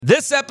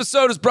This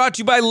episode is brought to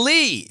you by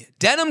Lee.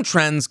 Denim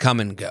trends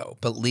come and go,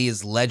 but Lee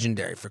is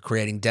legendary for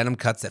creating denim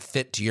cuts that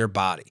fit to your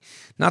body,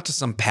 not to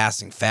some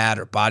passing fad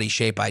or body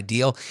shape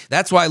ideal.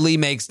 That's why Lee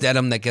makes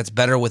denim that gets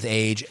better with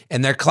age,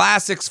 and their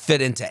classics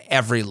fit into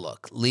every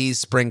look. Lee's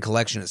spring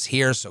collection is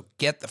here, so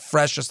get the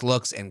freshest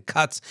looks and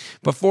cuts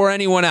before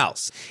anyone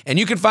else. And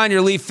you can find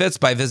your Lee fits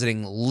by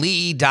visiting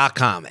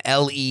lee.com,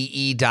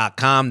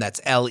 Lee.com, that's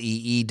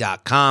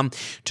Lee.com,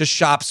 to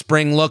shop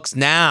spring looks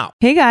now.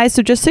 Hey guys,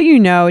 so just so you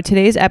know,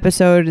 today's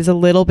episode is a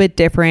little bit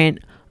different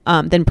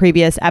than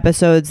previous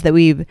episodes that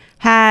we've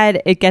had.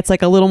 It gets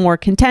like a little more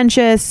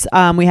contentious.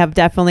 We have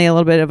definitely a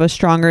little bit of a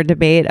stronger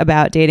debate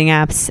about dating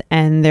apps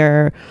and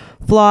their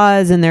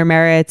flaws and their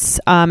merits.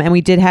 And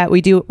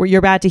you're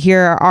about to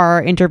hear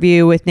our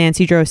interview with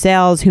Nancy Drew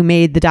Sales, who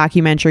made the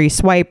documentary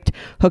Swiped,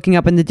 Hooking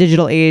Up in the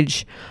Digital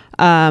Age,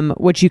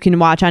 which you can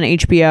watch on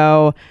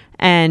HBO.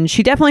 And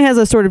she definitely has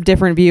a sort of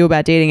different view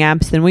about dating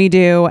apps than we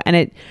do.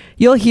 And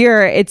you'll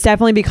hear it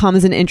definitely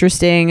becomes an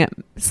interesting,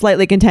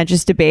 slightly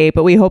contentious debate,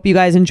 but we hope you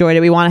guys enjoyed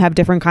it. We want to have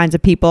different kinds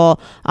of people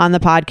on the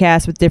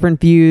podcast with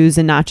different views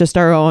and not just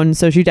our own.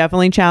 So she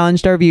definitely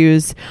challenged our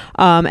views.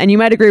 And you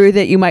might agree with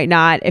it, you might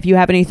not. If you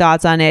have any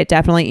thoughts on it,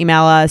 definitely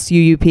email us,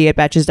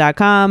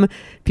 uup@betches.com.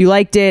 If you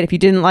liked it, if you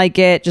didn't like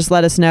it, just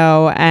let us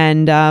know,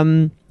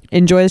 and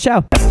enjoy the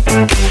show.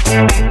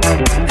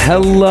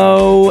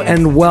 Hello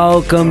and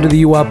welcome to the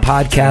U Up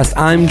podcast.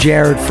 I'm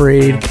Jared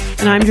Freed.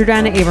 And I'm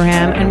Jordana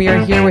Abraham, and we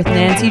are here with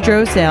Nancy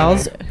Drew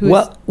Sales.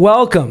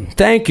 Welcome.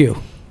 Thank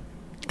you.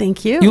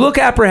 Thank you. You look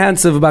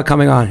apprehensive about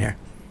coming on here.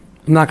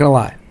 I'm not going to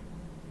lie.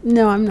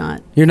 No, I'm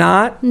not. You're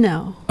not?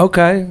 No.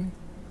 Okay.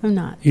 I'm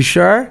not. You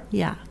sure?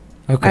 Yeah.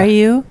 Okay. Are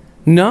you?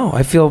 No,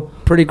 I feel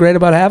pretty great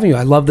about having you.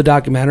 I love the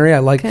documentary. I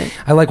like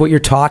what you're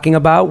talking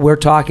about. We're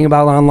talking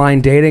about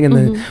online dating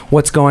and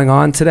what's going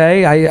on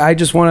today. I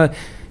just want to,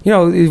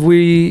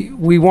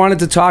 we wanted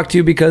to talk to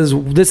you because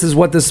this is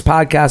what this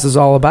podcast is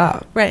all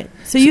about. Right.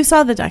 So you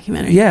saw the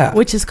documentary. Yeah.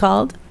 Which is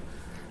called?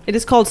 It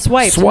is called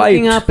Swiped,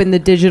 Hooking Up in the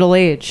Digital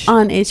Age.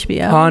 On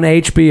HBO. On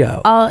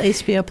HBO. All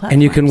HBO platforms.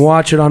 And you can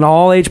watch it on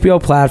all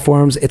HBO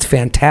platforms. It's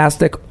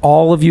fantastic.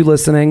 All of you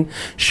listening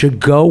should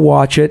go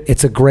watch it.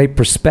 It's a great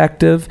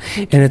perspective,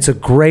 and it's a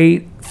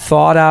great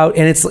thought out,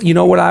 and it's, you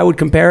know what I would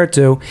compare it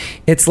to?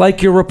 It's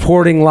like you're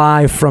reporting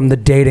live from the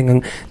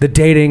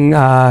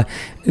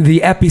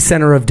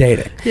epicenter of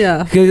dating.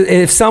 Yeah.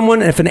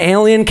 If an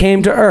alien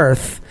came to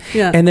Earth,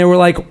 and they were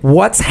like,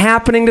 what's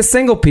happening to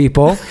single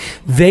people?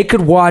 They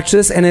could watch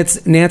this, and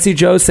it's Nancy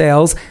Drew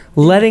Sales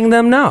letting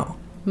them know.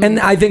 And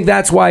I think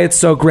that's why it's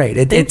so great.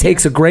 It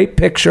takes a great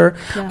picture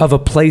of a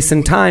place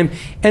and time.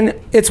 And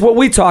it's what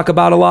we talk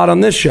about a lot on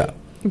this show.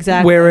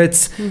 Exactly. Where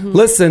it's,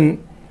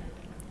 listen,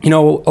 a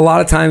lot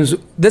of times,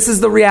 this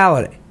is the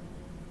reality.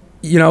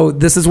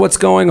 This is what's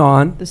going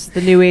on. This is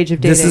the new age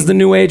of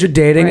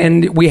dating. Right.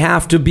 And we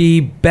have to be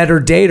better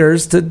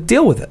daters to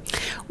deal with it.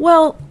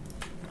 Well,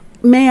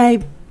 may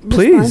I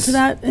Please. respond to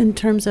that in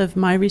terms of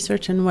my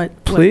research and what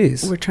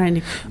we're trying to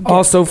get?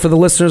 Also, for the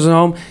listeners at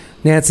home,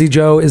 Nancy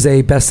Drew is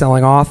a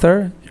best-selling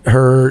author.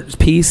 Her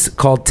piece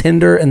called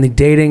Tinder and the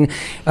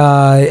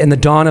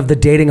Dawn of the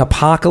Dating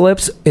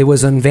Apocalypse, it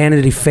was on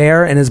Vanity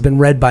Fair and has been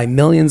read by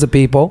millions of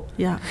people.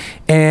 Yeah.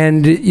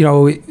 And,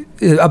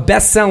 a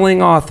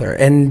best-selling author,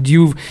 and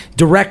you've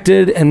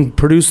directed and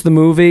produced the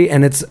movie,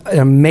 and it's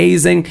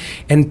amazing.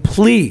 And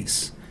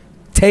please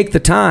take the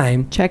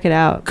time, check it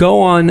out. Go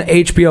on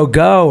HBO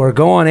Go or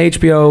go on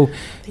HBO,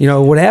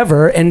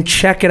 whatever, and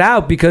check it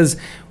out, because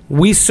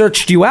we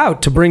searched you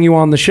out to bring you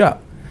on the show.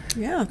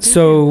 Yeah.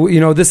 So,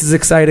 this is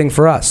exciting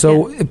for us.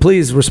 So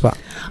please respond.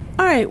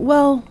 All right.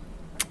 Well,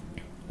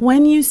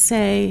 when you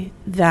say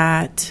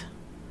that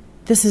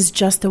this is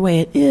just the way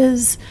it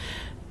is,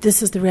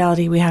 this is the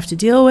reality we have to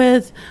deal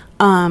with,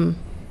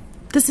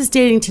 this is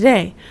dating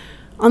today.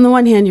 On the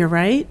one hand, you're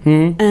right.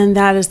 And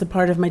that is the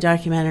part of my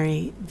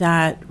documentary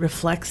that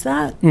reflects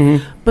that.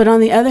 But on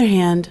the other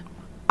hand,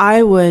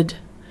 I would,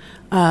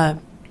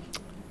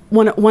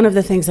 one of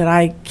the things that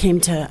I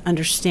came to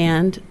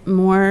understand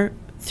more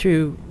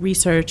through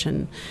research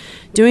and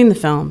doing the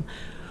film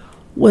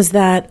was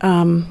that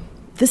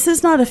this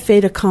is not a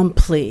fait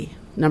accompli,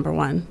 number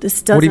one.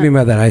 This doesn't. What do you mean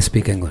by that? I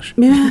speak English.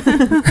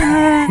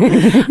 I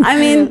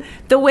mean,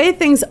 the way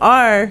things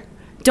are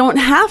don't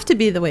have to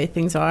be the way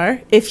things are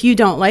if you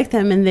don't like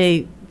them and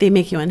they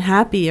make you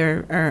unhappy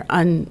or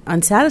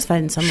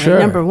unsatisfied in some way,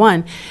 number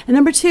one. And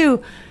number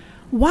two,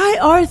 why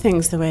are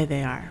things the way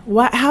they are?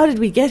 How did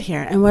we get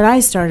here? And what I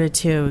started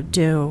to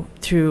do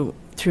through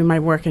my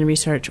work and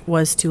research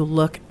was to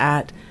look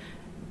at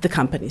the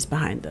companies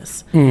behind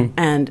this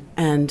and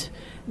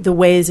the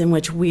ways in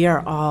which we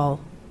are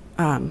all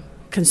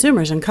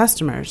consumers and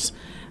customers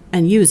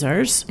and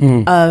users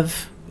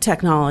of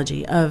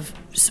technology, of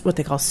what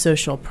they call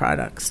social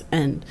products,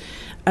 and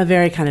a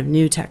very kind of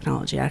new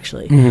technology,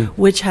 actually,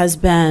 which has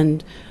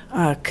been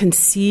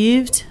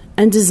conceived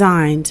and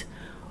designed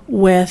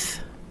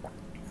with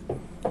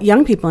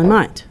young people in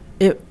mind.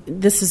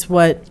 This is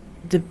what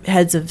the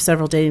heads of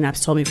several dating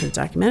apps told me for the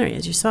documentary,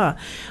 as you saw.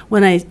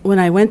 When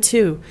I went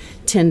to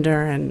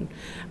Tinder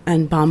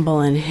and Bumble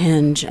and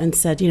Hinge and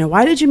said,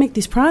 why did you make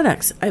these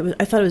products?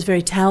 I thought it was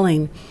very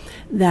telling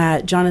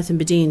that Jonathan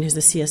Badeen, who's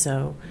the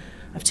CSO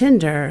of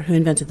Tinder, who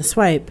invented the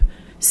swipe,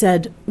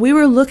 said, we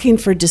were looking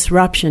for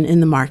disruption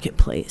in the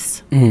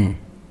marketplace.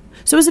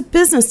 So it was a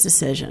business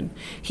decision.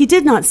 He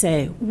did not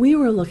say, we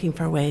were looking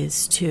for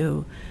ways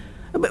to,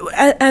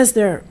 as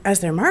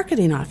their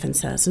marketing often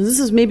says, and this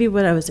is maybe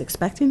what I was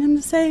expecting him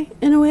to say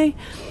in a way.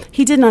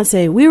 He did not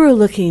say, we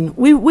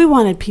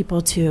wanted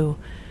people to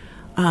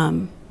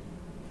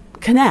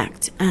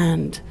connect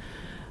and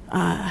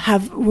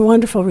have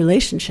wonderful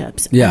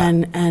relationships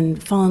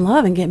and fall in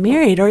love and get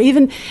married or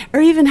even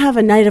have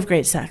a night of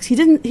great sex. He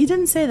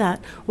didn't say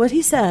that. What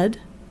he said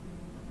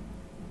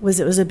was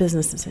it was a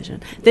business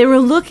decision. They were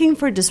looking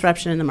for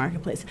disruption in the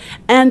marketplace,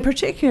 and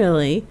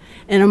particularly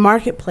in a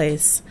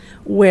marketplace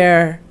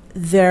where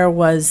there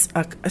was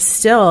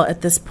still at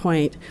this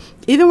point,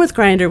 even with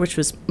Grindr, which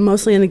was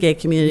mostly in the gay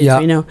community,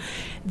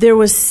 there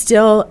was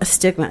still a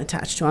stigma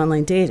attached to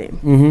online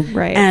dating.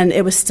 Right. And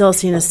it was still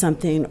seen as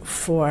something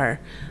for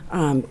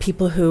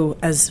people who,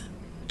 as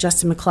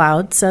Justin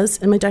McLeod says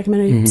in my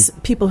documentary,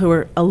 people who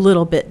are a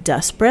little bit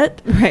desperate,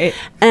 right?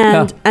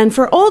 And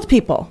for old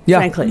people,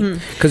 frankly,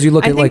 because you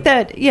look at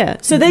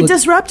So they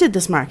disrupted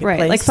this marketplace,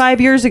 right? Like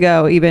 5 years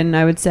ago, even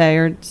I would say,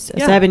 or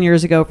 7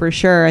 years ago for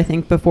sure. I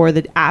think before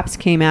the apps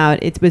came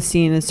out, it was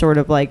seen as sort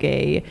of like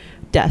a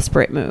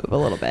desperate move a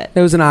little bit.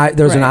 There was an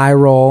eye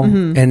roll,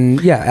 and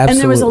absolutely. And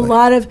there was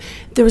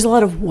a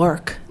lot of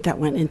work that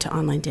went into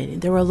online dating.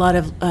 There were a lot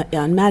of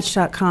on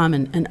Match.com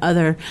and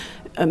other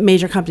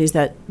major companies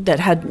that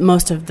had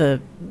most of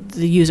the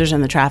users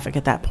and the traffic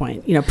at that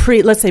point.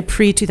 Let's say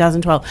pre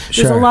 2012.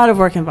 There's a lot of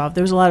work involved.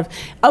 There was a lot of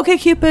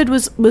OkCupid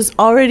was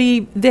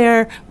already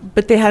there,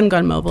 but they hadn't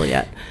gone mobile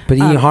yet. But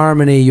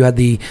eHarmony, you had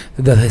the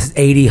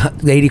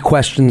 80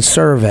 question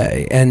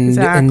survey, and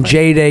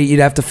JDate,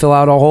 you'd have to fill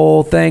out a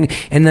whole thing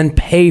and then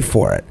pay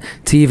for it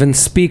to even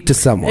speak to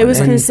someone. It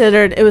was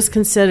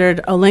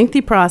considered a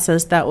lengthy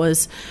process that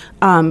was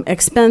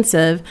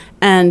expensive,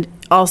 and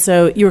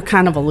also you were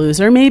kind of a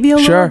loser maybe a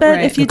little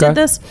bit if you did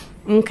this.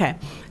 Okay.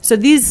 So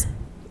these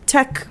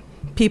tech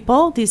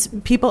people, these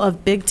people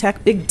of big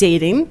tech, big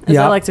dating, as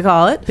I like to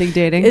call it. Big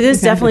dating. It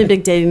is definitely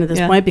big dating at this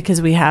point,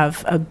 because we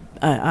have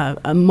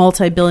a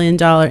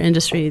multi-billion-dollar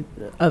industry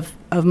of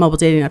mobile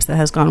dating apps that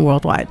has gone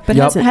worldwide. But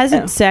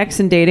hasn't sex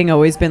and dating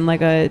always been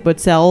like what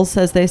sells,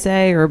 as they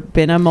say, or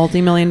been a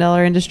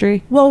multi-million-dollar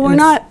industry? Well,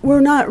 we're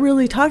not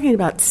really talking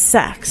about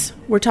sex.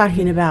 We're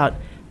talking about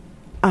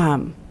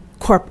a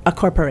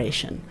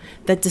corporation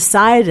that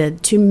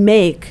decided to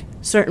make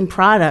certain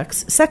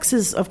products. Sex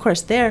is, of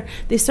course, there.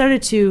 They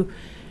decided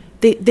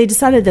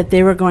that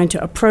they were going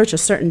to approach a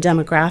certain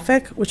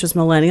demographic, which was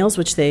millennials,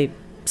 which they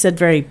said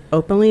very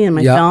openly in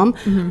my film.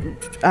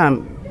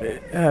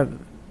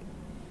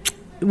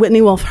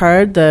 Whitney Wolfe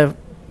Herd,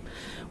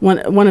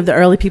 one of the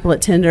early people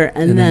at Tinder,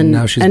 and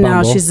now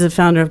she's the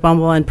founder of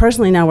Bumble, and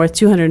personally now worth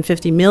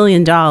 $250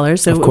 million.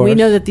 So we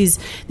know that these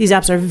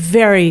apps are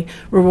very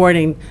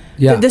rewarding.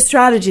 Yeah. The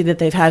strategy that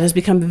they've had has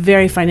become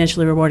very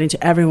financially rewarding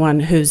to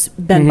everyone who's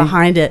been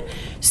behind it.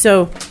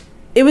 So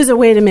it was a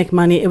way to make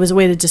money. It was a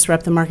way to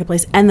disrupt the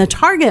marketplace. And the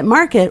target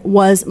market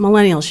was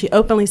millennials. She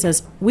openly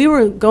says, we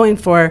were going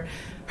for,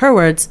 her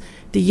words,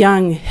 the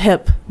young,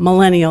 hip,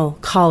 millennial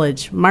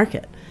college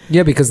market.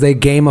 Yeah, because they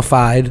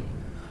gamified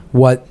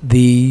what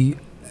the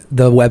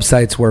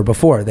websites were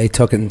before. They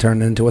took it and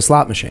turned it into a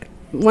slot machine.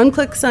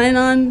 One-click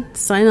sign-on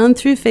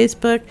through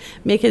Facebook,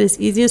 make it as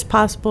easy as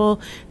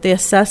possible. They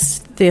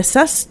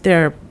assessed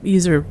their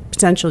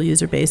potential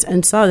user base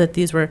and saw that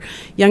these were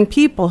young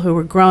people who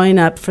were growing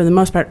up, for the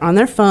most part, on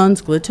their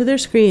phones, glued to their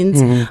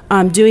screens,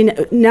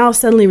 now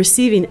suddenly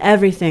receiving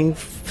everything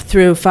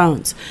through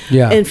phones.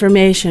 Yeah.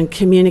 Information,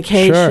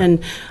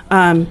 communication,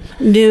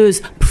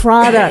 news,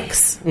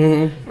 products.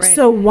 Right.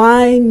 So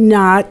why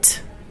not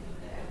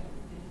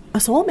a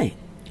soulmate?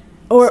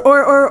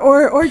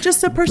 Or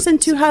just a person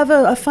to have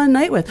a fun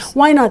night with.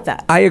 Why not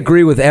that? I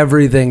agree with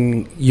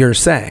everything you're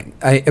saying.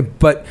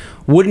 But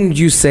wouldn't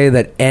you say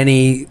that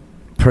any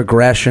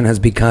progression has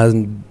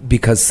begun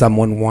because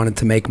someone wanted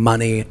to make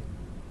money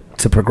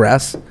to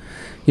progress?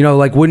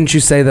 Wouldn't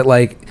you say that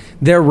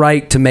they have a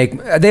right to make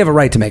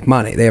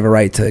money. They have a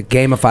right to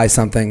gamify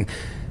something.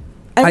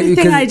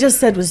 Everything I just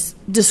said was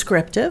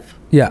descriptive.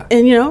 Yeah.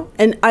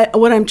 And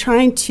what I'm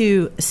trying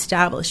to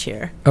establish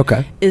here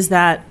is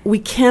that we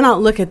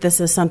cannot look at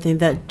this as something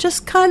that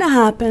just kind of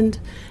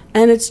happened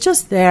and it's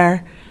just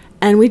there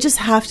and we just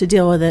have to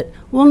deal with it.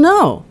 Well,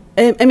 no.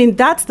 I mean,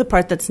 that's the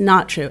part that's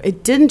not true.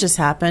 It didn't just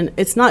happen.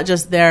 It's not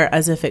just there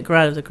as if it grew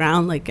out of the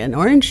ground like an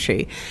orange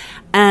tree.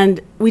 And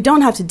we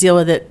don't have to deal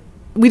with it.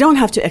 We don't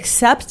have to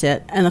accept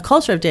it and the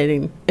culture of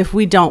dating if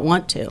we don't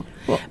want to.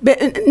 Well, but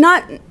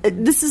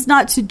this is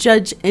not to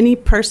judge any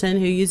person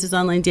who uses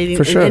online dating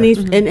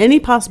in any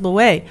possible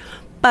way.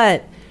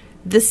 But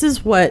this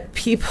is what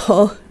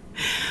people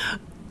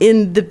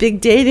in the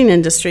big dating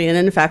industry, and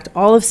in fact,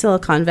 all of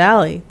Silicon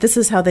Valley, this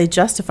is how they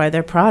justify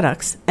their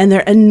products and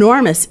their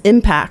enormous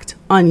impact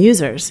on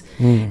users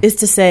is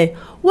to say,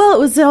 well, it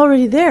was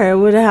already there. It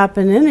would have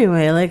happened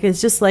anyway. Like, it's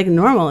just like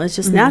normal. It's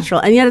just natural.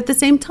 And yet at the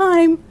same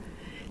time,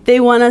 they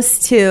want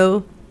us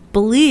to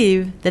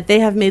believe that they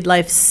have made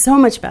life so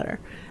much better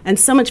and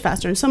so much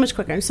faster and so much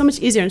quicker and so much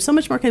easier and so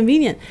much more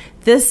convenient.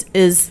 This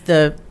is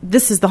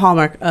the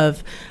hallmark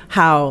of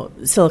how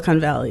Silicon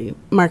Valley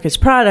markets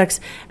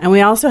products. And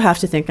we also have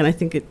to think, and I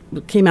think it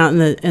came out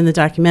in the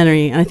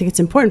documentary, and I think it's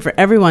important for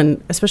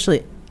everyone,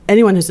 especially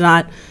anyone who's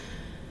not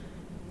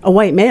a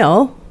white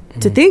male,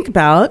 to think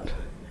about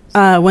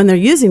when they're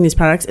using these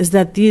products, is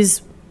that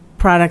these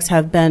products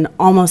have been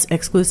almost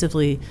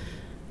exclusively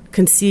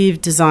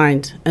conceived,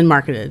 designed, and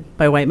marketed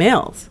by white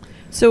males.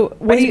 So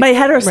by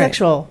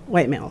heterosexual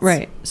white males.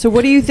 Right. So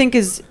what do you think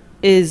is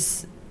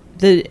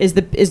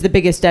the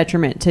biggest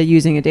detriment to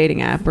using a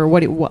dating app, or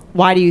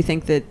why do you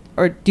think that,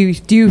 or do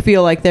you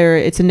feel like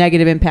it's a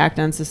negative impact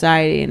on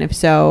society, and if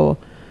so,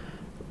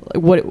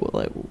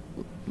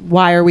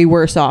 why are we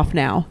worse off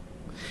now?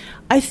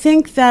 I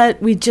think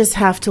that we just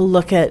have to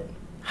look at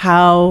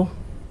how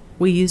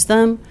we use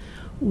them,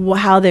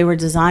 how they were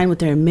designed, what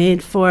they're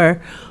made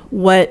for,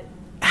 what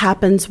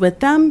happens with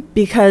them,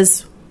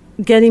 because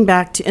getting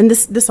back to, and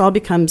this all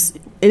becomes,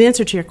 in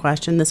answer to your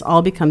question, this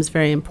all becomes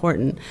very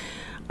important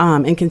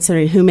in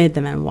considering who made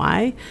them and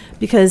why,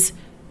 because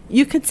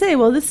you could say,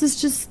 well, this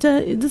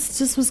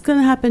just was going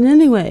to happen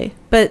anyway,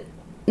 but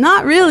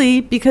not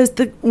really, because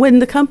when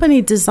the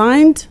company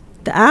designed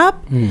the app,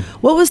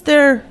 what was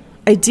their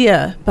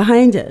idea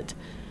behind it?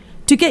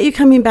 To get you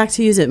coming back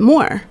to use it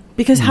more,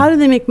 because how do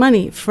they make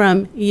money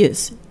from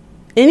use?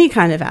 Any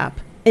kind of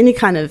app, any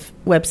kind of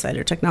website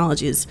or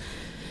technology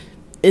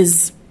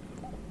is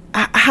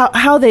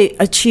how they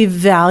achieve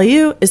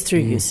value is through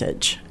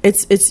usage.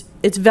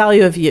 It's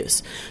value of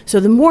use. So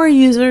the more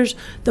users,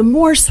 the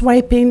more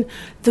swiping,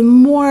 the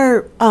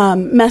more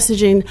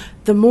messaging,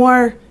 the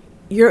more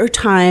your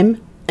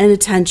time and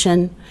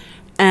attention,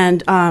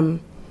 and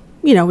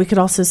we could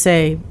also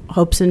say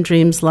hopes and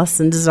dreams, lusts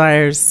and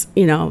desires,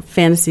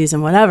 fantasies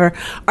and whatever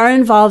are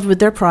involved with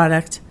their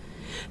product.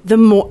 The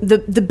more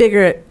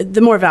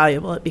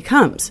valuable it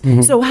becomes.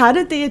 So how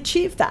did they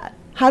achieve that?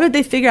 How did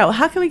they figure out,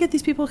 how can we get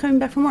these people coming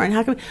back for more? And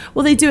how can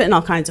well, they do it in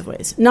all kinds of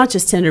ways, not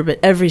just Tinder, but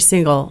every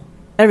single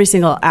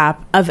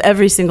app of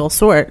every single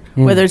sort,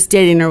 whether it's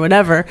dating or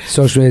whatever.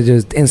 Social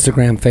media,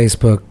 Instagram,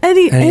 Facebook,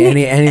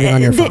 anything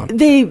on your phone.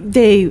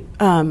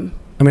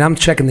 I'm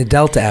checking the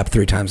Delta app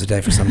 3 times a day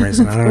for some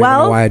reason. I don't even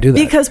know why I do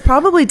that. Because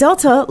probably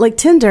Delta, like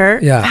Tinder,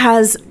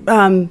 has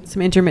some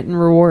intermittent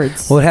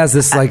rewards. Well, it has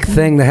this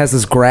thing that has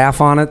this graph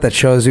on it that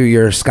shows you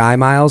your sky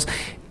miles.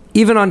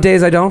 Even on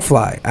days I don't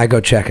fly, I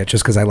go check it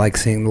just because I like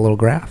seeing the little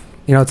graph.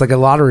 It's like a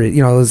lottery,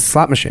 a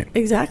slot machine.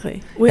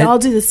 Exactly. We all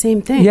do the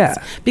same thing. Yeah.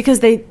 Because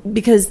they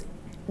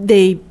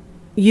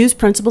use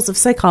principles of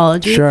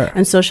psychology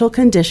and social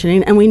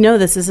conditioning, and we know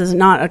this is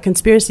not a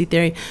conspiracy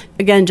theory.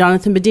 Again,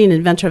 Jonathan Badeen,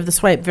 inventor of the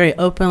swipe, very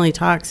openly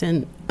talks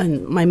in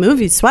my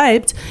movie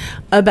Swiped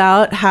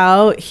about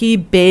how he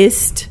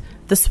based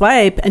the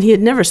swipe, and he had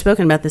never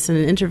spoken about this in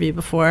an interview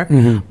before,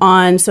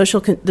 on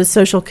the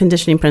social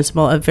conditioning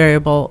principle of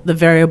the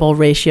variable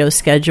ratio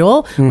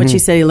schedule, which he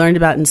said he learned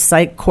about in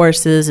psych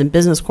courses and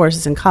business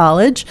courses in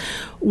college,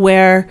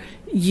 where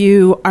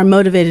you are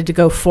motivated to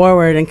go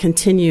forward and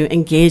continue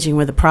engaging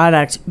with the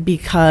product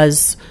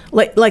because,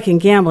 like in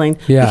gambling,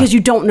 because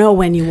you don't know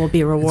when you will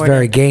be rewarded. It's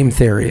very game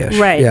theory-ish.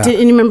 Right. Yeah.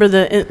 And you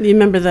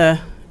remember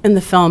in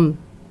the film,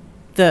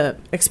 the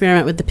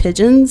experiment with the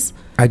pigeons?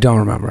 I don't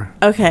remember.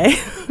 Okay.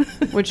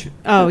 Which?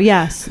 Oh,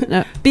 yes.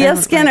 No, B.F.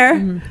 Skinner.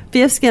 Right.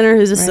 B.F. Skinner,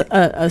 who's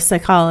a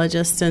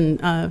psychologist in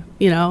the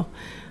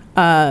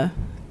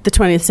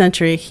 20th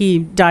century. He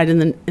died in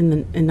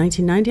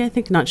 1990, I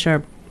think. Not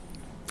sure.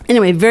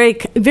 Anyway, very,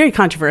 very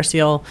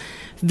controversial,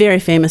 very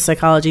famous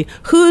psychology,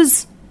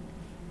 whose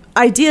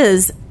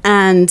ideas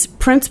and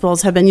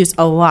principles have been used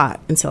a lot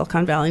in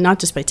Silicon Valley, not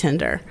just by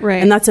Tinder.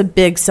 Right. And that's a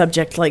big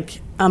subject,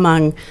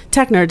 among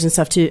tech nerds and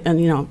stuff too,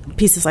 and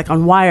pieces like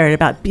on Wired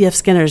about B.F.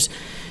 Skinner's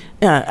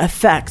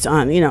effect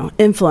on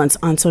influence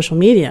on social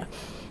media.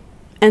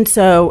 And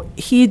so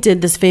he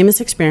did this famous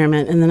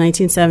experiment in the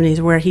 1970s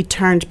where he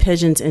turned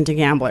pigeons into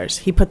gamblers.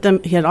 He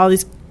had all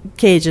these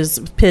cages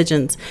with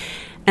pigeons,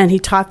 and he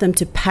taught them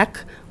to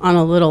peck on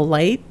a little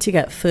light to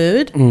get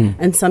food,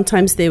 and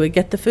sometimes they would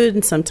get the food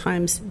and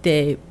sometimes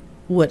they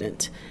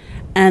wouldn't.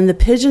 And the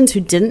pigeons who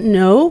didn't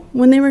know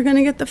when they were going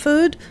to get the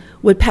food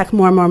would peck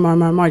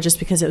more just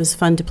because it was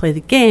fun to play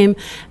the game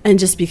and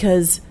just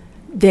because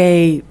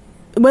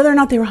whether or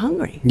not they were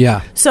hungry.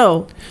 Yeah.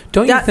 So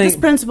this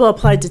principle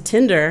applied to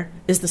Tinder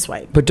is the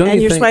swipe. But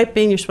you're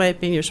swiping.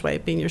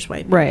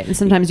 Right. And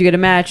sometimes you get a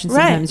match and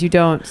sometimes you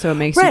don't, so it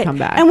makes you come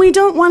back. And we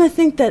don't want to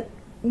think that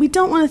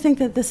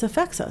this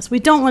affects us. We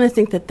don't want to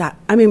think that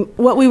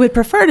what we would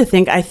prefer to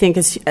think, I think,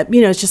 is,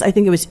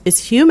 it's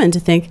human to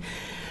think,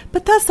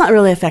 but that's not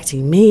really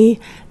affecting me.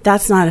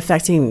 That's not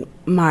affecting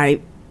my,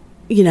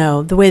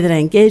 the way that I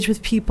engage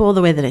with people,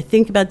 the way that I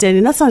think about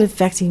dating, that's not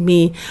affecting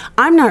me.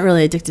 I'm not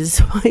really addicted to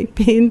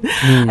swiping,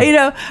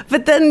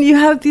 but then you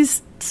have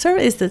these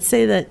surveys that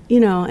say that,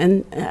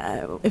 and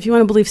if you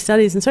want to believe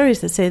studies and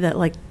surveys that say that,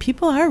 like,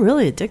 people are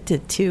really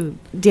addicted to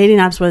dating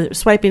apps, whether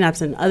swiping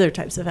apps and other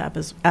types of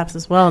apps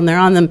as well. And they're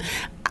on them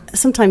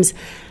sometimes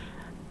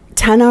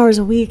 10 hours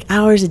a week,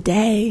 hours a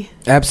day.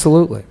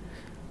 Absolutely.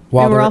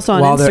 And we're also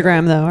on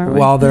Instagram, though, aren't we?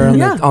 While they're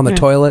on the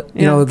toilet,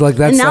 like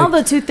that's. And now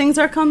the two things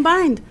are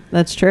combined.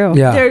 That's true.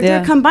 Yeah,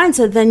 they're combined.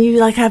 So then you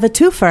like have a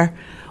twofer,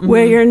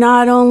 where you're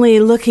not only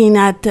looking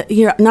at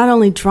you're not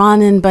only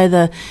drawn in by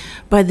the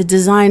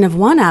design of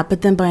one app,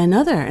 but then by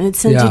another, and it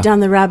sends you down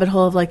the rabbit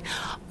hole of like,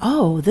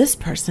 oh, this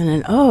person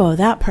and oh,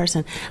 that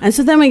person, and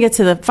so then we get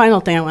to the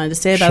final thing I wanted to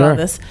say about all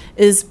this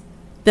is.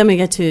 Then we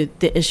get to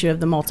the issue of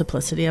the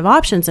multiplicity of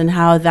options and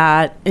how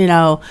that,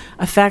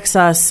 affects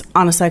us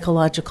on a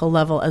psychological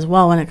level as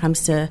well when it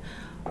comes to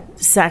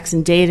sex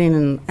and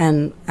dating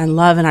and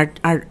love and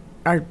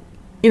our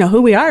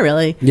who we are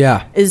really.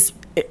 Yeah.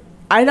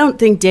 I don't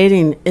think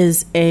dating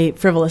is a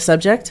frivolous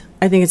subject.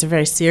 I think it's a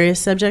very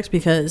serious subject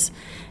because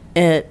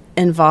it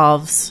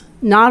involves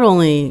not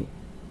only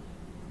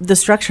the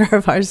structure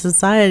of our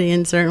society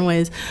in certain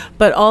ways,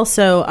 but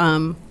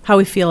also how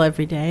we feel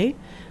every day.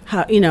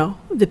 How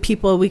the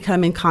people we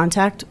come in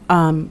contact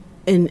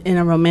in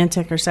a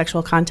romantic or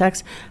sexual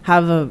context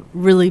have a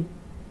really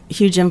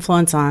huge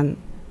influence on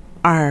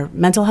our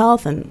mental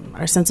health and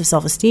our sense of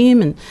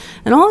self-esteem and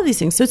all of these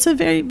things. So it's a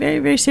very, very,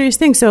 very serious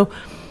thing. So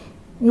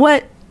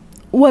what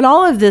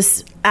all of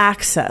this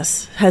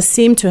access has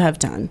seemed to have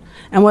done,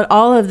 and what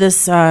all of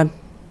this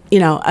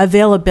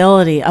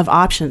availability of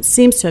options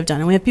seems to have done,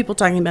 and we have people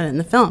talking about it in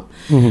the film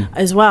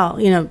as well.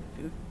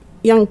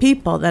 Young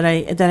people that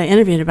I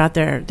interviewed about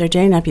their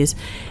dating app use,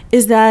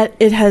 is that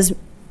it has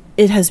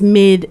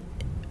made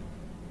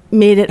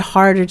it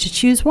harder to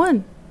choose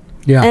one.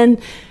 Yeah.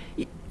 And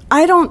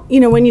I don't,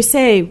 when you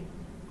say,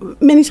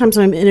 many times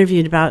when I'm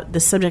interviewed about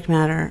this subject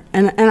matter,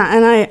 and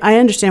I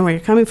understand where you're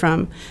coming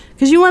from,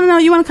 because you want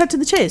to cut to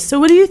the chase. So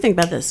what do you think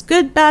about this?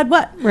 Good, bad,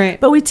 what? Right.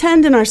 But we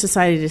tend in our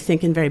society to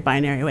think in very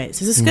binary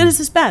ways. Is this good? Is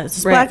this bad? Is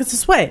this black? Is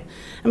this white?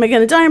 Am I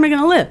going to die? Or am I going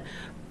to live?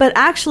 But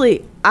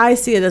actually, I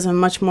see it as a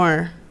much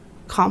more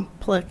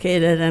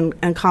complicated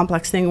and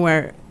complex thing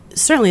where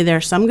certainly there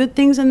are some good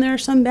things and there are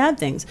some bad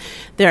things.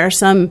 There are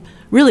some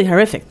really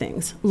horrific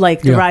things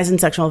like the rise in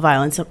sexual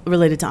violence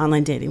related to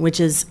online dating, which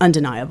is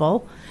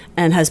undeniable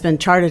and has been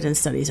charted in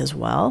studies as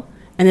well,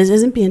 and it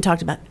isn't being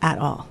talked about at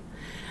all.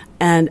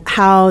 And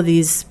how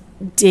these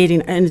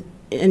dating, and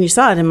you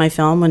saw it in my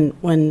film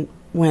when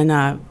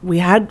we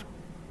had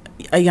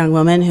a young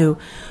woman who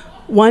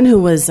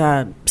was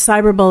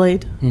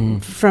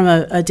cyberbullied from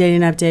a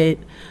dating update.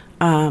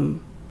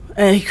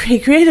 He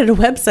created a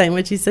website in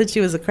which he said she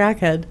was a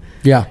crackhead.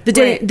 Yeah. The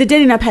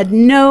dating app had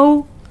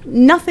not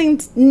one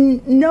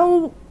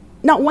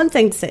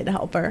thing to say to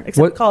help her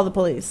except call the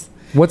police.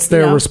 What's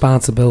their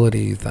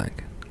responsibility, you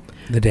think,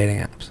 the dating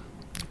apps?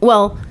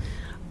 Well,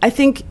 I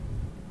think,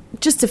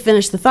 just to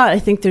finish the thought, I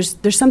think there's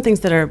some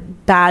things that are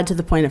bad to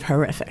the point of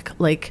horrific,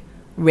 like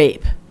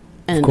rape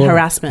and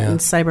harassment and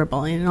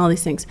cyberbullying and all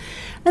these things.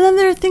 And then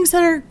there are things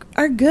that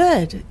are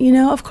good.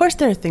 Of course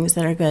there are things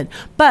that are good.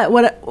 But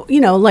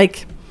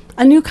like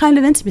a new kind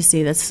of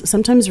intimacy that's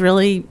sometimes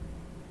really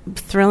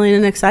thrilling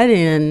and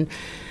exciting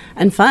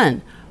and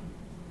fun.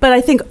 But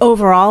I think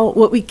overall,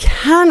 what we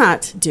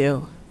cannot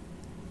do,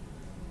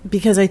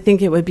 because I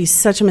think it would be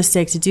such a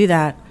mistake to do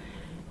that,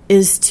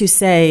 is to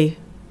say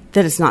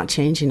that it's not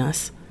changing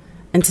us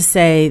and to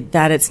say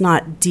that it's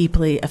not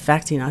deeply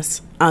affecting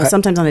us,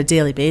 sometimes on a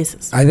daily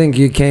basis. I think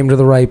you came to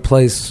the right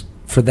place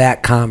for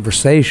that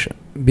conversation,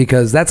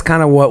 because that's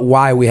kind of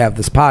why we have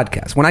this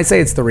podcast. When I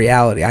say it's the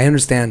reality, I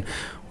understand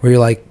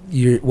where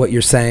what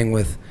you're saying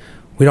with,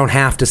 we don't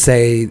have to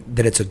say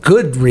that it's a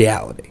good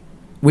reality.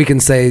 We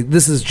can say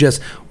this is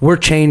just, we're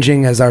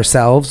changing as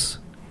ourselves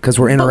because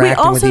we're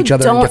interacting with each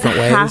other in different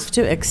ways. We also don't have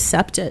to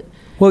accept it.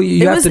 Well,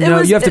 you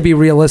have to be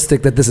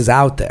realistic that this is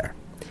out there.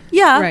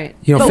 Yeah. Right.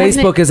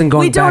 Facebook isn't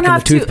going back in the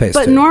toothpaste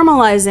But tube.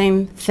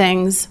 normalizing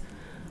things,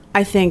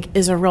 I think,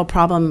 is a real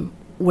problem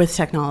with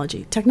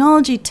technology.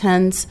 Technology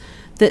tends,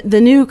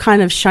 the new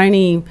kind of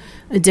shiny,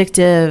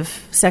 addictive,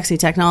 sexy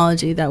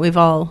technology that we've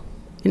all,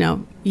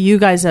 you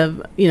guys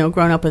have,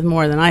 grown up with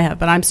more than I have,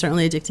 but I'm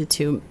certainly addicted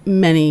to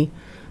many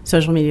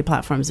social media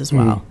platforms as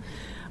well.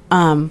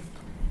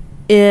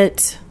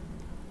 It,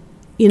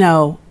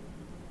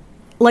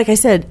 like I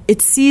said,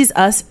 it sees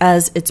us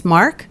as its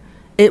mark.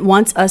 It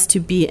wants us to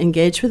be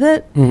engaged with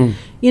it,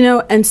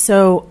 and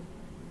so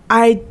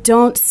I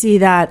don't see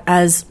that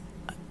as,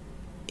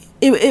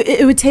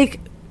 it would take,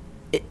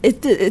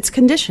 it's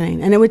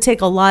conditioning, and it would take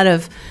a lot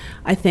of,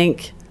 I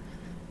think,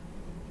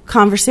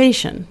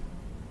 conversation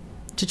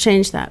to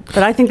change that.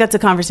 But I think that's a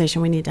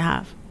conversation we need to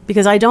have,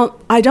 because I don't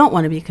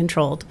want to be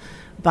controlled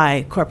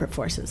by corporate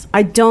forces.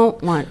 I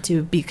don't want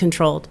to be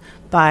controlled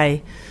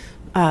by,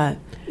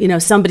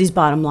 somebody's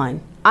bottom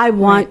line. I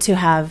want to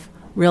have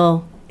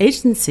real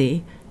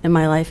agency in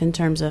my life in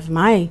terms of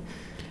my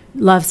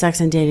love, sex,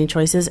 and dating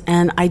choices.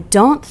 And I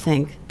don't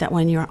think that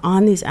when you're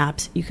on these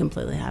apps, you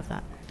completely have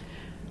that.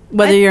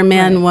 Whether you're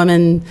man,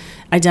 woman,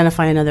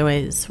 identify in other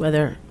ways,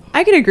 whether...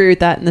 I can agree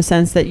with that in the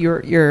sense that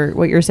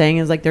what you're saying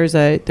is like there's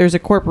a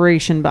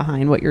corporation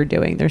behind what you're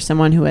doing. There's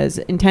someone who has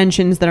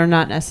intentions that are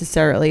not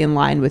necessarily in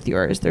line with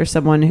yours. There's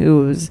someone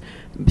who's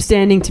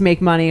standing to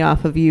make money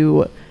off of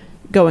you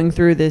going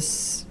through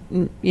this,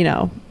 you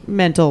know,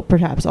 mental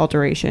perhaps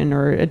alteration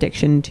or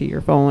addiction to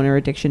your phone or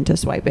addiction to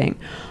swiping.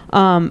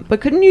 But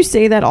couldn't you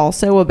say that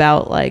also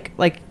about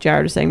like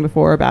Jared was saying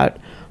before about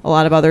a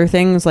lot of other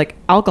things, like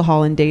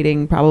alcohol and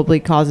dating probably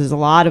causes a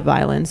lot of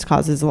violence,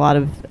 causes a lot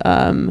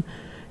of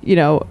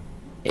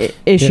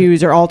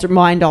issues or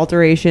mind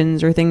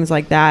alterations or things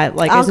like that.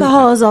 Like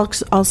alcohol is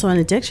also an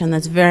addiction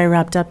that's very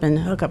wrapped up in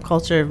hookup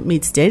culture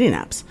meets dating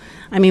apps.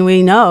 I mean,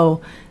 we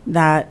know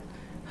that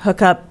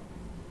hookup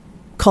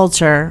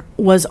culture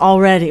was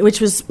already,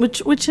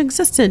 which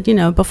existed, you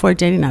know, before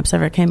dating apps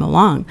ever came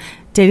along.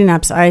 Dating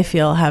apps, I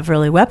feel, have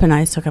really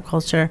weaponized hookup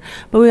culture,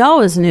 but we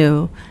always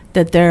knew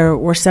that there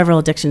were several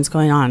addictions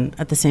going on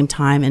at the same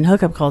time in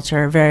hookup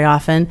culture very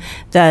often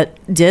that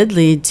did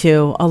lead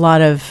to a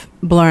lot of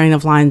blurring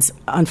of lines,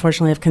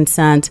 unfortunately, of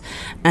consent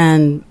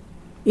and,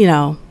 you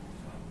know,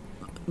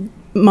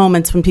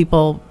 moments when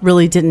people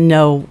really didn't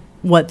know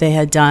what they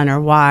had done or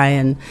why.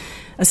 And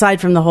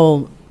aside from the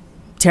whole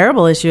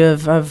terrible issue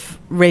of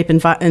rape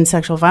and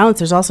sexual violence,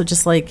 there's also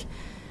just like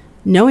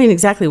knowing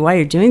exactly why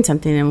you're doing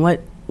something and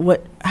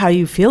how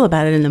you feel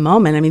about it in the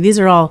moment. I mean, these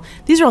are all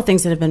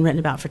things that have been written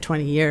about for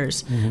 20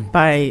 years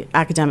by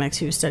academics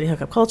who study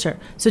hookup culture.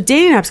 So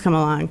dating apps come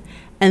along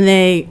and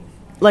they,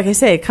 like I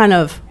say, kind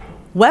of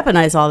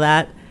weaponize all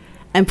that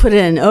and put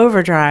it in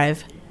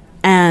overdrive.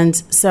 And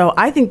so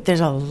I think there's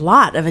a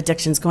lot of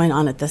addictions going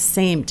on at the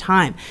same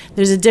time.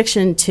 There's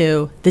addiction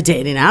to the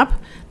dating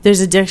app. There's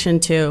addiction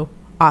to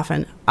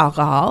often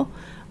alcohol.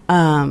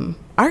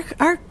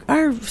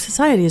 Our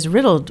society is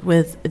riddled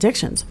with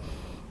addictions.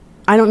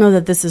 I don't know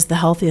that this is the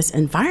healthiest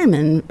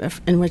environment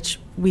in which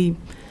we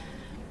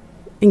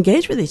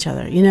engage with each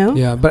other, you know?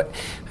 Yeah, but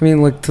I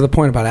mean, like to the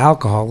point about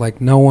alcohol,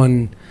 like no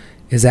one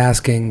is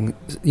asking,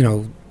 you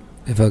know,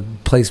 if a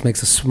place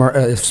makes if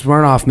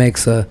Smirnoff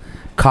makes a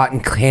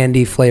cotton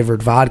candy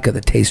flavored vodka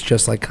that tastes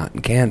just like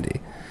cotton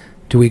candy,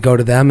 do we go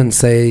to them and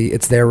say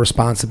it's their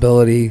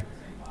responsibility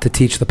to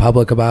teach the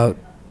public about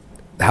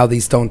how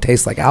these don't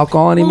taste like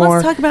alcohol anymore? Well,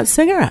 let's talk about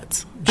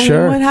cigarettes.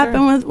 Sure. I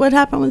mean, what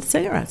happened with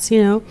cigarettes,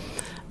 you know?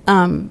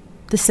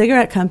 The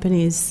cigarette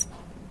companies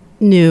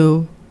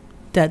knew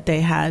that they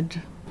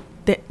had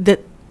that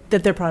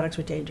their products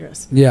were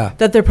dangerous. Yeah,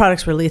 that their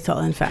products were lethal,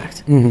 in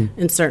fact,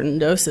 in certain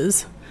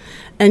doses,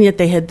 and yet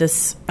they had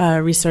this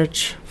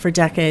research for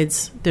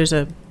decades. There's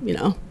a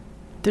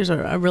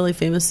really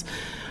famous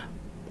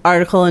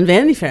article in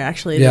Vanity Fair,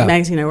 actually, the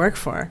magazine I work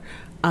for,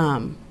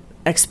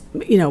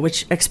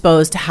 which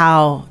exposed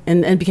how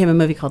and became a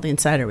movie called The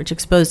Insider, which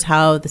exposed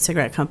how the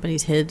cigarette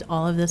companies hid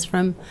all of this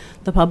from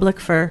the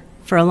public for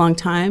a long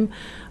time.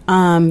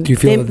 Do you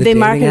feel that the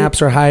dating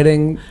apps are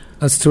hiding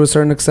us to a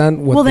certain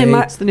extent?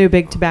 It's the new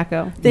big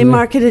tobacco. They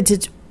marketed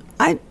to.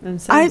 I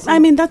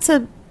mean, that's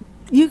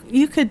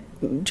you could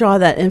draw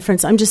that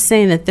inference. I'm just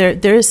saying that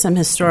there is some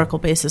historical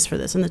basis for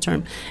this in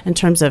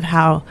terms of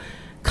how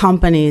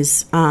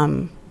companies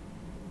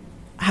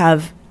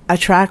have a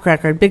track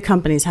record. Big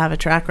companies have a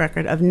track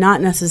record of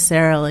not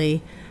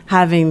necessarily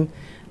having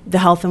the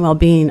health and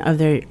well-being of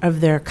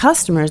their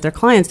customers, their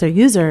clients, their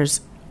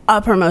users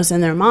uppermost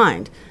in their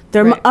mind.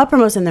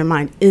 Uppermost in their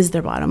mind is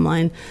their bottom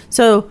line.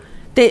 So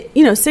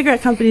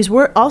cigarette companies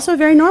were also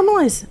very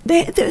normalized.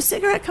 The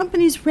cigarette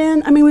companies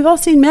ran. I mean, we've all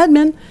seen Mad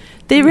Men.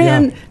 They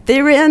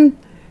ran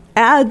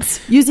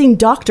ads using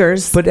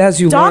doctors. But as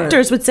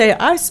doctors would say,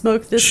 "I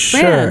smoke this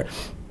brand."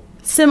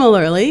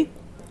 Similarly,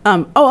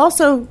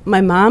 also my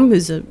mom,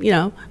 who's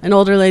an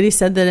older lady,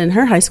 said that in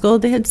her high school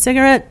they had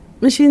cigarette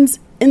machines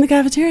in the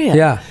cafeteria.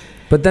 Yeah.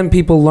 But then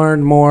people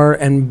learned more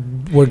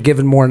and were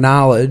given more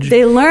knowledge.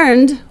 They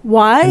learned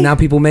why. And now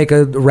people make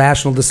a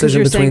rational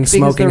decision between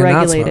smoking and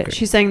not smoking.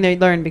 She's saying they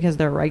learned because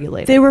they're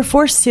regulated. They were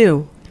forced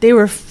to. They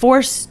were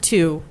forced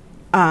to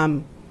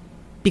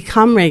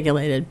become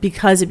regulated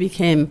because it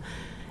became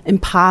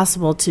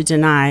impossible to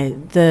deny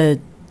the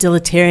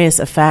deleterious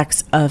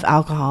effects of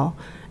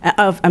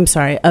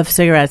of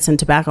cigarettes and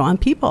tobacco on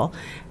people.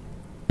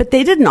 But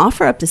they didn't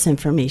offer up this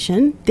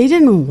information. They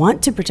didn't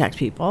want to protect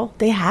people.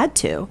 They had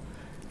to.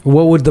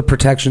 What would the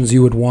protections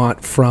you would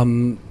want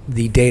from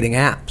the dating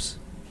apps?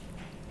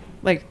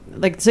 Like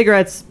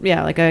cigarettes,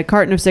 yeah, like a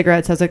carton of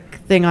cigarettes has a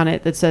thing on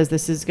it that says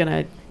this is going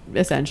to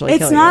essentially kill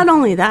you. It's not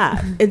only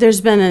that. There's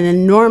been an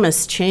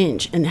enormous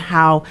change in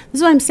how, this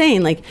is what I'm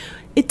saying, like,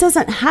 it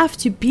doesn't have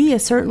to be a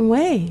certain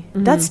way.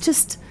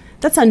 Mm-hmm.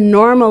 That's a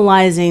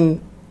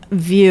normalizing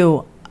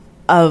view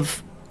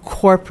of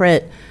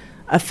corporate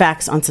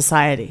effects on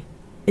society.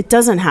 It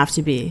doesn't have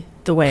to be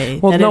the way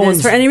that it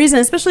is for any reason,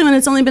 especially when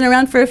it's only been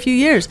around for a few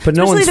years. But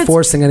no one's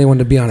forcing anyone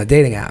to be on a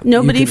dating app.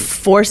 Nobody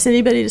forced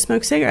anybody to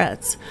smoke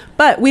cigarettes.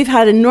 But we've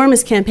had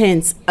enormous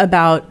campaigns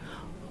about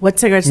what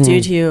cigarettes do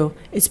to you,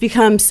 it's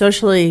become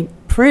socially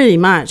pretty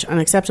much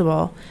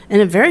unacceptable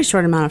in a very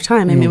short amount of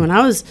time. I mean, when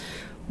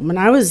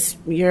I was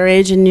your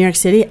age in New York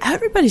City,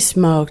 everybody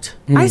smoked.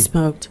 I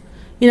smoked.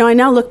 You know, I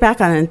now look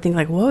back on it and think,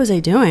 like, what was I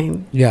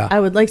doing? Yeah. I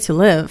would like to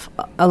live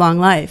a long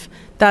life.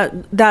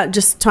 That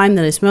just time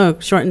that I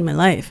smoked shortened my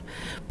life.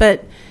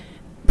 But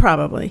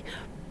probably.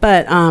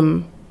 But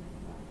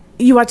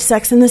you watch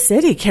Sex in the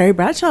City. Carrie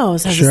Bradshaw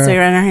always has a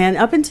cigarette in her hand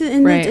up into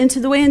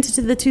the way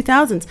into the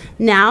 2000s.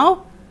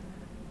 Now,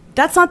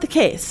 that's not the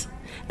case.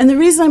 And the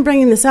reason I'm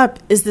bringing this up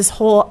is this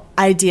whole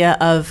idea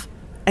of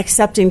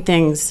accepting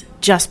things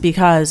just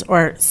because,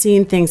 or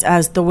seeing things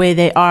as the way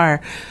they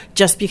are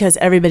just because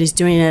everybody's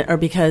doing it, or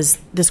because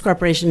this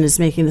corporation is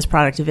making this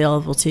product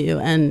available to you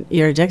and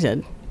you're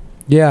addicted.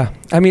 Yeah.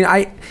 I mean,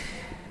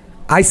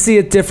 I see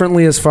it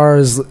differently as far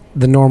as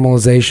the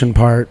normalization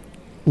part.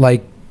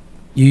 Like,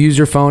 you use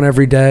your phone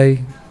every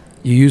day,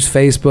 you use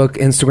Facebook,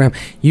 Instagram.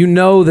 You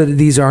know that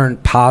these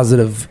aren't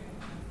positive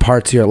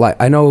parts of your life.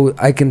 I know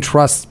I can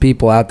trust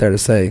people out there to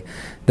say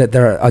that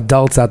there are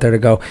adults out there to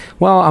go,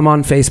 well, I'm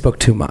on Facebook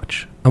too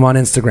much. I'm on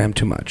Instagram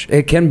too much.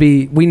 It can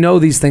be, we know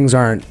these things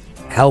aren't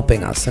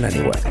helping us in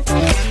any way.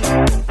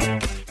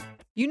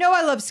 You know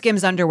I love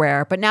Skims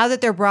underwear, but now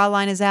that their bra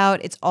line is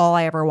out, it's all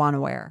I ever want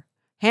to wear.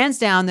 Hands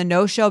down, the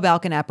no-show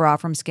Balconette bra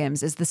from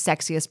Skims is the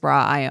sexiest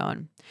bra I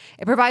own.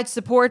 It provides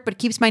support, but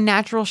keeps my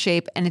natural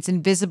shape, and it's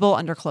invisible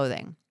under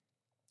clothing.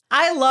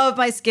 I love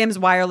my Skims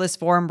wireless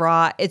form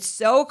bra. It's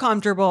so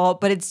comfortable,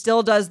 but it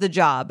still does the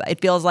job.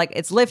 It feels like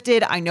it's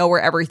lifted. I know where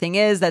everything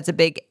is. That's a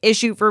big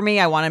issue for me.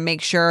 I want to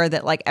make sure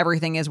that like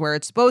everything is where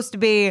it's supposed to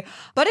be,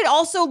 but it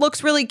also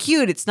looks really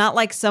cute. It's not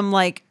like some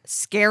like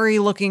scary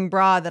looking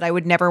bra that I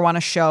would never want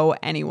to show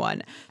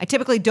anyone. I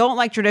typically don't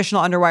like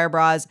traditional underwire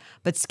bras,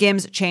 but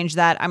Skims changed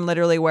that. I'm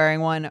literally wearing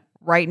one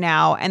right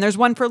now. And there's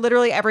one for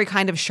literally every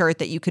kind of shirt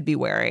that you could be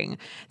wearing.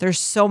 There's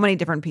so many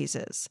different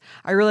pieces.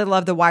 I really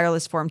love the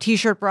wireless form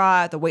t-shirt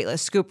bra, the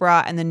weightless scoop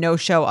bra, and the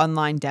no-show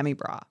unlined demi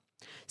bra.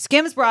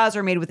 Skims bras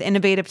are made with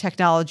innovative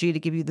technology to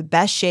give you the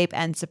best shape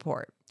and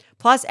support.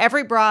 Plus,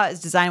 every bra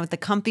is designed with the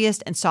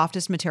comfiest and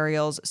softest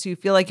materials, so you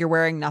feel like you're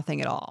wearing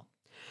nothing at all.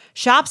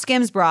 Shop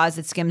Skims bras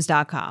at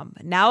skims.com.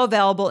 Now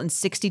available in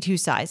 62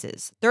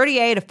 sizes,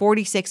 30A to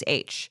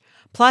 46H.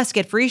 Plus,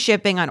 get free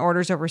shipping on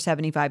orders over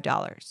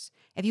 $75.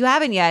 If you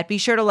haven't yet, be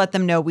sure to let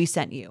them know we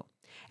sent you.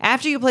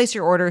 After you place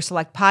your order,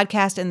 select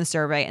podcast in the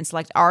survey and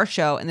select our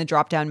show in the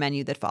drop-down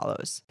menu that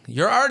follows.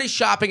 You're already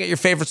shopping at your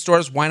favorite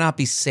stores. Why not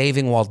be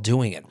saving while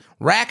doing it?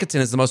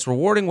 Rakuten is the most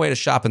rewarding way to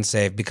shop and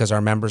save because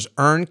our members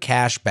earn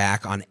cash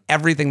back on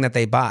everything that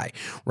they buy.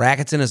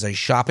 Rakuten is a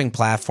shopping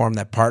platform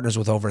that partners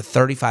with over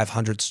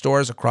 3,500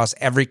 stores across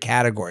every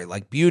category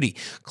like beauty,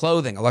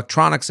 clothing,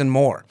 electronics, and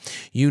more.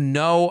 You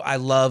know I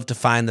love to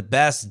find the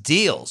best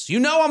deals.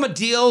 You know I'm a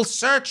deal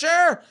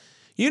searcher.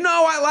 You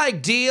know I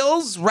like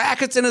deals.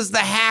 Rakuten is the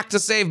hack to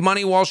save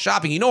money while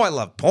shopping. You know I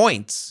love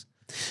points.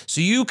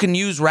 So you can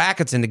use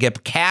Rakuten to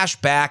get cash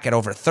back at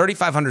over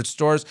 3,500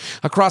 stores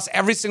across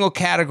every single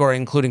category,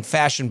 including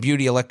fashion,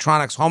 beauty,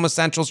 electronics, home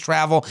essentials,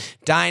 travel,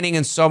 dining,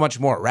 and so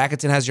much more.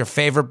 Rakuten has your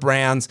favorite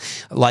brands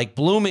like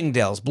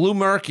Bloomingdale's, Blue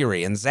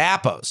Mercury, and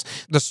Zappos.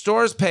 The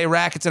stores pay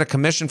Rakuten a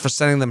commission for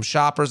sending them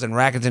shoppers, and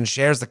Rakuten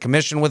shares the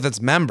commission with its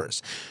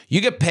members.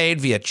 You get paid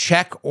via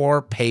check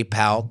or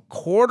PayPal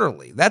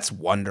quarterly. That's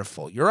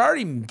wonderful. You're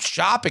already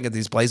shopping at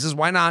these places.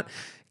 Why not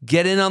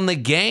get in on the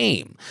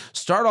game?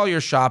 Start all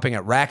your shopping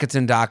at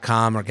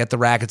Rakuten.com or get the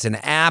Rakuten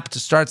app to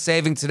start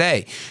saving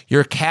today.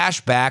 Your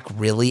cash back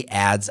really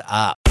adds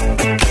up.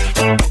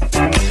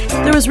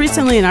 There was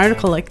recently an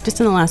article, like just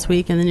in the last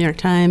week in the New York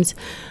Times,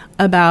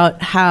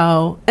 about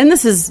how, and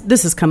this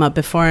has come up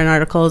before in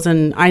articles,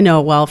 and I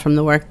know it well from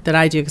the work that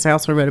I do because I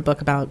also wrote a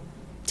book about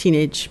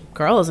teenage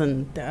girls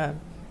and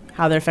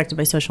how they're affected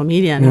by social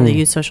media and how they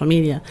use social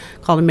media,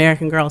 called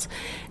American Girls.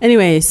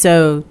 Anyway,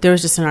 so there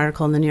was just an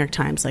article in the New York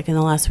Times, like in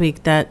the last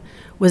week, that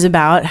was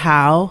about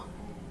how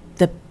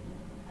the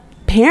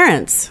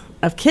parents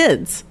of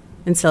kids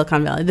in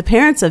Silicon Valley, the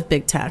parents of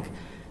big tech,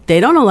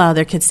 they don't allow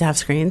their kids to have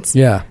screens.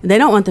 Yeah, they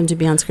don't want them to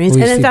be on screens.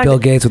 We and in see fact, Bill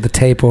Gates with the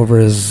tape over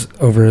his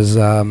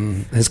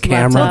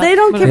camera. Well, they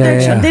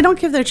don't they don't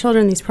give their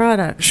children these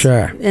products.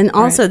 Sure. And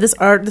also, this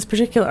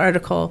particular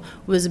article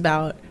was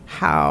about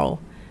how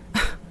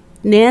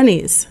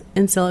nannies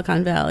in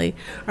Silicon Valley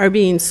are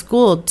being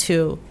schooled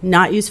to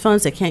not use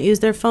phones. They can't use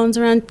their phones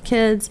around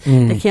kids.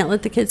 They can't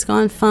let the kids go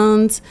on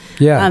phones.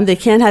 Yeah. They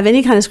can't have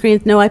any kind of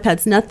screens, no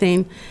iPads,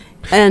 nothing.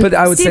 And but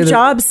I would Steve say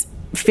Jobs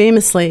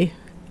famously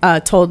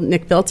told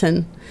Nick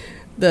Bilton,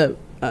 the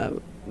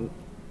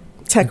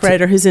tech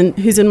writer who's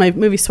in my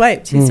movie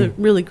Swiped. He's a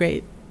really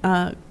great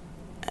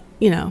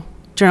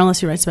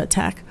journalist who writes about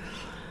tech.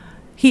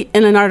 He,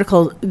 in an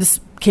article, this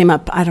came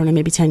up, I don't know,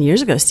 maybe 10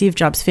 years ago, Steve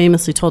Jobs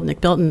famously told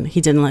Nick Bilton he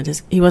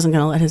wasn't going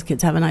to let his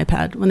kids have an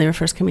iPad when they were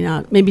first coming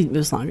out. Maybe it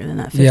was longer than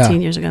that,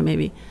 15 years ago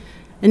maybe.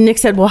 And Nick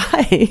said,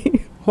 why?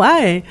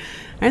 Why?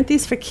 Aren't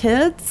these for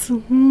kids?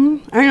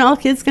 Aren't all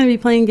kids going to be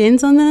playing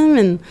games on them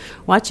and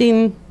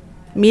watching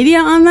media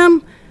on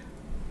them?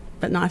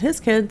 but not his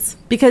kids,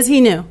 because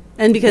he knew.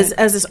 And because,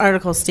 as this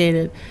article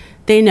stated,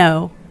 they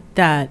know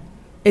that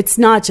it's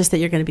not just that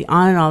you're going to be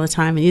on it all the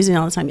time and using it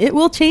all the time. It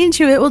will change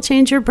you. It will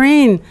change your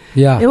brain.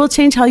 Yeah. It will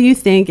change how you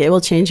think. It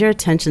will change your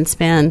attention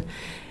span.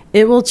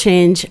 It will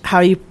change how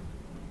you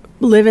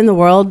live in the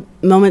world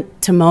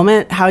moment to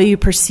moment, how you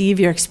perceive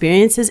your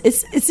experiences.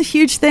 It's a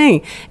huge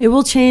thing. It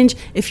will change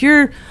if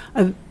you're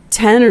a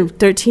 10 or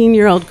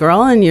 13-year-old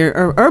girl and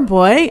or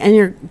boy, and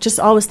you're just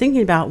always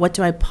thinking about, what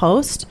do I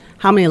post?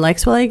 How many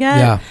likes will I get?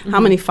 Yeah.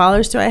 How many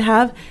followers do I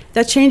have?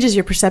 That changes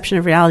your perception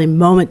of reality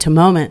moment to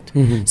moment.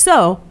 Mm-hmm.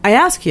 So I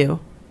ask you,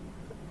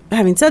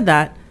 having said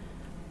that,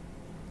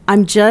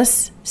 I'm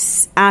just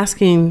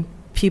asking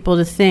people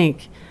to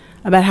think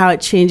about how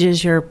it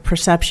changes your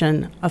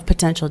perception of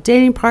potential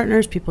dating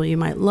partners, people you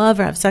might love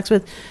or have sex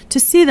with, to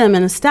see them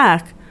in a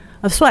stack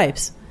of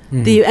swipes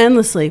that you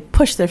endlessly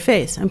push their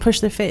face and push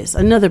their face,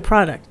 another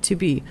product to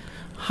be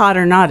hot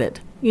or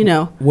knotted,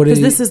 because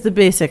this is the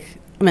basic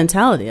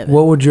mentality of it.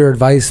 What would your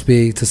advice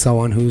be to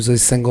someone who's a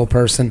single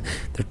person?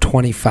 They're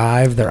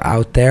 25, they're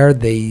out there,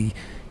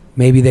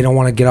 maybe they don't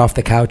want to get off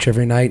the couch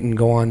every night and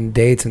go on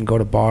dates and go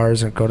to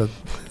bars and go to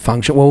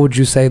function. What would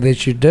you say they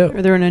should do?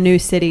 Or they're in a new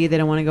city, they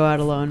don't want to go out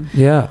alone.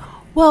 Yeah.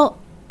 Well,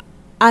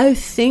 I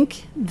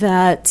think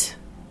that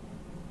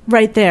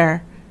right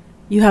there,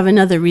 you have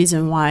another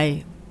reason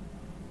why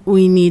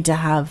we need to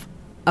have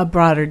a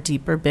broader,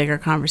 deeper, bigger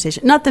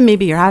conversation. Not that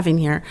maybe you're having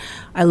here.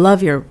 I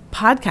love your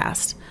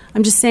podcast.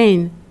 I'm just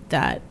saying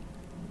that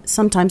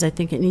sometimes I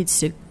think it needs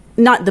to,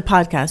 not the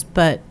podcast,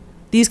 but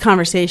these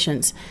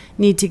conversations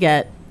need to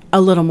get a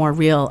little more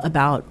real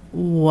about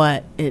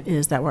what it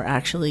is that we're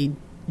actually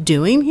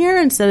doing here,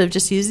 instead of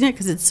just using it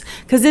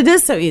because it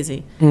is so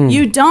easy.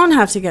 You don't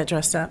have to get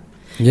dressed up.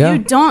 Yeah. You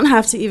don't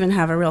have to even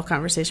have a real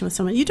conversation with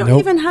someone. You don't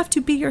even have to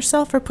be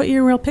yourself or put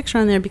your real picture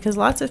on there, because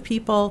lots of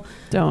people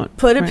don't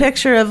put a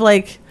picture of,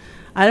 like,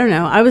 I don't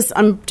know.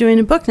 I'm doing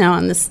a book now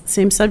on this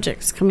same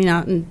subject. It's coming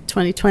out in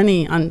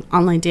 2020 on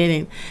online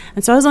dating.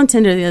 And so I was on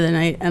Tinder the other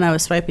night, and I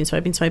was swiping.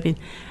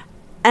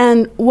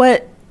 And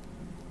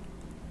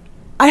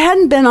I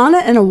hadn't been on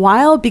it in a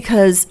while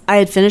because I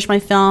had finished my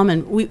film,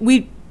 and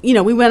we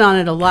went on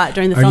it a lot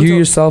during the film. Are you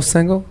yourself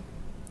single?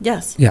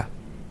 Yes. Yeah.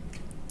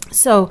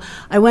 So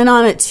I went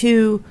on it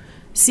to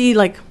see,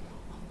 like,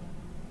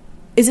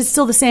 is it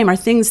still the same? Are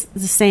things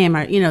the same?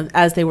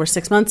 As they were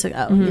 6 months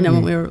ago,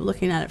 when we were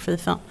looking at it for the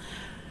film.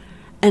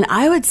 And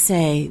I would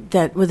say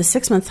that with a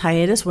 6-month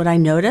hiatus, what I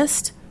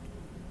noticed,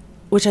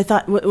 which I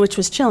thought, which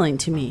was chilling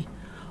to me,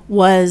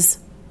 was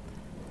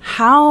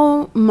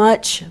how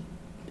much,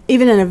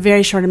 even in a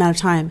very short amount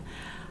of time,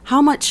 how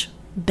much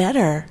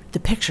better the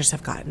pictures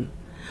have gotten.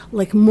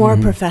 Like, more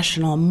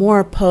professional,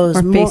 more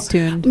posed, more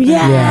face-tuned.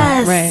 Yes,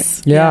 yeah.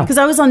 Right. Yeah. Because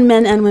I was on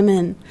Men and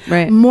Women.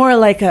 Right. More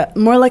like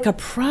a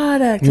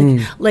product.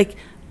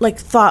 Like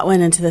thought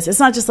went into this. It's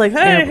not just like,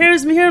 hey,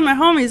 here's me here and my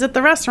homies at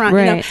the restaurant.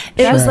 Right.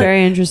 It was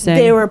very interesting.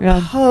 They were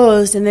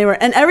posed, and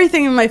and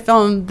everything in my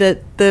film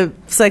that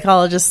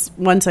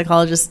one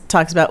psychologist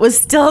talks about was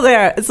still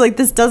there. It's like,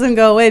 this doesn't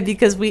go away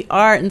because we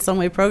are in some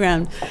way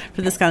programmed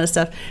for this kind of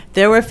stuff.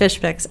 There were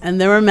fish pics,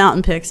 and there were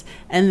mountain pics,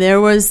 and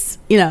there was,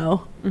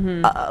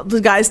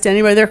 the guys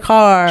standing by their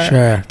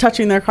car,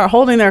 touching their car,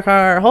 holding their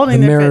car,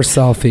 holding the their mirror face.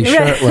 selfie,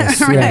 shirtless.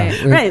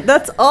 Right. Right.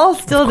 That's all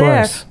still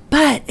there. Course.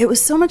 But it was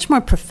so much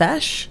more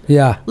profesh.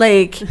 Yeah.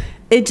 Like,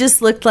 it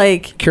just looked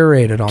like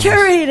curated almost.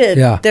 Curated.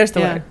 Yeah. There's the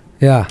word.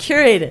 Yeah.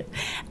 Curated.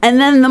 And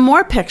then the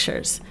more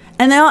pictures.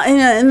 And they all,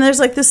 and there's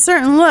like this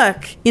certain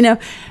look.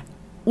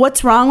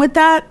 What's wrong with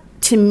that,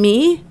 to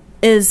me,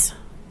 is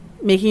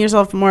making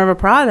yourself more of a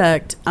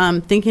product,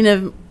 thinking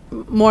of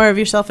more of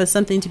yourself as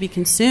something to be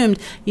consumed.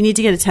 You need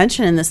to get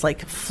attention in this,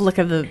 like, flick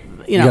of the,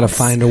 you got to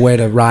find a way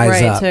to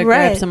rise up. To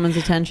grab someone's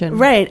attention.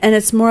 Right. And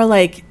it's more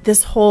like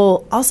this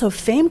whole, also,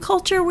 fame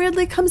culture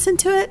weirdly comes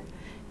into it,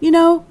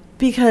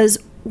 because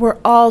we're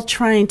all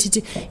trying to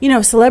do,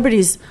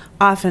 celebrities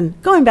often,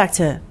 going back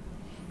to,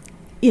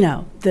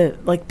 the,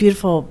 like,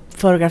 beautiful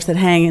photographs that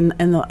hang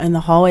in the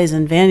hallways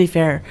in Vanity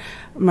Fair,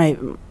 my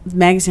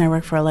magazine I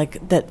work for,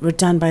 like, that were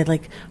done by,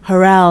 like,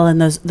 Harel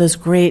and those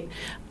great,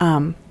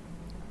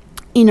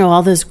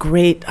 all those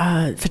great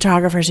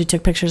photographers who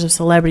took pictures of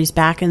celebrities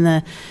back in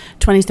the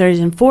 20s,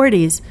 30s, and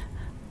 40s,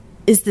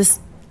 is this,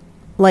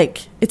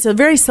 like, it's a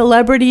very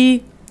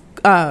celebrity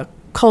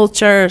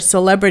culture,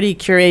 celebrity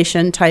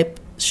curation type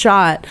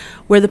shot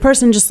where the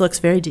person just looks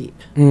very deep.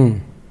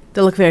 They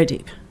look very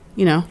deep,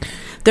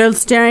 They're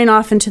staring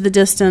off into the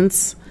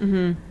distance.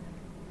 Mm-hmm.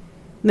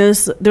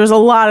 There's a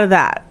lot of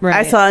that. Right.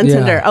 I saw on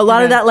Tinder. A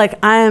lot of that, like,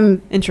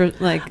 I'm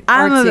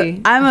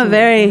artsy. I'm a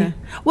very,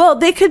 well,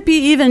 they could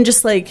be even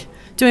just, like,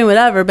 doing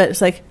whatever, but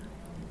it's like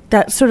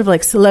that sort of,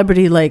 like,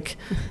 celebrity, like,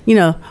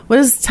 what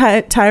does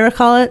Tyra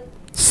call it?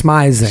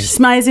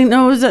 Smizing.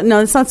 No,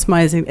 it's not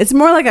smizing. It's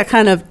more like a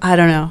kind of, I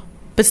don't know.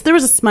 But there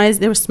was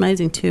there was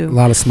smizing too. A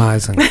lot of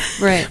smizing.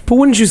 Right. But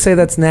wouldn't you say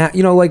that's a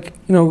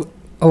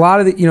lot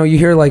of the, you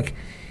hear, like,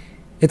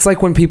 it's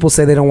like when people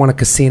say they don't want a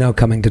casino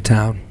coming to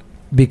town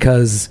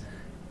because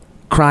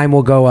crime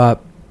will go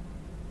up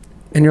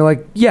And you're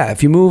like, yeah,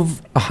 if you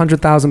move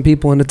 100,000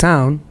 people into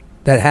town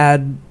that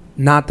had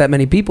not that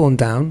many people in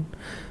town,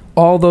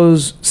 all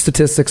those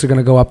statistics are going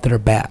to go up that are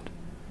bad.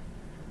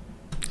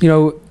 You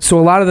know, so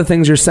a lot of the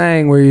things you're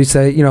saying where you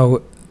say, you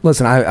know,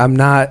 listen, I'm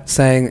not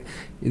saying,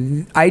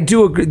 I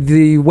do agree,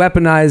 the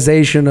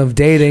weaponization of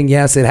dating,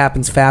 yes, it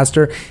happens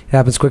faster, it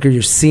happens quicker.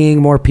 You're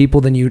seeing more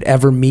people than you'd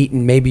ever meet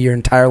in maybe your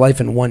entire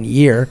life in 1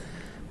 year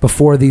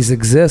before these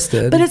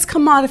existed. But it's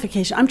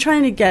commodification. I'm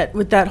trying to get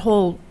with that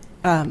whole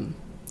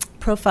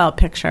profile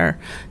picture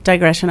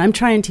digression. I'm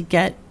trying to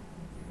get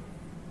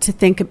us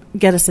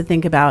to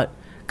think about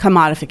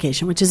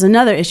commodification, which is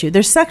another issue.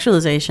 There's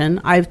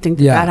sexualization. I think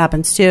that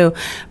happens too,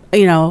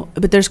 you know,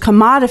 but there's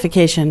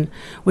commodification,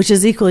 which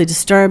is equally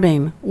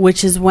disturbing,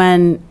 which is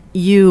when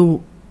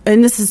you,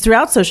 and this is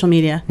throughout social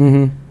media,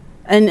 and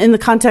in the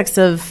context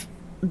of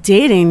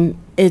dating,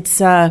 it's,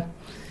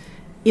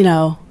 you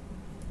know,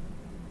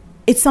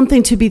 it's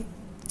something to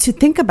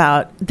think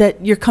about,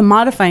 that you're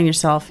commodifying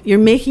yourself. You're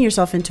making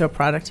yourself into a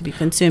product to be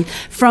consumed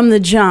from the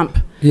jump.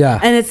 Yeah.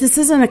 And this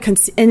isn't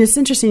and it's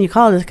interesting you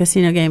call it a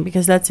casino game,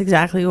 because that's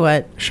exactly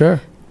what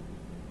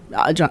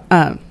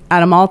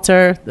Adam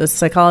Alter, the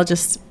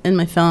psychologist in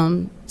my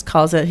film,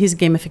 calls it. He's a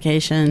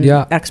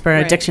gamification expert,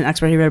 addiction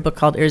expert. He wrote a book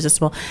called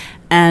Irresistible.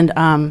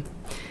 And,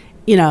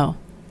 you know,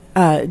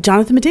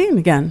 Jonathan Medine,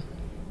 again,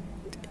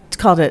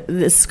 called it,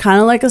 this is kind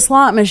of like a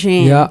slot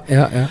machine.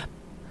 Yeah.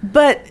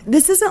 But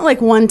this isn't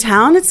like one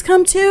town it's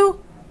come to.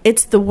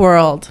 It's the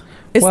world.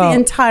 It's the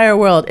entire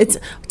world. It's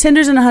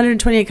Tinder's in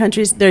 128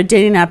 countries. There are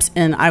dating apps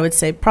in, I would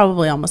say,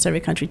 probably almost every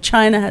country.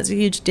 China has a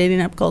huge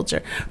dating app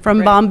culture,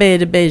 from Bombay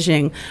to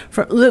Beijing.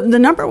 The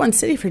number one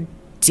city for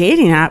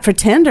dating app for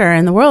Tinder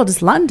in the world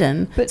is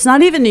London. But it's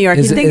not even New York.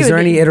 Is there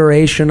any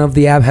iteration of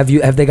the app?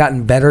 Have they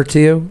gotten better to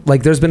you?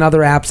 Like, there's been other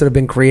apps that have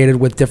been created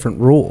with different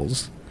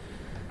rules.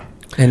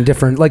 And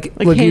different, like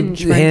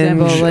Hinge, for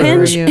example.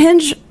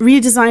 Hinge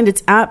redesigned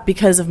its app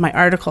because of my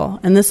article,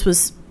 and this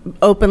was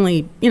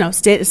openly, you know,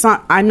 it's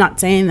not. I'm not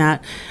saying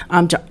that.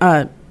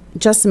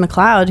 Justin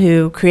McLeod,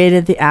 who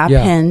created the app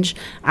Hinge,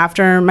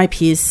 after my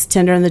piece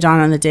 "Tinder and the Dawn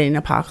on the Dating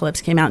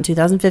Apocalypse" came out in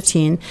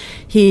 2015,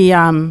 he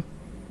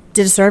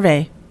did a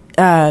survey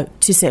to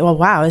say, "Well,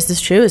 wow, is this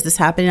true? Is this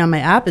happening on my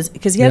app?"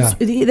 Because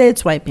they had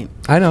swiping.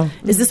 I know.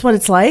 Is this what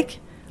it's like?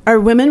 Are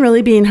women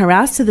really being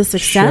harassed to this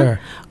extent?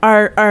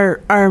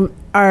 Sure.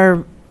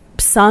 Are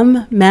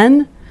some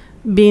men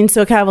being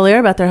so cavalier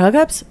about their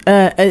hookups?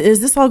 Is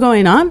this all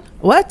going on?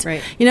 What?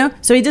 Right. You know,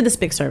 so he did this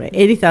big survey,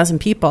 80,000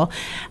 people.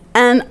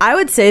 And I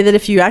would say that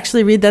if you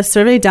actually read that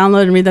survey,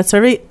 download and read that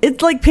survey,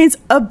 it like paints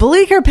a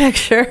bleaker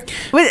picture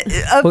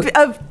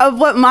of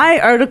what my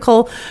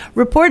article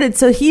reported.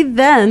 So he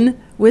then,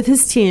 with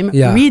his team,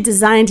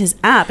 redesigned his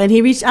app. And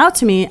he reached out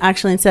to me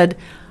actually and said,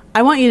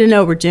 I want you to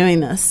know we're doing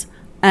this.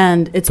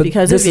 And it's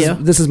because of you.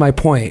 This is my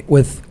point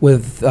with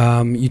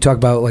you talk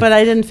about, like, but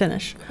I didn't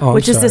finish. Oh,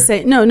 which is to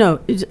say, no,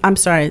 I'm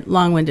sorry,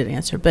 long-winded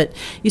answer. But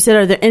you said,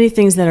 are there any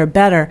things that are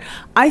better?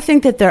 I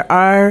think that there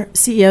are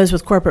CEOs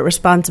with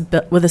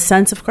with a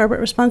sense of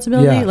corporate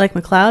responsibility, like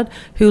McLeod,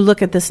 who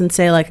look at this and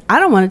say, like, I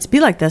don't want it to be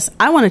like this.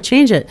 I want to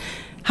change it.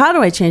 How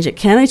do I change it?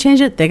 Can I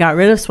change it? They got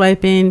rid of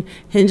swiping.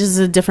 Hinge is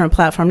a different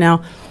platform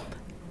now.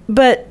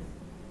 But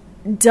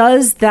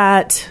does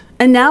that...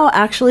 And now,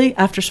 actually,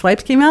 after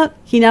Swipes came out,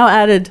 he now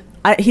added...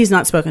 he's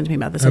not spoken to me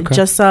about this. Okay. I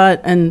just saw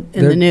it in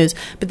the news.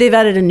 But they've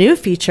added a new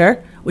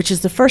feature, which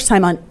is the first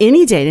time on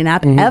any dating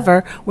app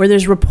ever, where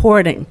there's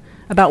reporting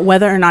about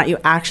whether or not you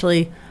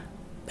actually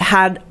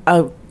had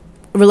a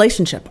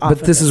relationship off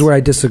But this is where I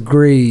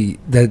disagree,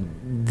 that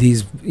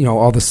these, you know,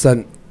 all of a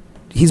sudden...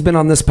 He's been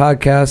on this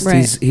podcast.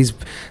 Right. He's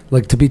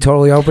like, to be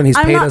totally open, he's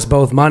paid us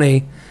both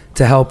money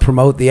to help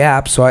promote the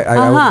app. So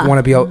I want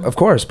to be... Of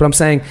course. But I'm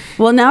saying...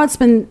 Well, now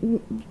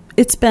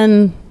it's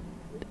been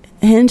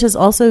Hinge has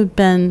also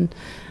been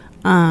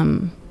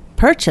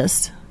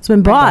purchased. It's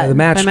been bought by the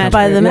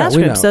Match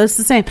Group. So it's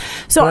the same.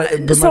 So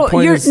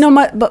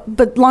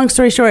but long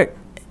story short,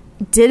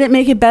 did it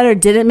make it better?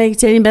 Did it make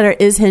dating better?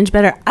 Is Hinge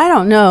better? I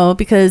don't know,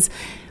 because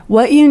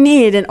what you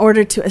need in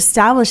order to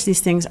establish these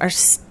things are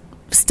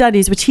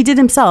studies, which he did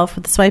himself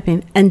with the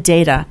swiping, and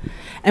data.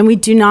 And we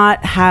do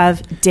not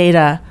have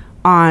data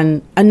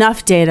on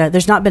enough data.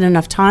 There's not been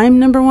enough time,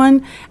 number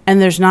one,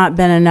 and there's not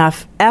been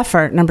enough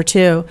effort, number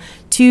two,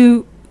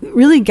 to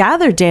really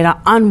gather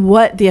data on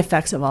what the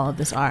effects of all of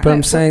this are. But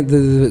I'm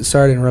saying,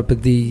 sorry to interrupt,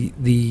 but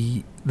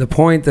the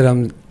point that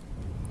I'm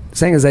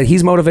saying is that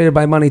he's motivated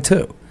by money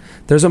too.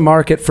 There's a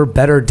market for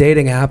better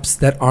dating apps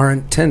that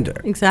aren't Tinder.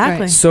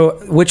 Exactly. So,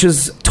 which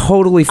is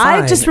totally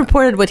fine. I just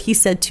reported what he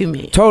said to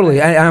me. Totally.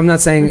 I'm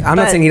not saying he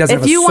doesn't have a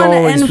soul. If you want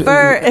to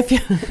infer,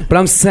 but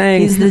I'm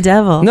saying he's the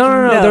devil.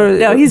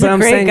 No. He's a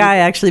great guy,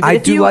 actually. But I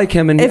do like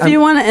him. And if you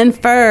want to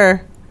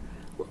infer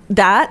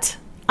that,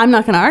 I'm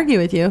not going to argue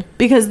with you,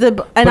 because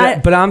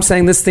But I'm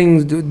saying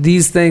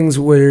these things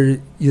where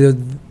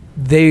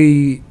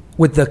they,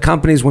 with the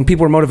companies, when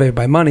people are motivated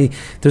by money,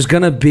 there's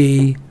going to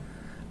be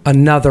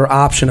another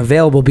option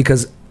available,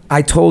 because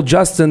I told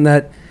Justin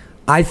that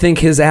I think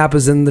his app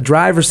is in the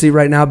driver's seat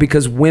right now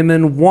because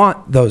women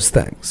want those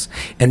things.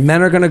 And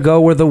men are going to go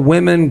where the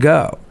women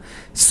go.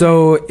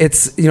 So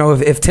it's,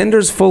 if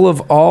Tinder's full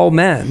of all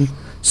men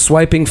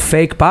swiping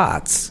fake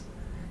bots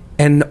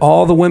and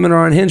all the women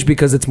are on Hinge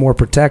because it's more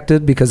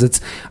protected, because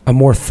it's a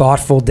more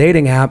thoughtful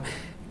dating app,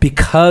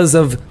 because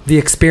of the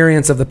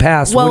experience of the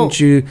past, wouldn't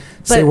you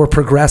say we're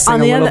progressing a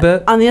little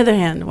bit? On the other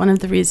hand, one of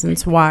the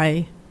reasons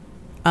why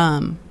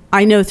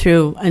I know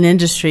through an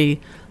industry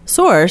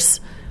source,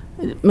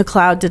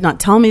 McLeod did not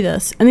tell me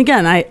this. And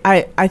again,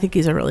 I think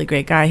he's a really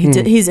great guy.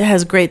 He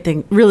has great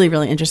really,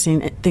 really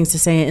interesting things to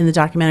say in the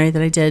documentary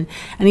that I did.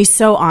 And he's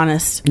so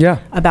honest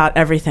about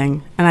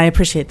everything. And I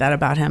appreciate that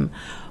about him.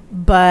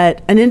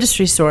 But an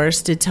industry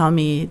source did tell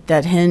me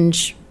that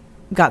Hinge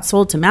got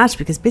sold to Match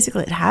because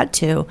basically it had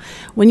to.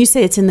 When you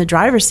say it's in the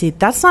driver's seat,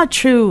 that's not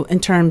true in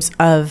terms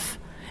of,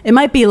 it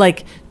might be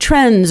like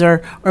trends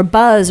or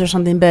buzz or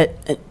something,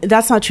 but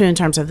that's not true in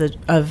terms of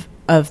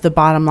the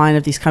bottom line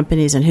of these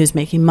companies and who's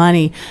making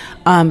money.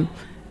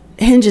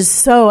 Hinge is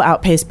so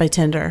outpaced by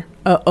Tinder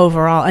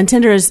overall, and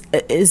Tinder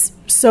is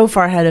so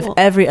far ahead of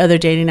every other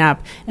dating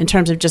app in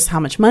terms of just how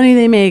much money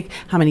they make,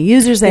 how many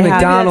users they have.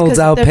 McDonald's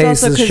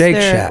outpaces Shake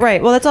Shack,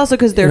 right? Well, that's also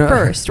because they're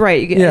first,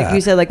 right? Like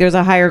you said, like there's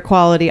a higher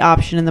quality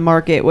option in the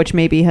market, which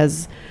maybe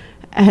has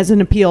an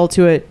appeal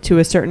to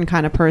a certain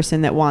kind of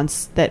person that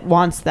wants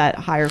that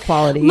higher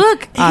quality.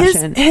 Look,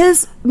 option.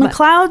 his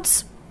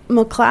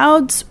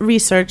McLeod's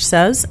research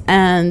says,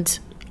 and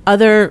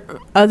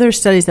other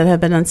studies that have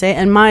been done say,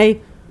 and my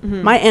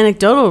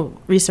anecdotal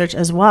research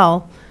as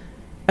well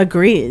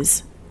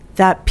agrees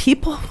that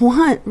people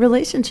want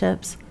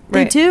relationships.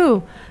 They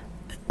do.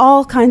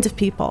 All kinds of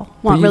people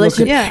want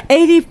relationships.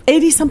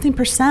 80 something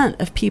 %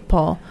 of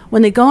people,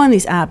 when they go on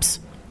these apps,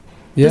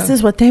 this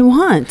is what they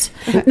want.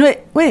 No,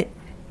 wait.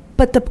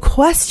 But the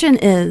question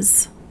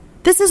is,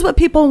 this is what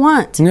people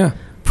want. Yeah.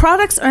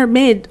 Products are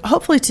made,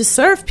 hopefully, to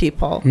serve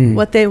people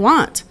what they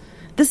want.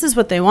 This is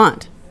what they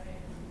want.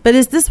 But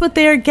is this what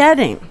they are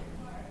getting?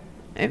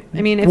 I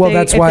mean, if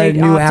that's why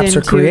new apps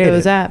are created.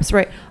 Those apps,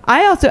 right?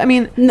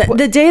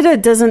 The data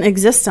doesn't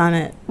exist on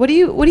it. What do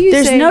you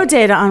There's say? no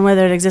data on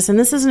whether it exists, and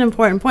this is an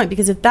important point,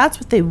 because if that's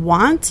what they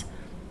want,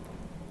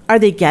 are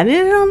they getting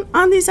it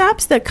on these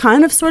apps that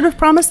kind of sort of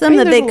promise them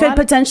that they could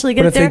potentially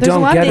get it there? There's a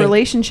lot of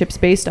relationships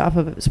based off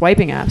of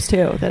swiping apps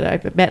too that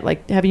I've met.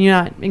 Like, have you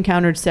not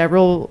encountered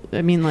several?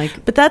 I mean,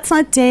 like, but that's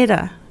not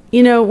data.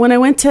 When I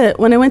went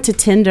to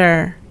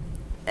Tinder,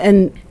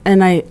 and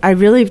I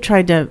really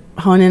tried to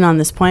hone in on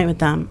this point with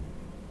them,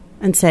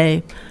 and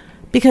say,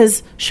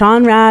 because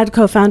Sean Rad,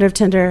 co-founder of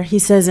Tinder, he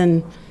says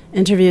in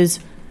interviews,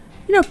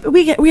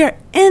 we are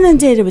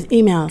inundated with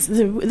emails.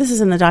 This is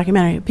in the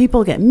documentary.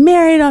 People get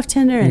married off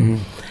Tinder,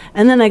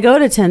 and then I go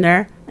to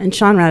Tinder, and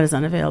Sean Rad is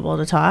unavailable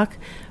to talk,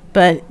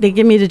 but they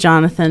give me to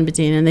Jonathan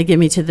Badin, and they give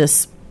me to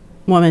this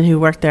woman who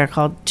worked there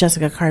called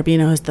Jessica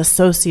Carbino, who's the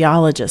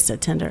sociologist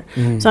at Tinder.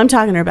 So I'm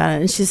talking to her about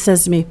it, and she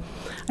says to me,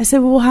 I said,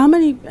 well, how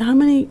many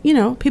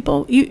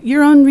people,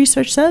 your own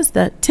research says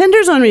that,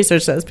 Tinder's own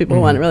research says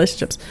people want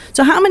relationships.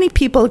 So how many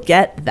people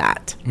get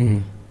that?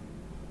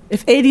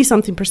 If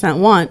 80-something %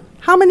 want,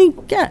 how many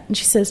get? And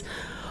she says,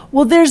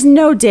 well, there's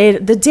no data.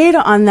 The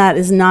data on that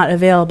is not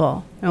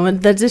available. And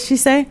what did she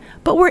say?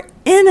 But we're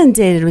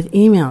inundated with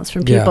emails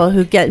from people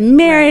who get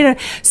married. Right.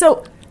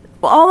 So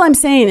all I'm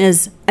saying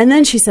is, and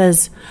then she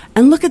says,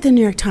 and look at the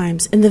New York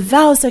Times. In the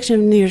vows section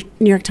of New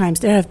York Times,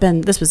 there have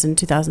been, this was in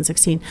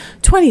 2016,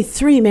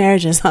 23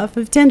 marriages off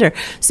of Tinder.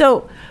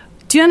 So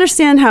do you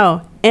understand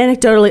how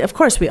anecdotally, of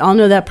course, we all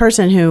know that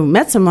person who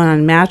met someone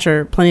on Match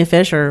or Plenty of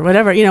Fish or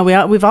whatever,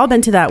 we've all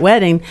been to that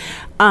wedding.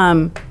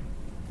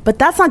 But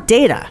that's not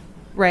data.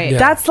 Right.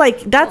 Yeah.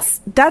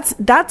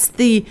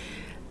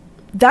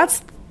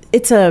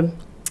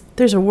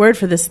 There's a word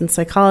for this in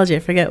psychology. I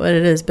forget what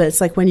it is, but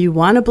it's like when you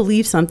want to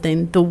believe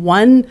something, the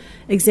one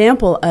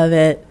example of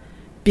it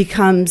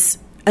becomes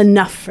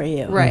enough for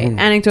you. Right.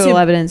 Anecdotal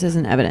evidence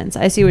isn't evidence.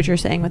 I see what you're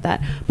saying with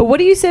that. But what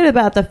do you say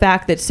about the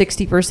fact that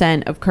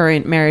 60% of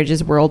current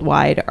marriages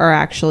worldwide are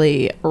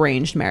actually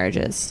arranged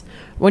marriages?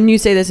 Wouldn't you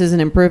say this is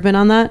an improvement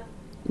on that?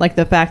 Like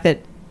the fact that,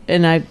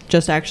 and I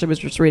just actually was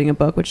just reading a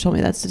book which told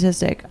me that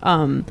statistic.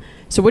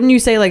 So wouldn't you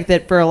say like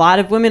that for a lot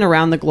of women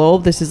around the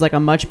globe, this is like a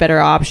much better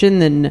option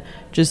than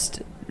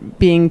just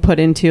being put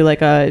into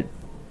like a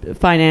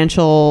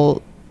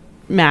financial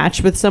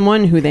match with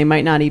someone who they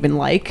might not even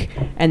like,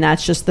 and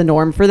that's just the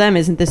norm for them?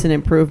 Isn't this an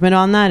improvement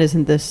on that?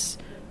 Isn't this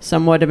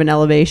somewhat of an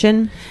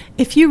elevation?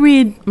 If you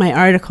read my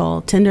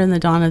article, Tinder and the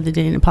Dawn of the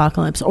Dating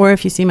Apocalypse, or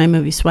if you see my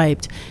movie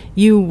Swiped,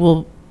 you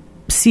will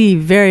see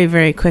very,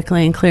 very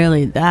quickly and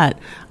clearly that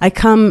I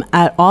come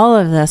at all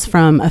of this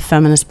from a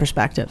feminist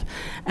perspective.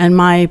 And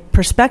my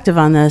perspective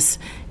on this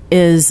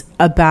is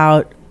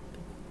about,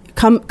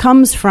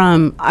 comes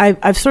from,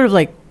 I've sort of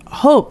like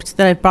hoped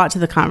that I've brought to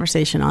the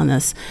conversation on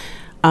this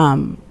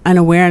an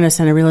awareness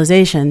and a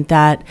realization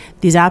that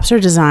these apps are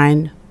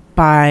designed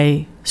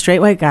by straight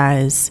white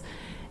guys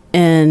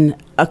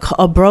in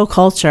a bro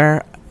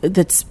culture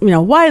that's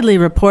widely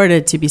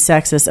reported to be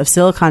sexist of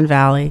Silicon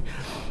Valley,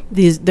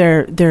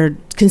 they're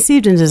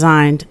conceived and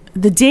designed.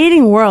 The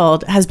dating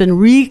world has been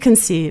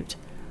reconfigured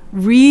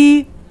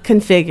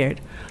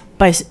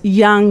by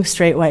young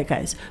straight white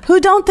guys who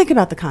don't think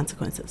about the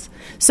consequences.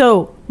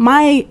 So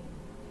my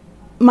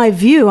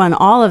view on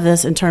all of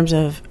this in terms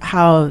of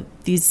how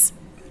these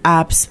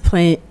apps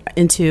play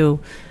into,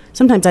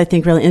 sometimes I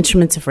think really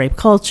instruments of rape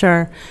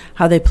culture,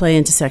 how they play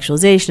into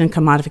sexualization and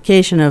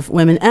commodification of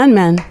women and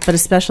men, but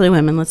especially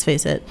women, let's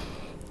face it,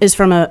 is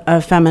from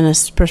a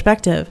feminist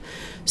perspective.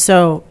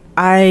 So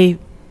I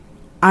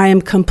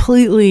am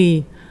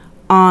completely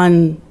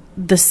on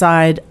the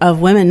side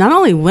of women, not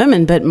only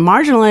women, but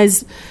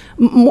marginalized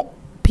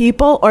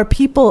people or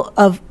people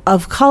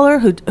of color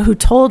who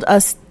told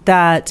us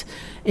that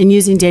in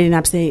using dating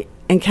apps they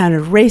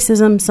encountered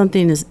racism.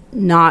 Something is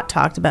not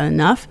talked about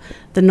enough.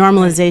 The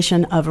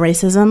normalization of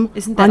racism.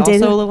 Isn't that also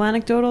a little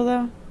anecdotal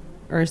though,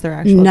 or is there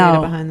actual data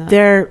behind that?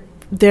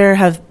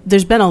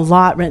 There's been a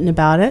lot written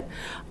about it.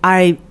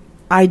 I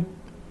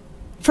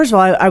first of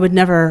all, I would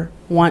never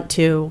want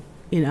to,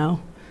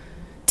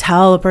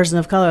 tell a person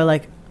of color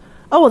like,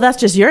 oh, well, that's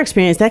just your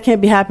experience. That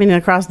can't be happening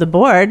across the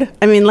board.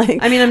 I'm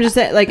just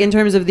saying, in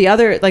terms of the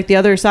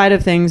other side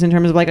of things, in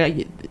terms of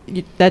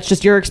that's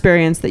just your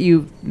experience that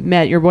you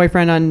met your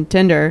boyfriend on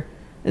Tinder.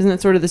 Isn't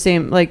it sort of the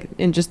same,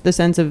 in just the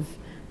sense of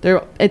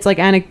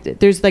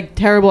there's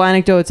terrible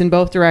anecdotes in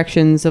both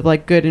directions of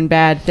good and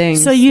bad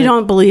things. So you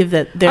don't believe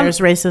that there's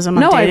racism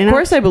on dating apps? Of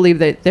course I believe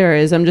that there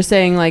is. I'm just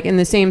saying in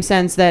the same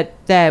sense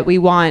that we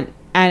want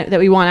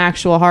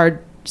actual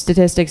hard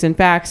statistics and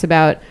facts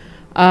about,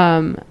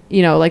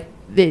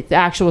 the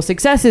actual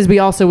successes. We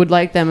also would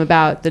like them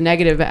about the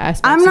negative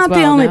aspects. I'm not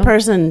the only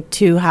person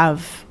to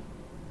have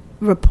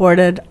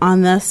reported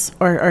on this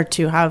or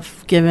to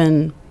have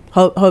given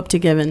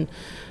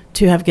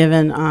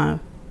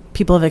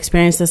people have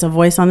experienced this a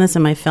voice on this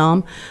in my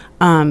film.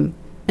 In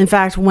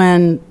fact,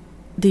 when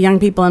the young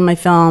people in my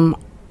film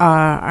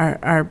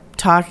are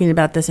talking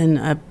about this in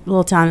a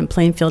little town in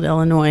Plainfield,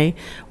 Illinois,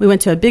 we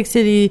went to a big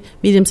city,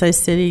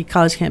 medium-sized city,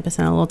 college campus,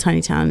 and a little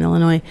tiny town in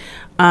Illinois.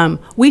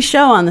 We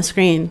show on the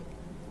screen,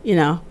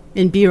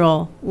 in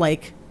B-roll,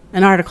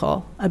 an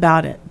article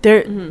about it.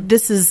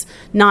 This is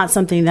not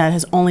something that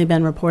has only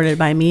been reported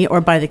by me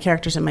or by the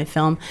characters in my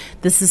film.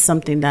 This is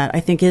something that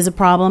I think is a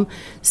problem.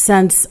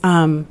 Since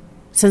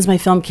my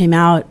film came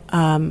out,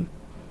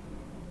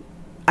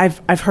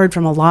 I've heard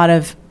from a lot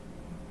of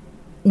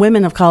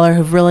women of color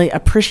who've really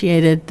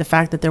appreciated the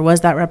fact that there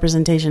was that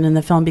representation in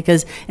the film,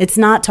 because it's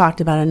not talked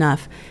about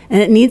enough,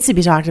 and it needs to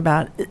be talked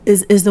about,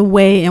 is the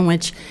way in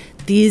which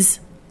these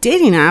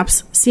dating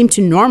apps seem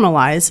to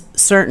normalize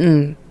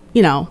certain,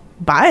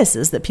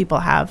 biases that people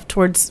have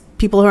towards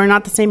people who are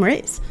not the same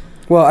race.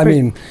 Well, I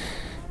mean,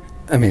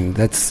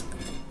 that's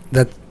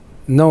that.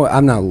 No,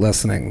 I'm not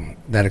lessening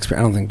that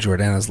experience. I don't think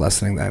Jordana's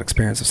lessening that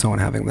experience of someone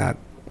having that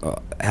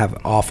have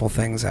awful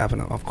things happen,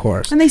 of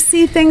course. And they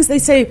see things, they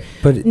say,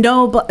 but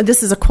no,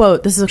 this is a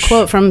quote. This is a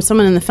quote from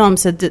someone in the film,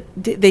 said that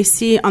they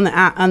see on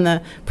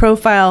the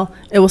profile,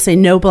 it will say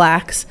no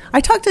blacks.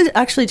 I talked to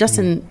actually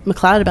Justin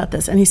McLeod about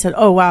this, and he said,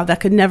 oh, wow, that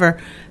could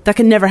never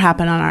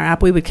happen on our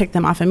app. We would kick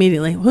them off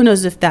immediately. Who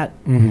knows if that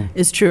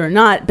is true or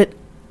not, but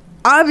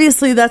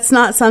obviously that's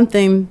not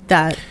something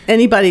that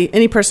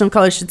any person of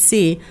color should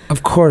see.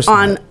 Of course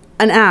on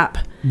an app.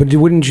 But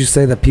wouldn't you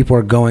say that people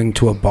are going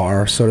to a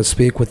bar, so to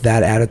speak, with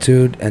that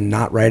attitude and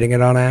not writing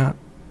it on an app?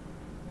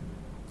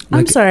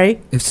 I'm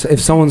sorry. If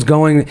someone's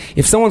willing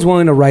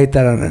to write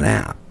that on an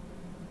app,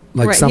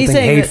 something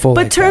hateful.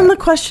 But turn the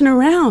question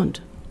around.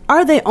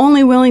 Are they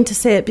only willing to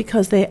say it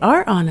because they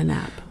are on an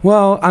app?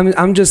 Well,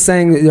 I'm just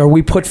saying, are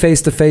we put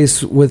face to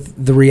face with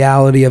the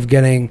reality of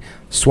getting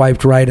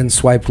swiped right and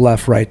swiped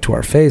left right to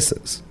our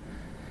faces?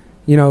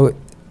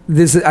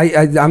 This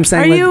I'm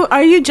saying.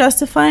 Are you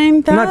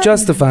justifying that? I'm not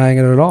justifying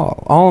it at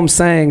all. All I'm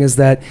saying is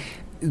that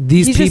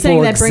these He's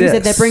people just saying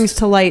exist. that brings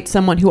to light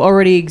someone who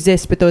already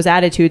exists with those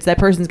attitudes. That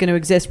person's going to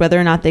exist whether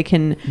or not they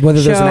can. Whether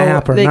there's an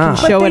app or they not.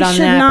 Can show it on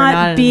an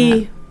app or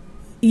not.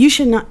 You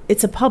should not.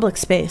 It's a public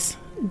space.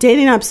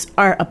 Dating apps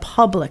are a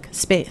public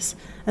space.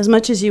 As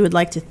much as you would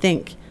like to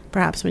think,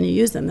 perhaps when you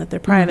use them, that they're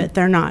private,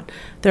 they're not.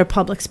 They're a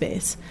public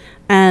space.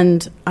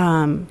 And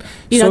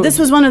this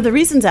was one of the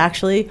reasons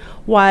actually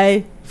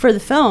why, for the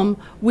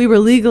film, we were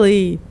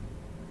legally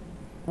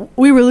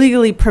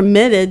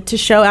permitted to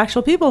show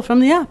actual people from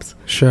the apps.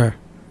 Sure.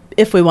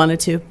 If we wanted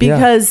to,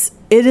 because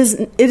it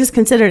is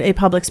considered a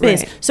public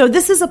space. Right. So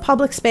this is a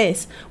public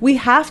space. We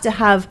have to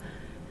have.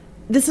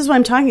 This is what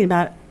I'm talking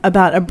about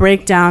a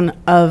breakdown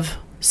of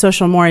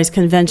social mores,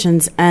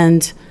 conventions,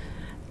 and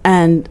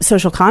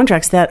social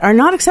contracts that are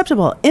not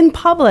acceptable in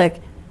public.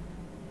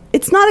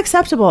 It's not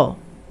acceptable.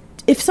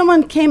 If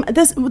someone came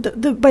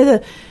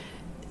the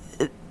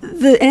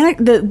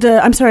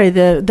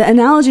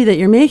analogy that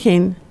you're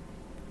making,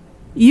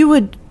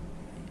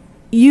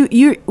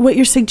 what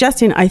you're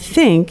suggesting, I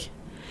think,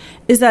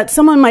 is that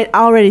someone might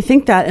already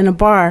think that in a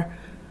bar,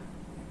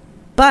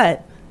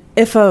 but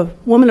if a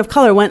woman of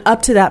color went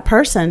up to that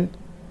person,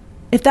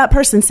 if that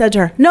person said to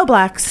her, no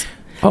blacks,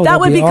 Oh, that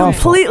would that'd be be awful.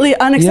 completely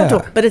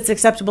unacceptable. Yeah. But it's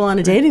acceptable on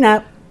a dating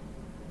app.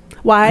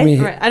 Why? I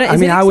mean, Right.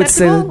 I would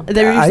say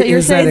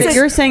You're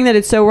saying that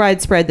it's so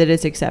widespread that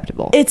it's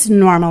acceptable. It's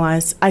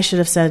normalized. I should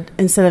have said,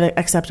 instead of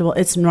acceptable,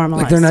 it's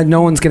normalized. like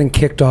no one's getting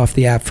kicked off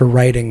the app for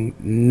writing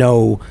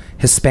no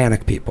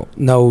Hispanic people,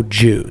 no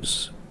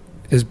Jews.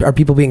 Are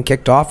people being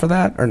kicked off for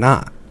that or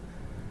not?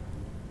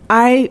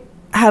 I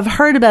have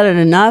heard about it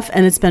enough,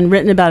 and it's been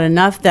written about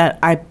enough that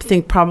I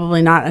think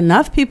probably not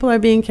enough people are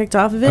being kicked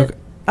off of it,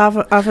 off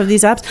of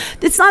these apps.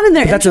 It's not in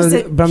their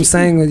interest. But I'm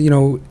saying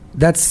that,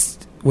 that's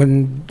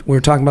when we're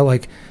talking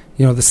about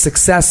the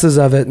successes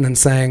of it, and then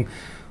saying,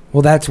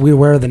 well,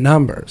 where are the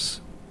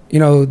numbers?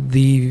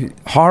 The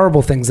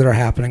horrible things that are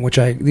happening,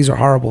 these are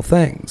horrible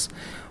things,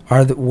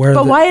 But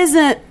why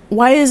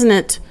isn't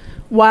it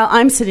while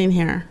I'm sitting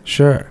here?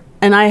 Sure.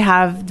 And I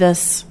have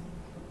this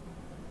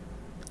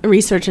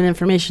research and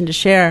information to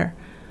share.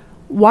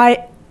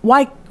 Why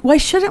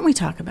shouldn't we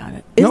talk about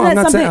it? I'm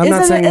not saying we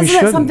shouldn't.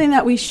 Isn't that something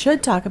that we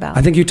should talk about?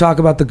 I think you talk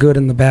about the good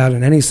and the bad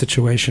in any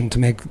situation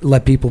to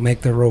let people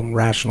make their own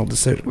rational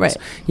decisions. Right.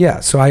 Yeah.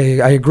 So I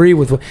agree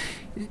with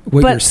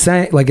what you're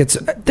saying.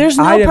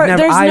 I've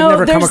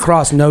never come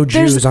across no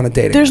Jews on a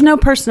dating. There's no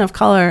person of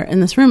color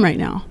in this room right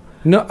now.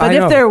 No, but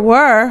if there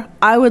were,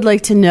 I would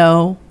like to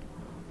know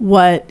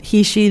what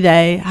he, she,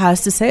 they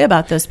has to say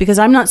about this, because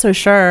I'm not so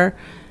sure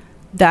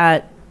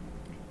that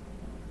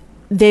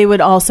they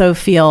would also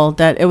feel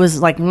that it was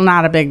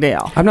not a big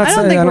deal. I'm not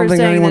saying I don't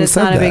think anyone it's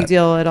said not that. a big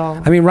deal at all.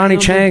 I mean, Ronnie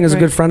Chang is a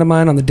good friend of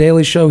mine on The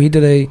Daily Show. He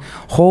did a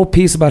whole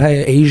piece about how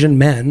Asian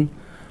men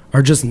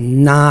are just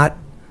not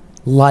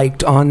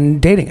liked on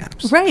dating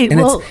apps. Right.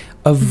 And it's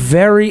a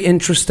very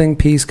interesting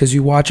piece because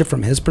you watch it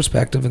from his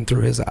perspective and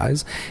through his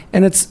eyes,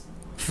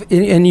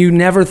 and you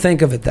never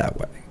think of it that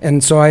way.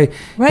 And so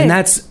and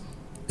that's.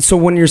 So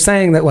when you're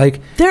saying that,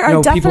 there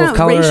are definite people of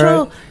color,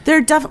 racial,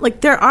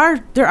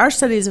 there are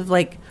studies of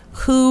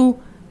who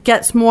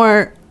gets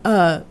more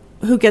of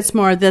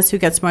this, who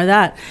gets more of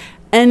that,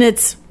 and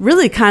it's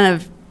really kind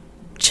of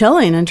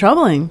chilling and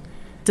troubling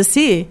to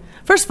see.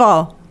 First of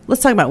all,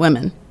 let's talk about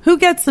women. Who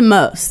gets the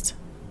most?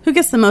 Who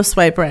gets the most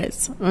swipe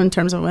rights in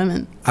terms of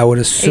women? I would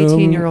assume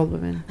 18-year-old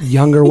women,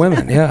 younger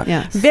women. Yeah,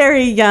 yes.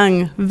 Very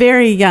young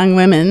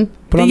women.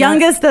 But the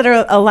youngest that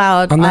are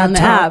allowed on the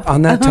app.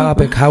 On that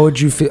topic, how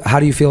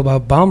do you feel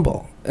about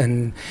Bumble?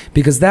 And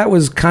because that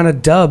was kind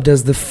of dubbed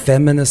as the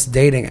feminist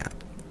dating app,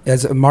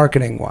 as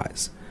marketing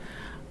wise.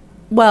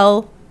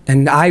 Well,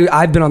 and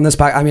I've been on this.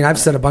 I mean, I've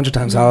said a bunch of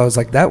times how I was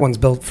like, that one's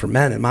built for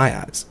men in my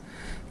eyes.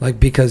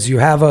 Because you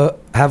have a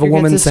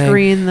woman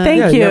saying,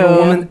 "Thank you." You have a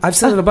woman, I've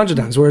said it a bunch of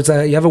times where it's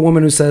you have a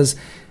woman who says,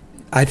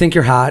 "I think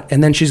you're hot,"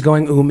 and then she's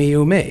going "ooh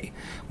me,"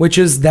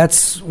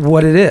 that's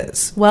what it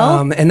is. Well,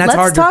 and that's let's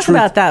hard talk to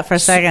about that for a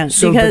second.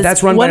 So, because but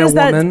that's run by a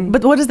woman.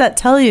 But what does that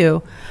tell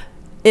you?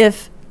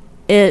 If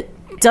it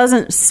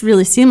doesn't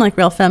really seem like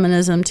real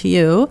feminism to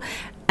you,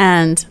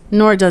 and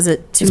nor does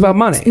it to it's about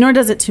money, nor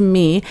does it to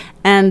me.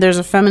 And there's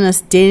a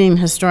feminist dating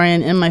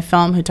historian in my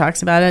film who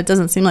talks about it. It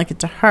doesn't seem like it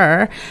to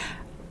her.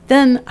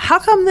 Then how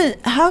come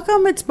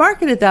it's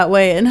marketed that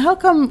way, and how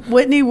come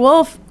Whitney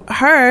Wolf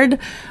Heard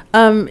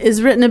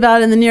is written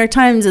about in the New York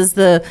Times as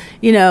the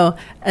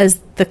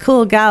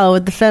cool gal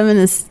with the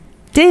feminist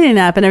dating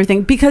app and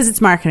everything? Because it's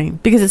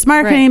marketing.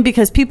 Right.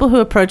 Because people who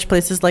approach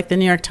places like the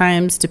New York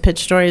Times to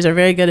pitch stories are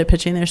very good at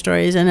pitching their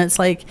stories, and it's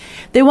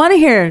they want to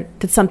hear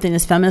that something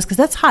is feminist because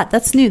that's hot,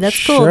 that's new,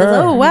 that's cool. Sure.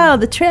 Oh wow,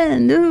 the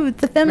trend, ooh, it's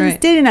the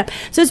feminist dating app.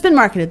 So it's been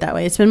marketed that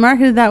way. It's been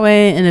marketed that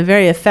way in a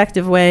very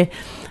effective way.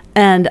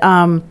 And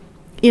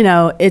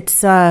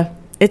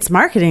it's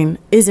marketing.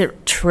 Is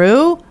it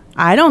true?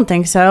 I don't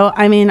think so.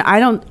 I mean, I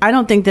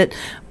don't think that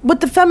what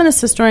the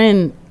feminist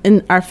historian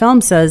in our film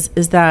says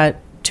is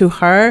that to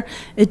her,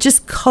 it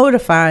just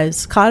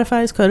codifies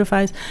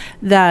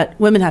that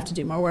women have to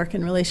do more work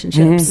in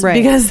relationships. Mm-hmm.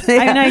 Right. Because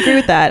I agree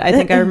with that. I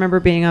think I remember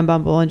being on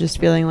Bumble and just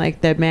feeling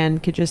like that man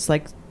could just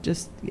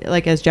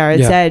as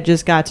Jared said,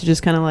 just got to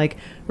just kind of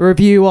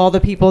review all the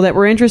people that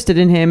were interested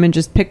in him and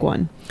just pick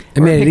one.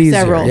 It made it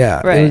easier. Several.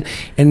 Yeah. Right.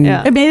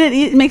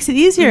 It makes it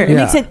easier. It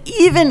makes it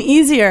even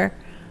easier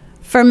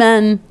for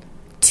men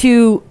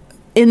to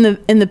in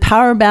the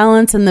power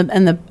balance and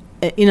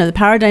the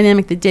power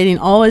dynamic that dating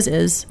always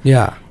is.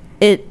 Yeah.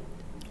 It,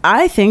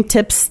 I think,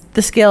 tips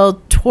the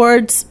scale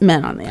towards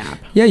men on the app.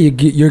 Yeah,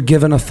 you're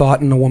given a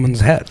thought in a woman's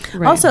head.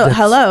 Right. Also,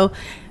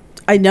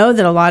 I know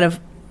that a lot of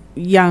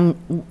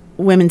young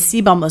women see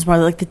Bumble as more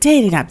like the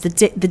dating app, the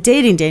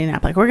dating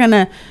app. We're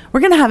gonna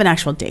have an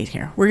actual date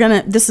here.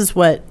 This is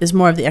what is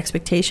more of the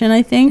expectation,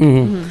 I think.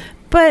 Mm-hmm. Mm-hmm.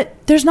 But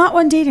there's not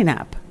one dating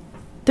app.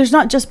 There's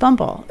not just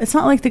Bumble. It's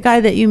not like the guy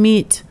that you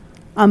meet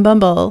on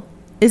Bumble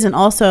isn't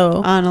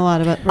also on a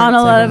lot of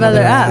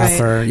other apps.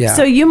 Right.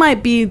 So you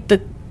might be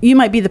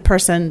the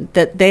person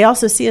that they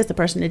also see as the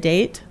person to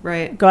date.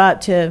 Right. Go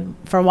out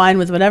for wine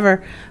with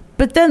whatever.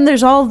 But then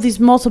there's all these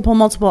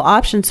multiple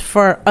options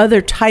for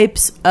other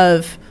types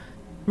of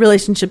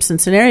relationships and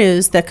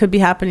scenarios that could be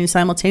happening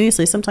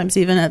simultaneously, sometimes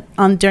even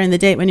during the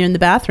date when you're in the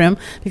bathroom,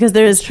 because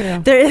there is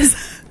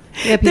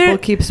Yeah, people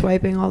keep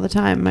swiping all the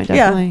time. I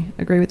definitely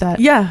agree with that.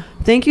 Yeah.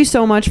 Thank you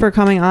so much for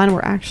coming on.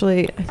 We're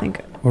actually, I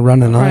think... We're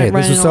running late.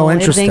 This was so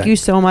interesting. Thank you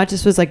so much.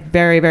 This was like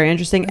very, very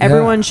interesting.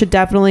 Everyone should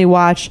definitely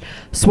watch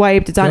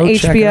Swiped. It's on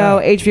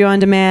HBO, HBO On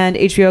Demand,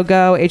 HBO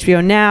Go,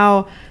 HBO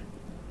Now,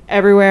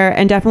 everywhere.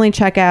 And definitely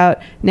check out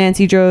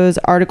Nancy Jo's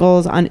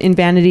articles in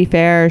Vanity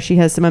Fair. She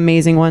has some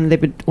amazing ones. They've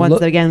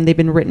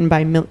been written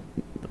by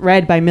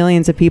read by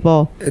millions of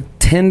people.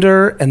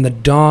 Tinder and the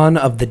dawn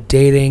of the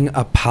dating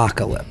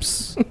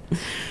apocalypse.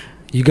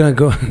 You're gonna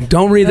go.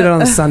 Don't read it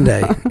on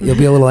Sunday. You'll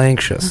be a little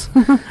anxious.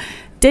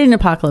 Dating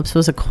apocalypse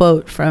was a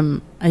quote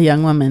from a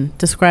young woman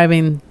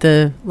describing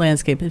the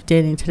landscape of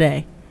dating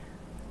today.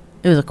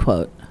 It was a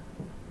quote.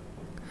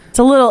 It's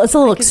a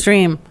little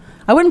extreme.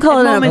 I wouldn't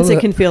call it moments. It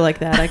can feel like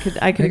that.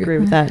 I could agree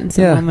with that in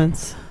some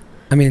moments.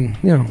 I mean,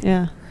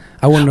 Yeah.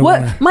 I wouldn't know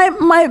what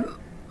my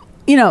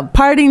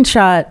parting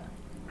shot.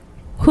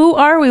 Who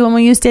are we when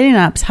we use dating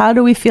apps? How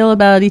do we feel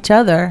about each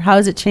other? How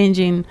is it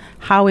changing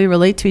how we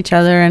relate to each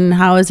other, and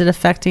how is it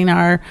affecting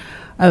our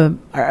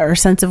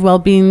sense of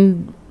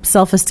well-being,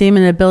 self-esteem,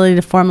 and ability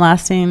to form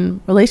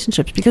lasting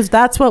relationships? Because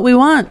that's what we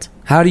want.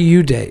 How do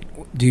you date?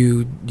 Do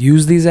you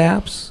use these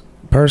apps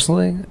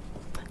personally?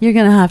 You're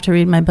going to have to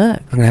read my book.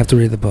 I'm going to have to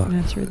read the book.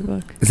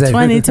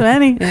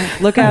 2020. Yeah.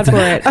 Look out for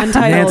it.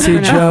 Untitled. Nancy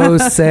Jo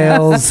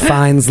Sales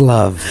Finds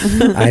Love.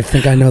 I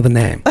think I know the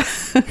name.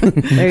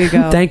 There you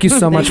go. Thank you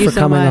so much for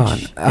coming on.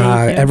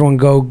 Everyone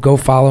go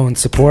follow and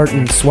support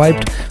and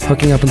Swiped,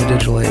 hooking up in the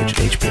digital age,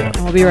 HBO.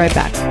 I'll be right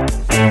back.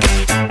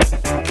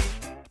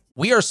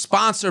 We are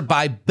sponsored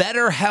by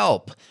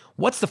BetterHelp.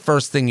 What's the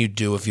first thing you'd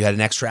do if you had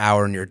an extra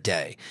hour in your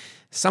day?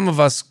 Some of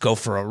us go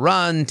for a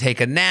run, take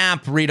a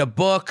nap, read a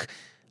book.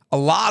 A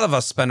lot of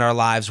us spend our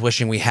lives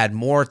wishing we had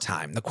more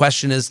time. The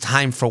question is,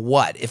 time for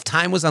what? If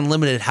time was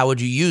unlimited, how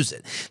would you use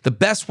it? The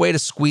best way to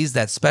squeeze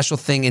that special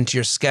thing into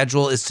your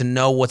schedule is to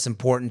know what's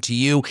important to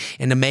you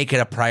and to make it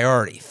a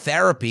priority.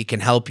 Therapy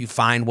can help you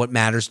find what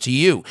matters to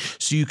you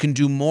so you can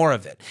do more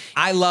of it.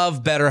 I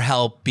love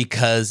BetterHelp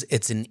because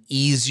it's an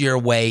easier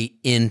way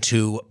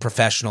into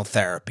professional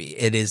therapy.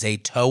 It is a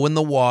toe in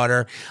the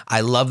water. I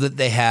love that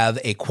they have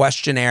a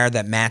questionnaire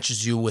that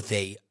matches you with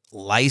a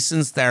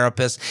licensed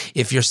therapist.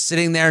 If you're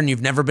sitting there and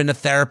you've never been to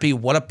therapy,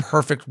 what a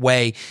perfect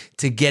way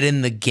to get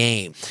in the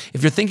game.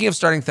 If you're thinking of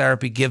starting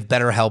therapy, give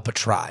BetterHelp a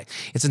try.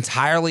 It's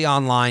entirely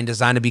online,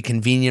 designed to be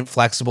convenient,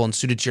 flexible, and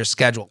suited to your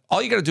schedule.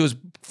 All you got to do is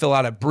fill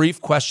out a brief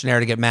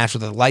questionnaire to get matched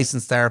with a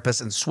licensed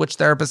therapist and switch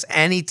therapists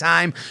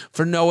anytime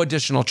for no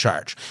additional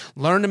charge.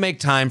 Learn to make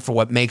time for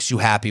what makes you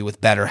happy with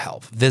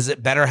BetterHelp.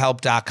 Visit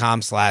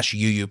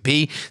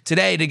BetterHelp.com/UUP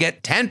today to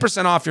get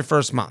 10% off your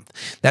first month.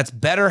 That's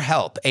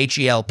BetterHelp,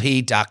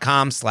 HELP.com/UUP.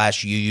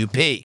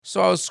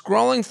 So I was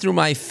scrolling through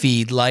my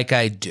feed like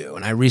I do,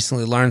 and I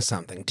recently learned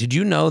something. Did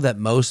you know that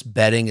most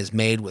bedding is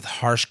made with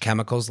harsh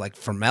chemicals like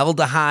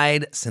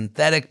formaldehyde,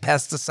 synthetic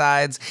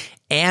pesticides,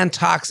 and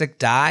toxic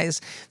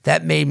dyes?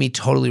 That made me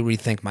totally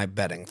rethink my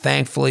bedding.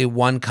 Thankfully,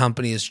 one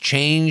company is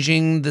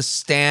changing the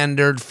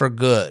standard for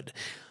good.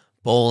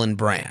 Boll &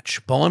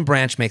 Branch. Boll &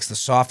 Branch makes the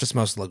softest,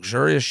 most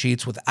luxurious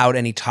sheets without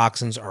any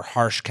toxins or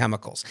harsh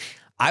chemicals.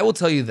 I will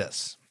tell you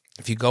this.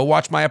 If you go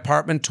watch my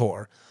apartment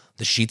tour,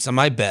 the sheets on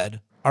my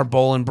bed are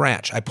Boll &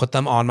 Branch. I put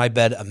them on my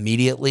bed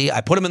immediately.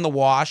 I put them in the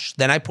wash,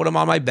 then I put them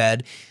on my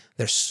bed.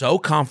 They're so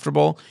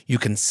comfortable. You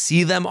can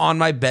see them on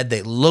my bed.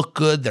 They look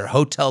good. They're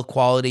hotel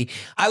quality.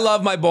 I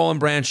love my Boll &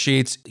 Branch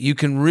sheets. You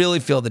can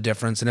really feel the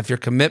difference. And if your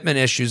commitment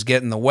issues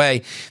get in the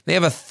way, they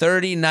have a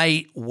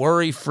 30-night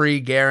worry-free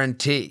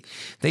guarantee.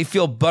 They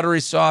feel buttery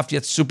soft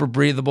yet super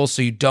breathable,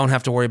 so you don't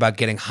have to worry about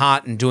getting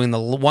hot and doing the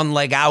one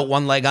leg out,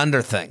 one leg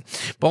under thing.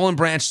 Boll &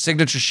 Branch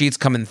signature sheets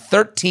come in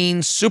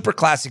 13 super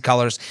classy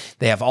colors.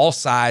 They have all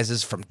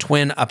sizes from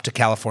twin up to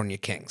California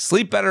king.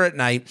 Sleep better at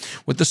night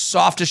with the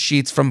softest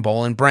sheets from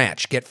Boll & Branch.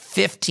 Get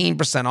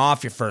 15%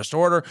 off your first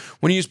order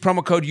when you use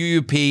promo code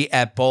UUP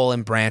at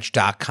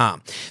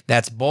bollandbranch.com.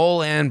 That's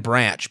Boll and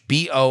Branch,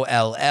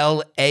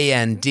 BOLLAND,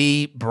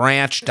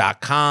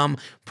 branch.com.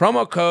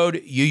 Promo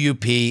code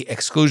UUP.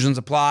 Exclusions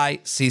apply.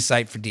 See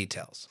site for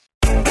details.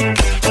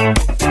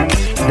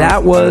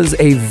 That was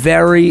a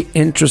very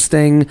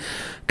interesting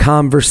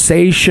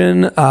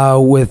conversation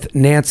with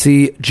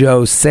Nancy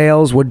Jo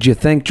Sales. What did you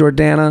think,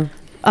 Jordana?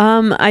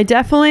 I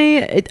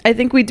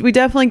think we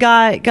definitely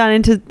got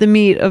into the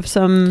meat of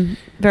some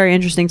very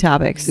interesting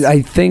topics.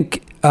 I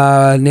think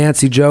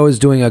Nancy Jo is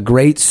doing a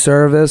great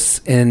service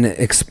in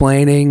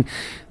explaining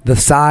the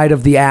side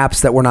of the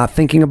apps that we're not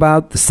thinking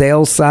about, the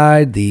sales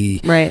side, the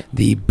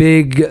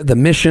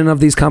mission of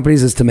these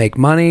companies is to make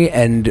money,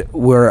 and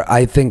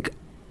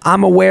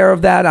I'm aware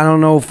of that. I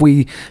don't know if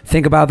we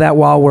think about that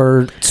while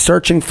we're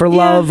searching for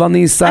love on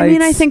these sites. I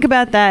mean, I think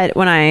about that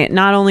when I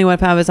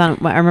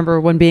remember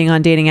when being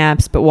on dating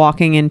apps, but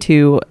walking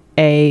into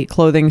a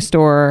clothing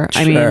store.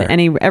 I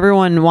mean,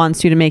 everyone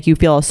wants you to make you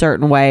feel a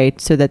certain way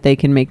so that they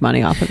can make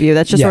money off of you.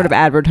 That's just sort of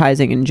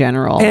advertising in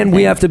general. And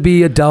we have to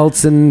be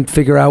adults and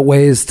figure out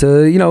ways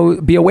to, you know,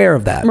 be aware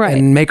of that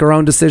and make our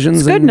own decisions.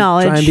 It's good and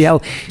knowledge try and be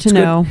to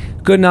know.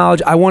 Good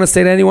knowledge. I want to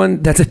say to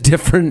anyone, that's a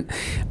different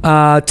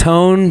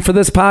tone for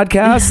this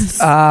podcast.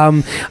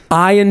 Yes.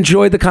 I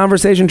enjoyed the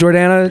conversation,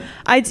 Jordana.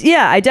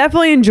 I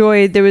definitely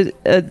enjoyed. There was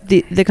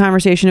the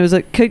conversation. It was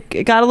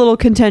it got a little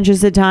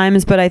contentious at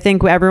times, but I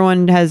think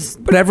everyone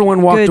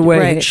walked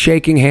away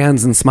shaking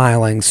hands and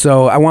smiling.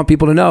 So I want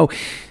people to know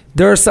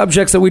there are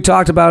subjects that we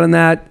talked about in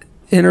that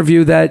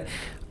interview that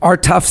are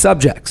tough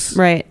subjects.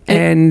 Right.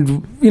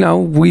 And you know,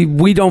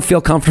 we don't feel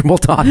comfortable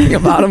talking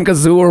about them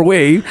because who are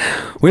we?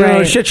 We don't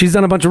know shit. She's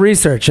done a bunch of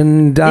research,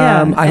 and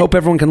I hope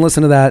everyone can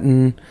listen to that.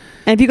 And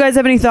if you guys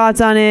have any thoughts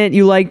on it,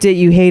 you liked it,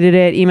 you hated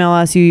it, email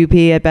us,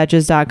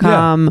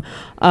 uup@betches.com.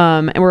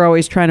 And we're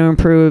always trying to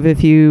improve.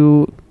 If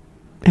you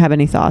have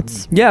any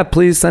thoughts. Yeah,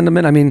 please send them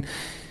in. I mean,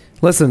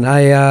 listen,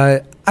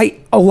 I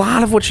a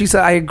lot of what she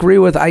said I agree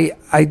with.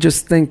 I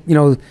just think, you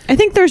know, I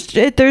think there's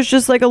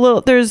just like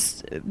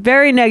there's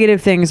very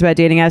negative things about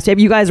dating apps. If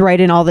you guys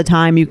write in all the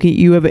time,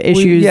 you have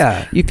issues.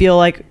 You feel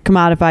like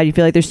commodified. You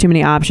feel like there's too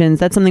many options.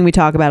 That's something we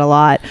talk about a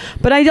lot.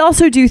 But I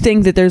also do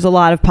think that there's a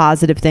lot of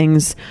positive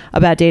things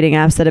about dating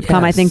apps that have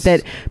come. I think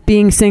that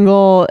being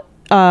single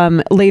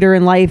later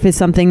in life is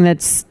something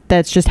that's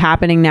just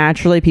happening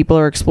naturally. People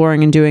are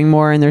exploring and doing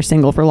more, and they're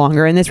single for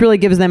longer. And this really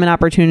gives them an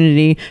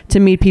opportunity to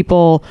meet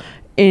people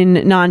in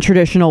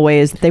non-traditional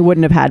ways that they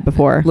wouldn't have had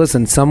before.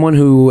 Listen, someone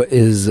who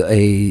is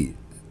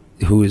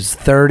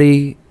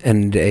 30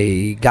 and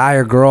a guy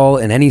or girl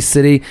in any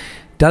city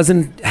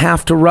doesn't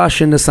have to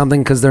rush into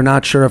something because they're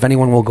not sure if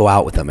anyone will go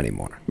out with them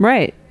anymore.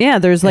 Right. Yeah.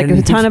 There's like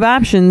a ton of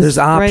options. There's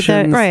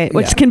options. Right. Right.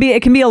 Which can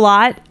be a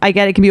lot. I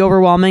get it. Can be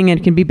overwhelming and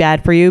it can be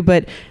bad for you,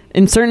 but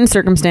in certain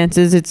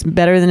circumstances, it's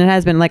better than it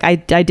has been. Like I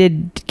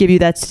did give you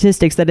that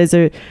statistics. That is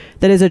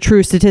a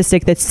true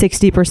statistic that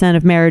 60%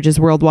 of marriages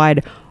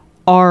worldwide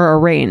are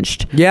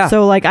arranged. Yeah.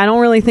 So like, I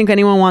don't really think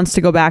anyone wants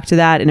to go back to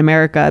that in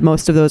America.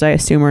 Most of those, I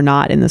assume, are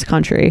not in this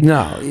country.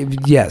 No.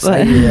 Yes.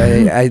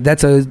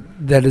 That's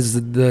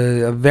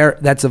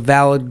a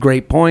valid,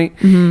 great point.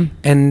 Mm-hmm.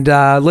 And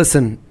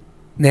listen,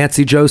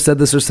 Nancy Jo said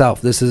this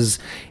herself. This is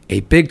a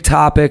big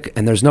topic,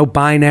 and there's no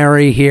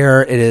binary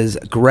here. It is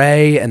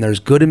gray, and there's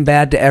good and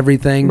bad to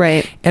everything.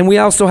 Right. And we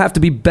also have to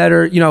be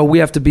better. You know, we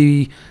have to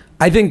be.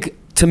 I think,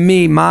 to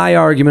me, my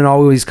argument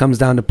always comes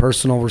down to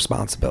personal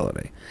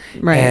responsibility.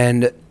 Right.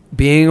 And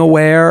being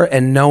aware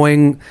and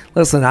knowing,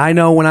 listen, I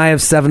know when I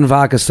have 7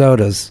 vodka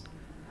sodas,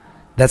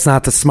 that's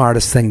not the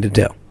smartest thing to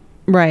do.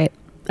 Right.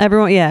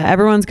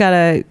 Everyone's got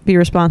to be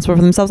responsible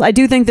for themselves. I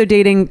do think the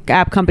dating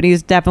app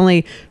companies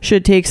definitely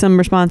should take some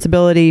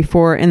responsibility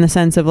in the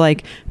sense of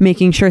like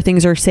making sure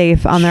things are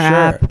safe on their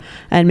app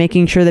and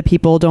making sure that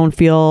people don't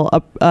feel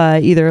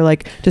either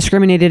like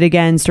discriminated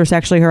against or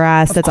sexually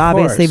harassed. That's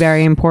obviously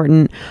very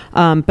important.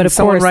 But of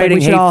course, like,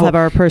 we should all have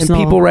our personal...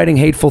 And people writing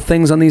hateful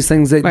things on these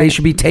things, that they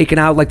should be taken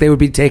out like they would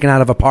be taken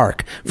out of a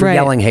park for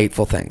yelling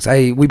hateful things.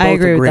 We both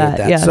agree with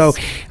that. Yes. So,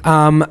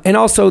 and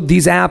also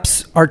these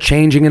apps are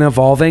changing and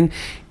evolving.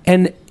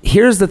 And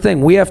here's the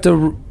thing: we have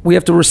to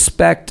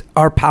respect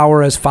our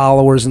power as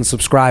followers and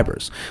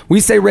subscribers. We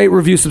say rate,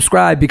 review,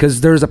 subscribe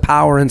because there's a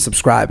power in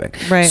subscribing.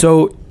 Right.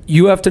 So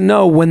you have to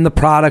know when the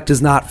product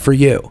is not for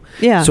you.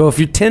 Yeah. So if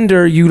you're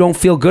Tinder, you don't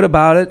feel good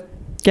about it.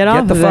 Get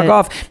the fuck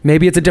off.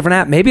 Maybe it's a different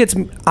app. Maybe it's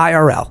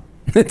IRL.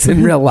 It's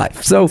in real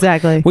life. So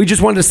exactly. We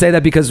just wanted to say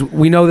that because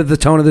we know that the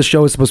tone of the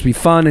show is supposed to be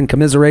fun and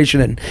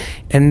commiseration,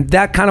 and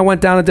that kind of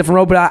went down a different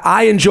road. But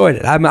I enjoyed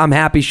it. I'm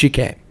happy she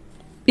came.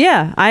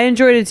 Yeah, I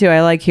enjoyed it too.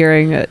 I like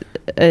hearing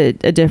a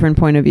different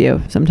point of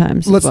view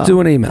sometimes. Let's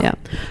do an email. Yeah.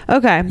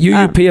 Okay.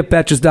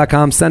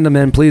 uup@betches.com. Send them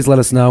in. Please let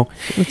us know.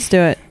 Let's do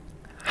it.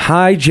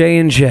 Hi,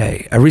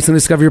 J&J. I recently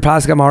discovered your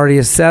podcast. I'm already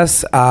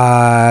assessed.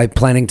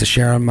 Planning to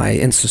share on my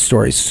Insta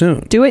stories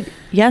soon. Do it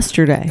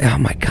yesterday. Oh,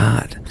 my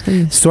God.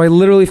 Please. So I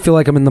literally feel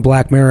like I'm in the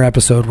Black Mirror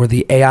episode where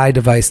the AI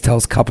device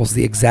tells couples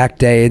the exact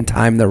day and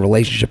time their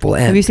relationship will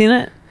end. Have you seen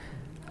it?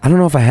 I don't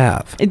know if I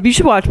have. You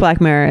should watch Black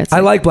Mirror.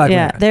 I like Black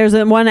Mirror. There's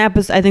one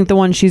episode, I think the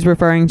one she's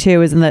referring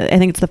to is I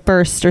think it's the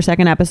first or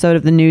second episode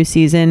of the new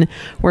season,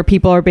 where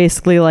people are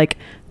basically like,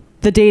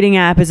 the dating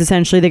app is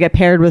essentially they get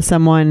paired with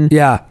someone.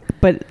 Yeah.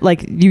 But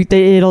like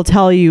it'll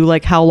tell you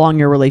like how long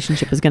your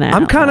relationship is going to end.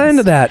 I'm kind of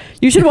into that.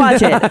 You should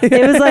watch it.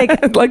 It was like,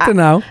 I'd like to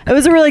know. It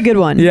was a really good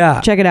one.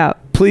 Yeah. Check it out.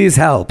 Please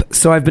help.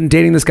 So I've been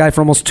dating this guy for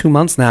almost 2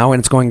 months now, and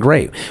it's going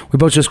great. We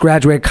both just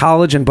graduated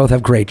college and both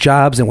have great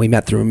jobs, and we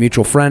met through a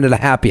mutual friend at a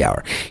happy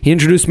hour. He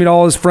introduced me to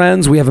all his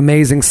friends. We have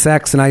amazing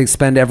sex, and I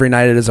spend every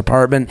night at his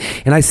apartment,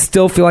 and I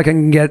still feel like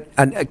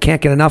I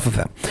can't get enough of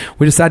him.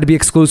 We decided to be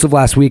exclusive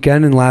last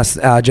weekend, and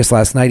just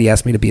last night he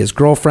asked me to be his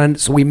girlfriend,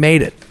 so we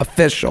made it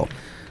official.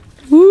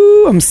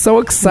 Woo, I'm so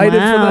excited for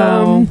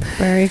them.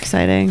 Very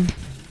exciting.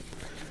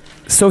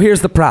 So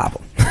here's the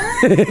problem.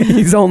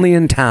 He's only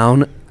in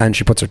town, and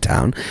she puts her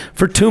town,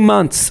 for 2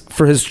 months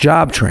for his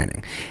job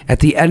training.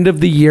 At the end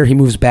of the year, he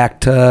moves back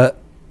to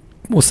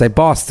we'll say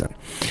Boston.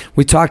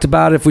 We talked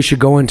about if we should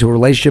go into a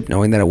relationship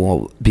knowing that it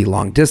will be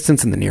long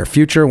distance in the near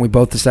future, and we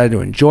both decided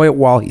to enjoy it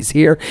while he's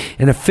here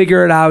and to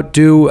figure it out,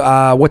 do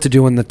what to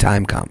do when the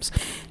time comes.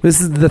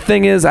 The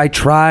thing is, I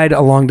tried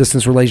a long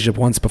distance relationship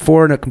once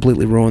before and it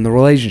completely ruined the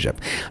relationship.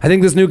 I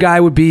think this new guy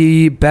would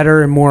be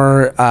better and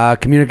more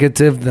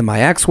communicative than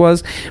my ex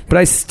was, but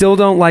I still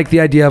don't like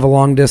the idea of a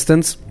long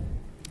distance.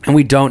 And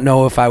we don't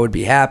know if I would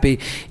be happy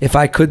if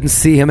I couldn't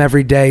see him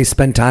every day,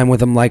 spend time with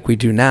him like we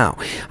do now.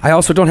 I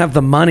also don't have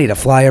the money to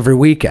fly every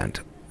weekend.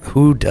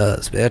 Who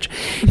does, bitch?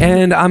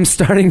 And I'm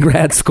starting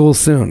grad school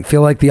soon.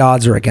 Feel like the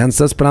odds are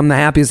against us, but I'm the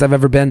happiest I've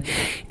ever been.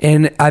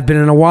 And I've been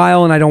in a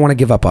while, and I don't want to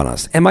give up on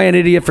us. Am I an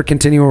idiot for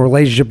continuing a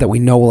relationship that we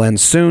know will end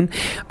soon?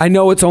 I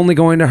know it's only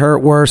going to hurt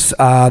worse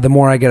the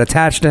more I get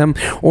attached to him.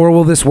 Or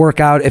will this work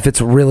out if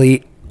it's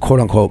really quote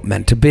unquote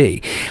meant to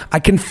be? I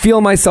can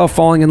feel myself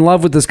falling in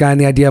love with this guy, and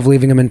the idea of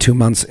leaving him in 2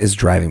 months is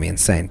driving me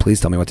insane. Please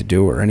tell me what to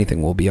do, or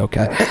anything will be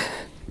okay.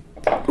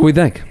 What do we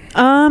think?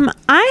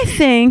 I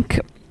think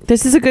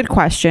this is a good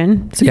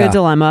question. It's a good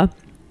dilemma.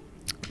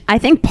 I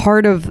think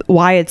part of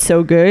why it's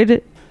so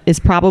good is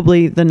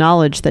probably the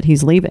knowledge that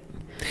he's leaving.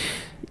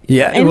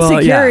 Yeah,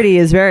 insecurity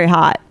is very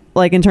hot.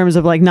 Like in terms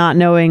of like not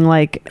knowing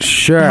like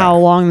how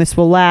long this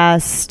will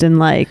last, and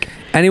like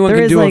anyone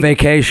can do a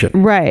vacation,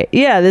 right?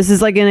 Yeah, this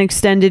is like an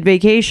extended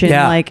vacation.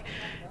 Yeah. Like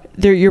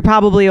you're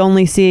probably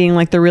only seeing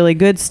like the really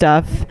good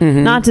stuff.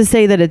 Mm-hmm. Not to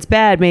say that it's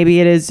bad. Maybe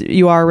it is.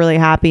 You are really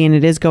happy and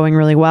it is going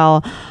really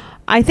well.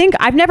 I think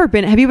I've never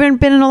been. Have you been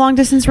in a long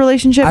distance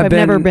relationship? I've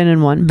never been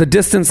in one. The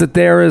distance that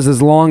there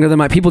is longer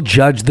than people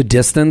judge the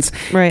distance.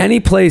 Right. Any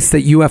place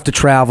that you have to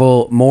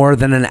travel more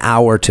than an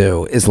hour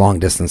to is long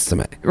distance to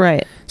me.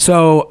 Right.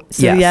 So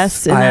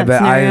yes,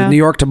 I New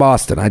York to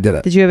Boston. I did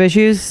it. Did you have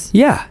issues?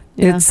 Yeah.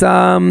 It's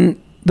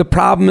the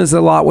problem is a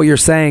lot what you're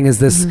saying is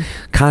this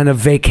kind of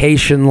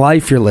vacation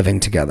life you're living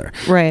together.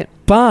 Right.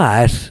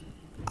 But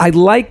I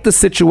like the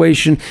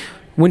situation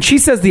when she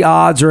says the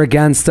odds are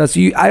against us.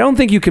 I don't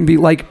think you can be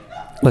like,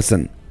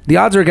 listen, the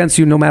odds are against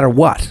you no matter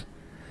what.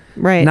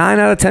 Right. 9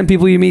 out of 10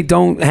 people you meet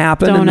don't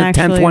happen, and the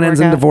 10th one ends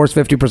in divorce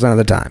 50% of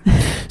the time.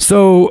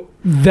 So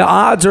the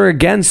odds are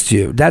against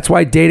you. That's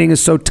why dating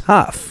is so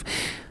tough.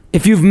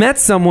 If you've met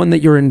someone that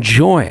you're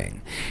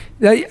enjoying,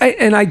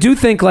 and I do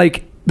think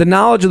like the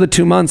knowledge of the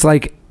 2 months,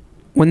 like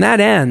when that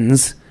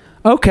ends,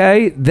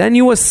 okay, then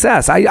you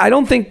assess. I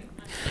don't think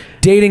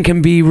dating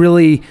can be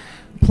really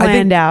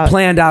planned out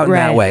in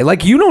that way.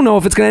 Like you don't know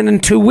if it's going to end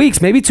in 2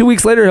 weeks. Maybe 2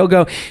 weeks later he'll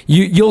go.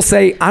 You'll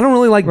say, I don't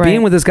really like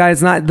being with this guy.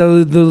 It's not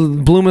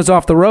the bloom is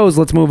off the rose.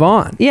 Let's move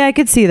on. Yeah, I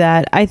could see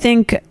that. I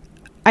think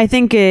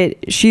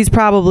she's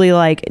probably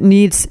like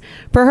needs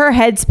for her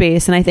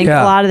headspace, and I think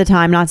a lot of the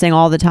time, not saying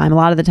all the time, a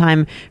lot of the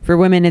time for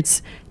women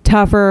it's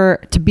tougher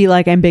to be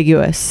like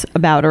ambiguous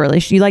about a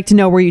relationship. You like to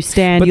know where you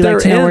stand. You like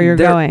to know where you're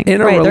going. They're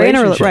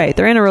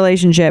in a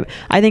relationship.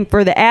 I think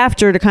for the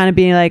after to kind of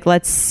be like,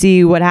 let's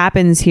see what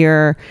happens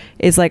here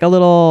is like a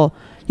little.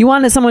 You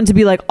wanted someone to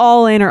be like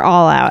all in or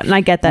all out, and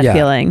I get that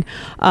feeling.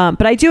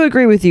 But I do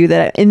agree with you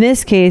that in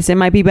this case, it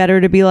might be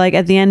better to be like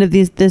at the end of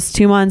this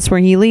 2 months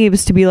where he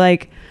leaves to be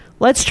like,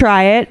 let's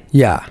try it.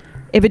 Yeah.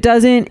 If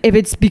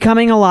it's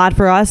becoming a lot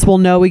for us, we'll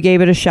know we gave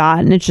it a shot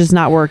and it's just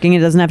not working. It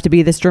doesn't have to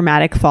be this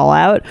dramatic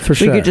fallout. For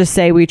sure. We could just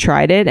say we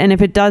tried it. And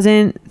if it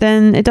doesn't,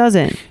 then it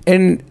doesn't.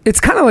 And it's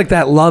kind of like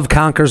that love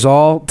conquers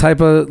all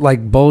type of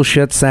like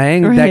bullshit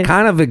saying that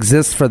kind of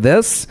exists for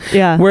this.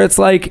 Yeah. Where it's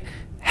like,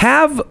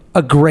 have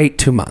a great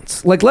 2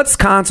 months. Like, let's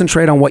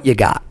concentrate on what you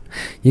got.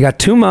 You got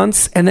 2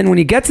 months. And then when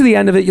you get to the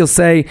end of it, you'll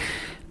say,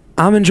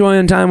 I'm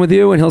enjoying time with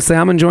you, and he'll say,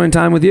 I'm enjoying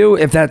time with you,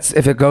 if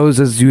it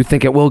goes as you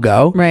think it will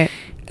go. Right.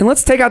 And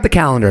let's take out the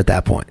calendar at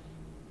that point.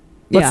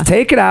 Let's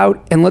take it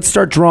out and let's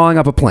start drawing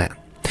up a plan.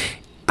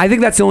 I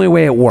think that's the only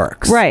way it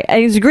works. Right. I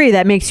agree.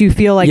 That makes you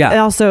feel like, and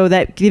also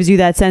that gives you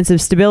that sense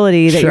of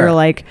stability that you're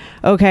like,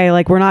 okay,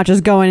 like we're not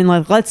just going and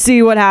like, let's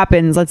see what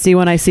happens. Let's see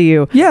when I see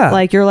you. Yeah.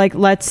 Like you're like,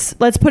 let's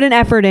put an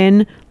effort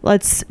in.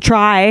 Let's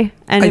try.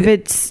 And if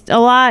it's a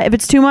lot, if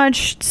it's too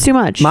much, it's too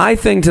much. My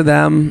thing to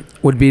them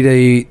would be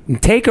to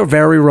take a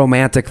very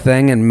romantic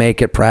thing and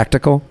make it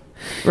practical.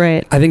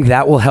 Right. I think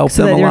that will help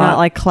them a lot. So that you're not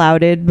like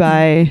clouded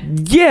by.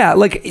 Yeah.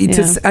 Like,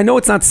 I know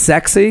it's not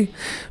sexy,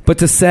 but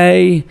to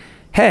say,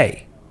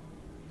 hey,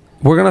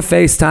 we're going to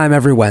FaceTime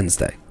every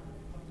Wednesday.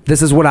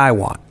 This is what I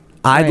want.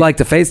 I'd like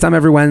to FaceTime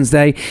every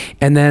Wednesday.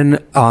 And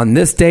then on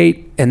this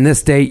date and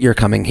this date, you're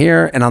coming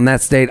here. And on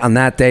that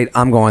date,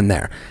 I'm going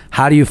there.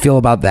 How do you feel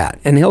about that?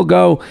 And he'll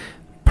go,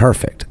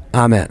 perfect.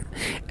 I'm in.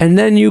 And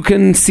then you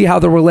can see how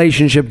the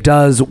relationship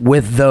does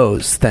with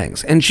those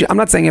things. And I'm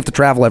not saying you have to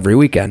travel every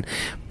weekend,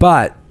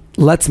 but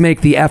let's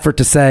make the effort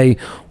to say,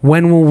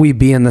 when will we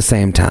be in the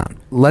same town?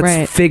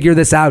 Let's figure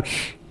this out.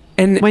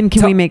 And when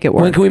can we make it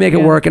work? When can we make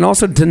it work? And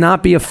also to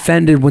not be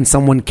offended when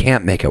someone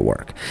can't make it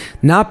work.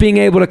 Not being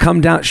able to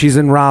come down, she's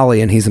in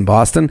Raleigh and he's in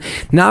Boston.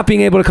 Not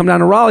being able to come down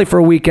to Raleigh for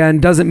a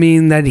weekend doesn't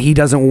mean that he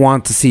doesn't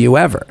want to see you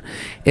ever.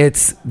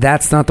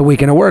 That's not the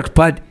weekend of work.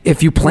 But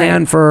if you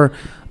plan for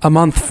a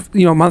month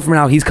from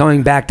now, he's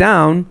coming back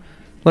down,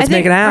 Let's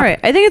make it happen. Right.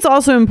 I think it's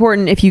also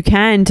important, if you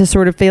can, to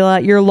sort of fill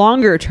out your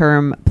longer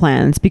term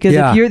plans, because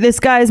if this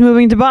guy's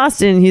moving to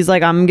Boston, he's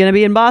like, I'm going to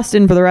be in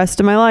Boston for the rest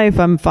of my life.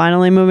 I'm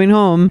finally moving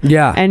home.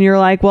 Yeah. And you're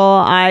like, well,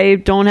 I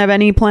don't have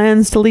any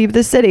plans to leave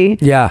the city.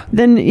 Yeah.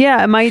 Then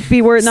it might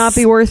be not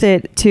be worth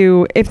it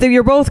to, if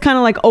you're both kind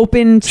of like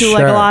open to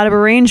like a lot of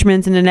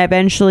arrangements, and then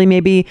eventually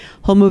maybe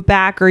he'll move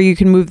back or you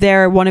can move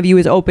there. One of you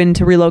is open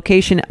to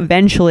relocation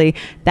eventually.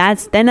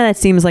 That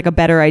seems like a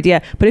better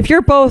idea. But if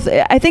you're both,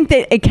 I think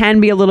that it can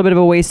be a little bit of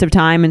a waste of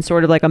time and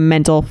sort of like a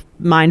mental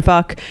mind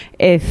fuck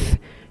if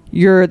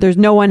there's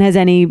no one has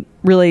any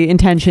really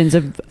intentions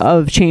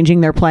of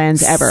changing their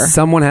plans ever.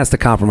 Someone has to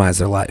compromise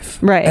their life.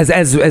 Right.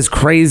 As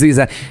crazy as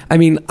that. I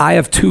mean, I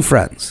have two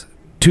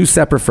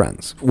separate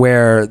friends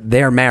where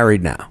they're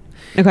married now.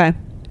 Okay.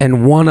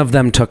 And one of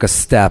them took a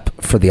step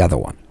for the other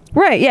one.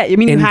 Right. Yeah. I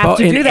mean, you have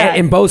to do that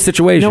in both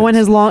situations. No one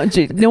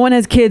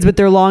has kids with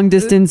their long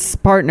distance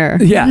partner.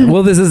 Yeah.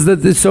 Well, this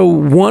is so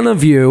one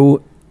of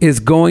you is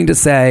going to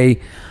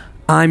say,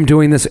 I'm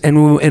doing this,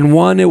 and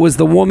one it was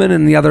the woman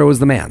and the other was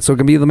the man, so it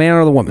can be the man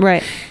or the woman,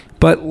 right?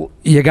 But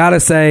you gotta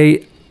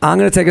say, I'm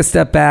gonna take a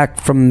step back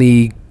from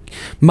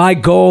my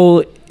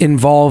goal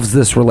involves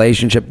this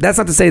relationship. That's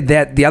not to say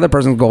that the other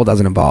person's goal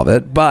doesn't involve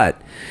it, but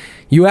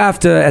you have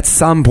to at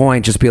some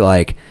point just be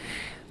like,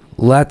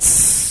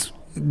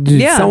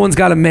 someone's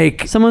got to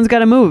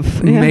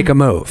move. Make a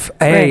move.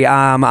 Hey,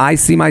 right. I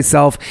see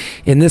myself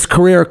in this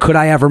career. Could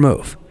I ever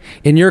move?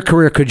 In your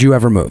career, could you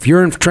ever move?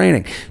 You're in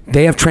training.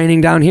 They have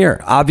training down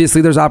here.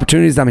 Obviously, there's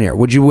opportunities down here.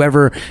 Would you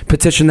ever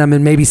petition them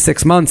in maybe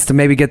 6 months to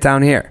maybe get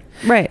down here?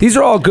 Right. These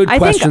are all good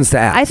questions to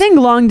ask. I think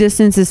long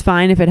distance is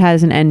fine if it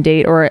has an end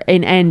date or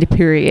an end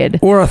period.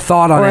 Or a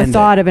thought on end date. Or a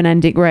thought of an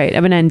end date, right,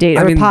 of an end date,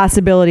 or a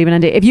possibility of an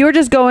end date. If you were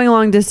just going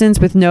long distance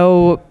with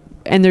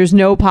there's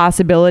no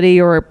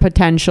possibility or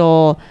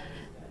potential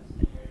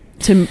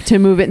to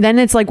move it, then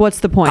it's like,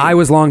 what's the point? I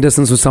was long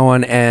distance with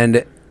someone,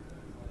 and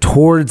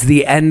towards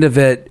the end of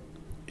it,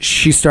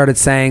 she started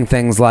saying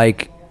things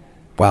like,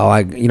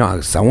 well,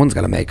 someone's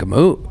got to make a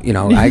move.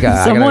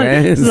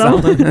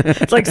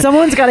 It's like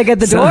someone's got to get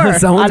the door. I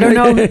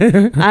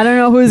don't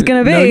know who's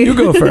going to be. No, you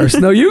go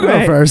first. No, you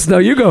go first. No,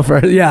 you go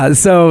first. Yeah.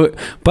 So,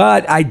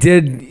 but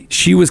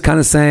she was kind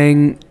of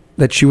saying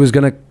that she was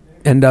going to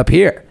end up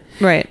here.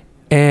 Right.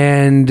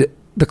 And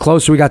the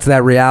closer we got to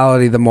that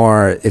reality, the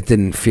more it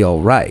didn't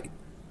feel right.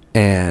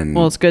 And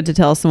well, it's good to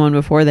tell someone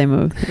before they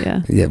move.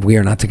 Yeah. Yeah. We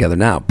are not together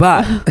now,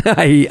 but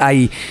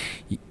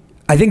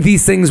I think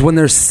these things, when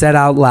they're said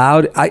out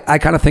loud, I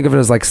kind of think of it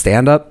as like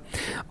stand-up.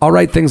 I'll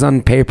write things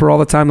on paper all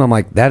the time, and I'm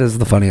like, that is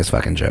the funniest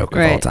fucking joke of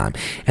all time.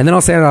 And then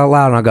I'll say it out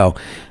loud, and I'll go,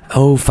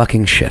 oh,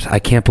 fucking shit. I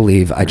can't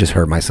believe I just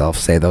heard myself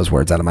say those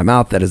words out of my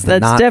mouth. That's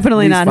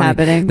definitely not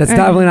happening. That's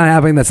definitely not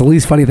happening. That's the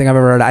least funny thing I've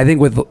ever heard. I think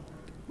with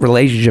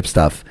relationship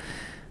stuff,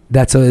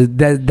 that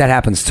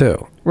happens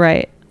too.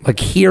 Right. Like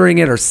hearing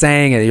it or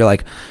saying it, you're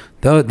like,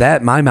 though,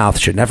 that my mouth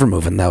should never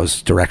move in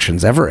those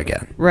directions ever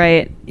again.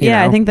 Right.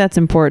 Yeah, I think that's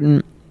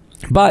important.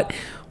 But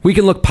we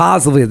can look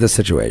positively at this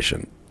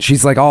situation.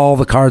 She's like, all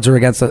the cards are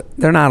against it.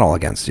 They're not all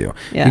against you.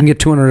 Yeah. You can get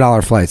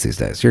 $200 flights these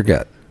days. You're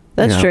good.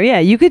 That's true. Yeah,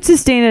 you could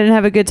sustain it and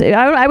have a good time.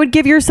 I would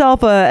give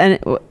yourself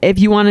if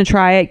you want to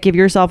try it, give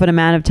yourself an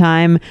amount of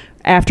time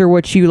after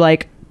which you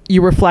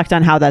reflect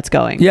on how that's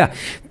going. Yeah.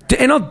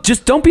 And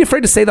just don't be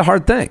afraid to say the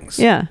hard things.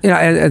 Yeah.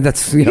 And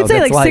that's, you could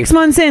say like 6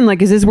 months in,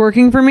 like, is this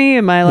working for me?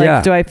 Am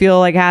I do I feel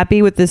like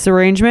happy with this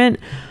arrangement?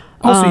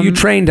 Also, you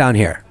train down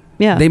here.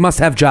 Yeah. They must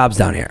have jobs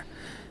down here.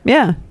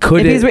 Yeah.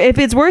 If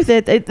it's worth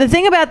it. The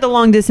thing about the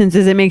long distance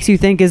is it makes you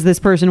think, is this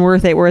person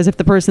worth it? Whereas if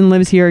the person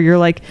lives here, you're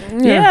like,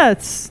 I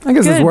guess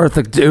good. It's worth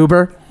the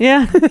Uber.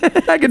 Yeah.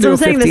 I could do a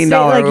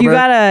 $15 Uber. You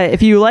gotta,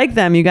 if you like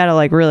them, you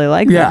gotta really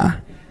like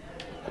them.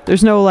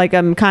 There's no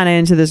I'm kind of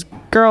into this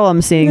girl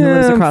I'm seeing who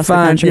lives across the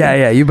country.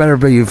 Yeah. You better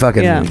be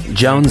fucking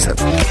Jones. Have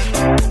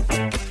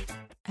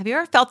you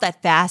ever felt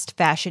that fast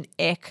fashion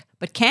ick,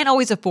 but can't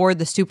always afford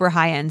the super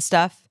high-end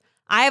stuff?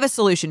 I have a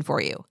solution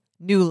for you.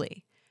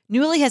 Nuuly.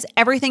 Nuuly has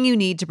everything you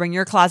need to bring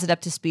your closet up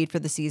to speed for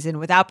the season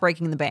without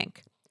breaking the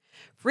bank.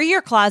 Free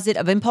your closet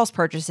of impulse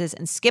purchases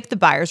and skip the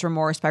buyer's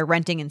remorse by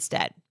renting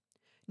instead.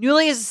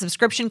 Nuuly is a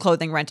subscription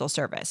clothing rental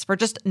service. For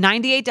just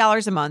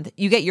 $98 a month,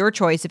 you get your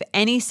choice of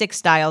any 6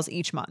 styles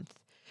each month.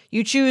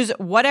 You choose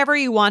whatever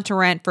you want to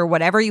rent for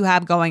whatever you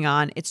have going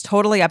on. It's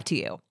totally up to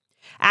you.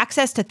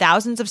 Access to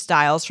thousands of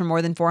styles from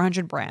more than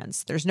 400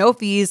 brands. There's no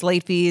fees,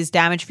 late fees,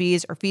 damage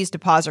fees, or fees to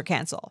pause or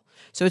cancel.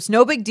 So it's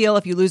no big deal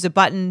if you lose a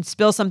button,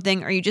 spill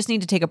something, or you just need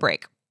to take a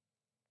break.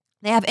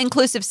 They have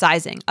inclusive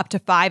sizing, up to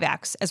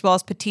 5X, as well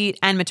as petite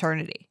and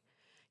maternity.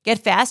 Get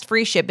fast,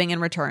 free shipping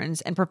and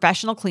returns and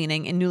professional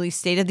cleaning in Nuuly's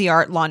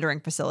state-of-the-art laundering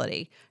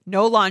facility.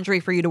 No laundry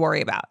for you to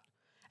worry about.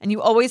 And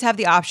you always have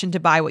the option to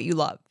buy what you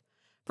love.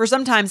 For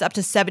sometimes up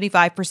to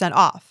 75%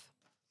 off.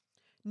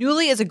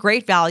 Nuuly is a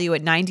great value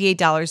at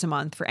 $98 a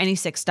month for any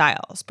 6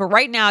 styles. But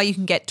right now you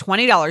can get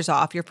 $20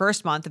 off your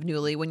first month of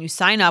Nuuly when you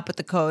sign up with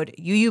the code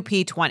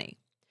UUP20.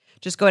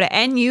 Just go to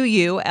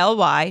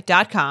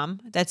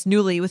NUULY.com, that's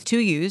Nuuly with 2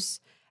 U's,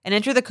 and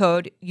enter the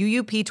code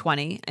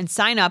UUP20 and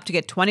sign up to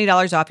get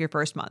 $20 off your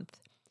first month.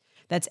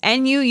 That's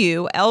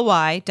NUULY.com,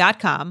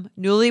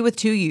 Nuuly with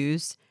 2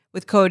 U's,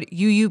 with code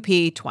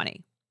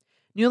UUP20.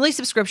 Nuuly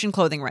subscription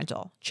clothing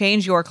rental.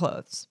 Change your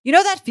clothes. You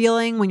know that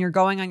feeling when you're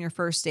going on your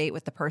first date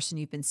with the person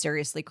you've been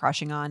seriously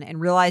crushing on and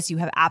realize you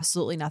have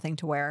absolutely nothing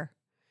to wear?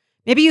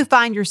 Maybe you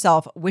find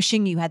yourself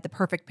wishing you had the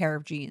perfect pair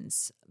of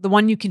jeans, the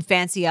one you can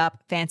fancy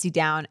up, fancy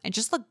down, and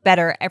just look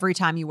better every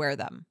time you wear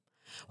them.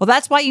 Well,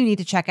 that's why you need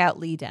to check out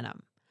Lee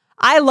Denim.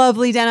 I love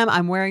Lee Denim.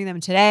 I'm wearing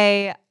them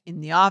today in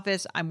the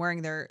office. I'm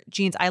wearing their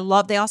jeans.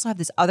 They also have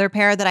this other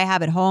pair that I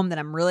have at home that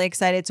I'm really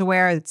excited to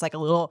wear. It's like a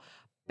little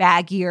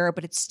baggier,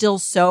 but it's still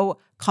so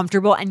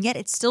comfortable, and yet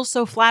it's still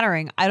so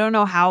flattering. I don't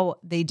know how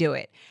they do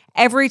it.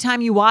 Every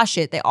time you wash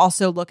it, they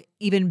also look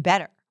even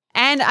better.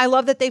 And I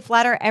love that they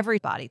flatter every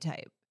body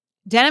type.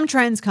 Denim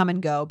trends come and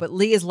go, but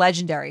Lee is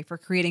legendary for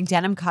creating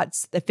denim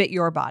cuts that fit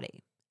your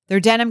body. Their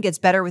denim gets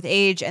better with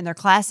age, and their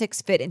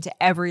classics fit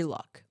into every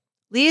look.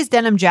 Lee's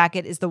denim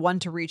jacket is the one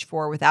to reach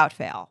for without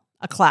fail,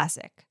 a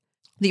classic.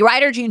 The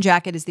Rider jean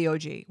jacket is the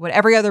OG, what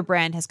every other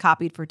brand has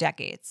copied for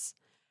decades.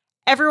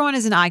 Everyone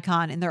is an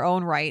icon in their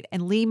own right,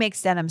 and Lee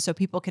makes denim so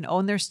people can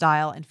own their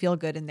style and feel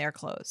good in their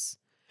clothes.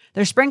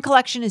 Their spring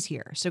collection is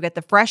here, so get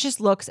the freshest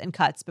looks and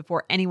cuts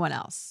before anyone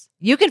else.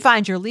 You can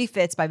find your Lee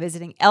fits by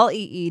visiting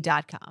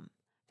lee.com.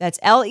 That's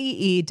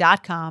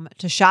lee.com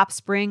to shop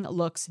spring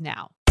looks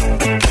now. All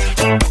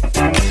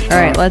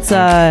right, let's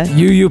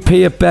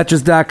UUP at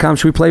Betches.com.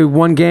 Should we play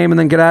one game and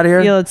then get out of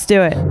here? Yeah, let's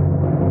do it.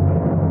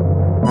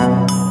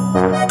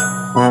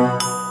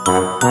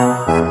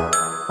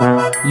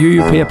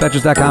 UUP at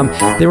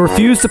Betches.com. They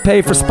refuse to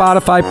pay for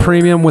Spotify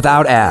Premium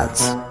without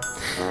ads.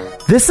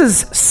 This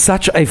is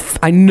such a...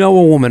 I know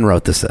a woman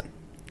wrote this in.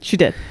 She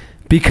did.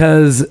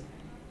 Because...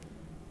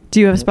 Do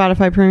you have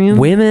Spotify Premium?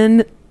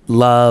 Women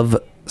love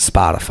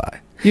Spotify.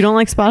 You don't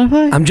like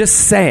Spotify? I'm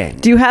just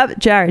saying.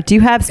 Jared, do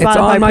you have Spotify Premium? It's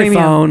on my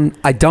phone.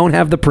 I don't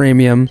have the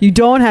premium. You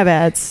don't have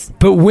ads.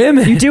 But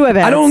women... You do have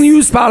ads. I don't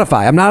use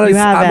Spotify. I'm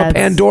a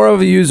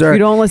Pandora user. You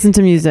don't listen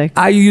to music.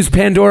 I use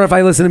Pandora if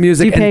I listen to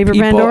music. Do you pay for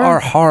people Pandora?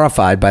 Are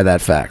horrified by that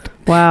fact.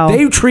 Wow.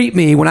 They treat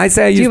me, when I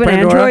say I use Pandora... Do you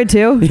have an Android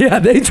too? Yeah,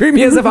 they treat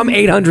me as if I'm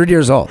 800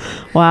 years old.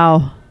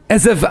 Wow.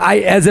 As if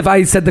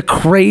I said the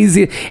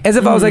crazy... As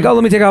if I was like, oh,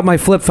 let me take out my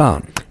flip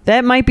phone.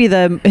 That might be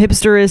the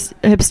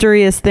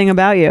hipsteriest thing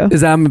about you.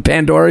 Is that I'm a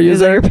Pandora user? Is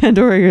that your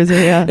Pandora user?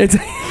 Yeah. It's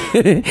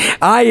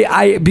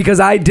because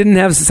I didn't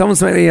have... Someone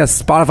sent me a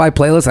Spotify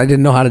playlist. I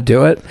didn't know how to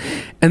do it.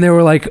 And they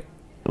were like,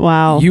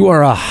 wow. You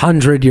are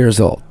 100 years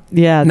old.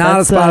 Yeah,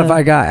 not a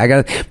Spotify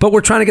guy. But we're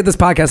trying to get this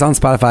podcast on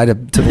Spotify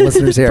to the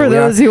listeners here. For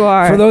those who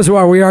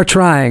are, we are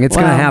trying. It's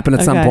going to happen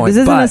at some point.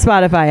 This isn't a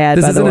Spotify ad.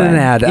 This isn't an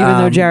ad. Even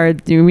though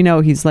Jared, we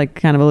know he's like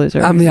kind of a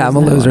loser. I'm a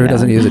loser who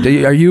doesn't use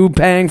it. Are you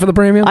paying for the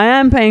premium? I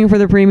am paying for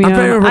the premium.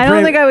 I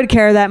don't think I would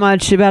care that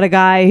much about a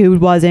guy who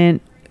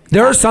wasn't.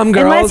 There are some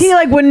girls, unless he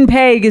wouldn't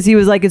pay because he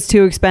was like it's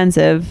too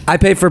expensive. I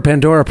pay for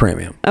Pandora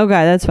Premium. Okay,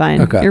 that's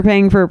fine. Okay. You're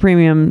paying for a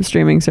premium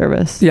streaming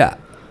service. Yeah.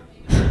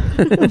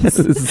 This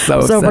is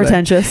so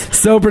pretentious.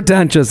 So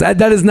pretentious.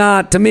 That is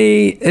not, to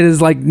me, it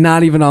is like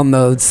not even on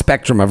the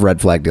spectrum of red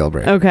flag deal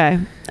breaker. Okay.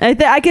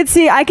 I could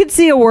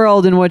see a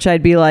world in which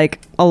I'd be like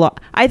a lot.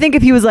 I think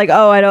if he was like,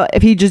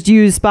 if he just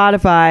used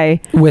Spotify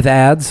with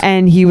ads,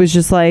 and he was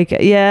just like,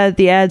 yeah,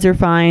 the ads are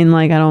fine.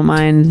 Like I don't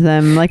mind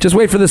them. Like just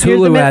wait for this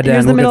Hulu ad.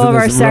 Here's the middle of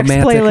our sex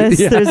playlist.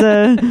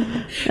 Yeah.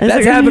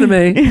 That's happened to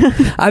me.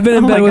 I've been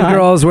in bed with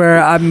girls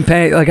where I'm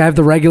paying, like I have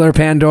the regular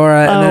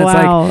Pandora,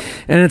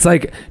 and it's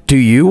like, do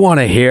you want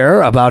to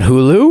hear about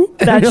Hulu?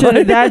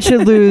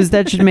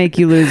 That should make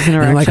you lose an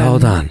erection. I'm like,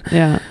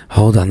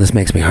 hold on, this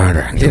makes me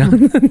harder. You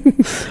know?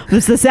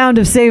 It's the sound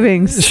of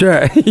savings.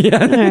 Sure.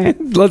 Yeah. Right.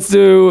 Let's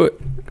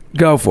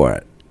go for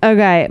it.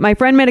 Okay. My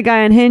friend met a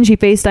guy on Hinge. He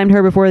FaceTimed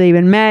her before they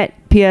even met.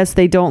 P.S.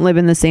 They don't live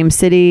in the same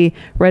city.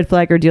 Red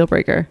flag or deal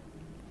breaker?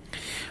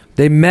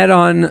 They met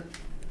on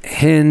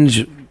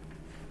Hinge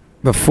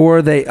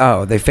before they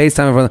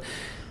FaceTimed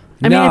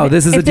before.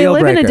 This is a deal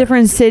breaker. If they live in a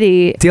different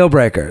city. Deal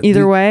breaker.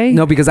 Either way?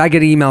 No, because I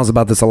get emails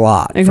about this a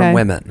lot from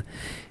women.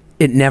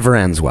 It never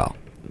ends well.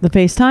 The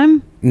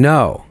FaceTime?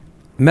 No.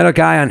 Met a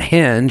guy on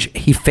Hinge.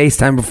 He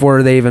FaceTimed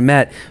before they even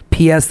met.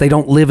 P.S. They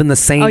don't live in the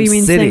same city. Oh, you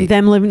mean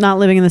them not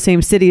living in the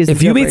same city is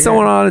if you meet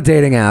someone on a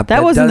dating app.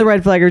 That wasn't the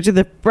red flag.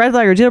 The red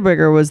flag or deal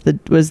breaker was the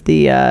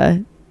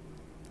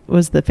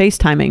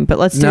FaceTiming. But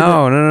let's do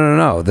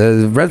No.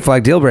 The red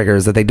flag deal breaker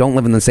is that they don't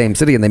live in the same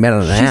city and they met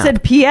on an app. She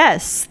said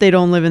P.S. They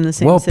don't live in the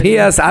same city. Well,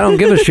 P.S. I don't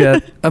give a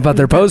shit about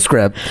their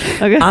postscript.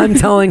 Okay. I'm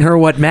telling her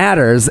what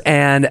matters.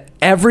 And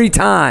every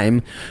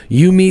time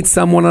you meet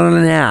someone on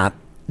an app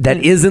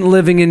that isn't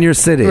living in your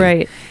city,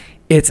 right?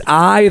 It's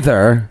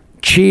either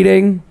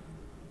cheating.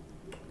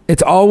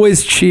 It's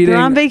always cheating.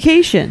 They're on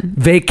vacation.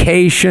 Yeah.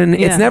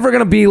 It's never going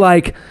to be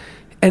like...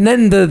 And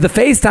then the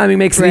FaceTiming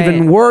makes it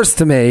even worse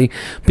to me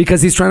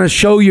because he's trying to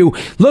show you,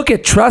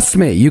 trust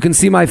me. You can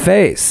see my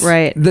face.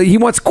 Right. He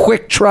wants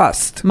quick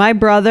trust. My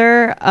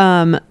brother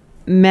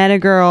met a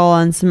girl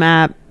on some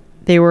app.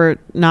 They were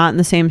not in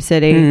the same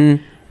city.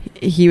 Mm-hmm.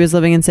 he was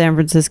living in San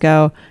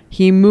Francisco.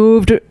 He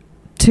moved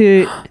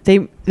to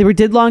they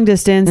did long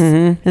distance,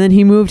 and then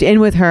he moved in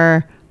with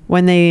her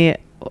when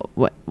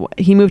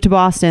he moved to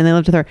Boston. They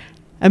lived with her.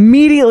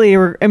 Immediately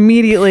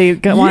wanted to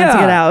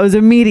get out. It was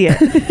immediate.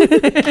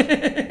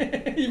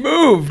 He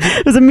moved.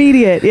 It was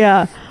immediate.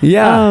 Yeah.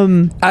 Yeah.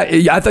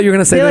 I thought you were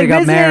gonna say they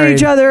got married.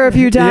 Each other a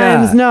few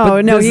times.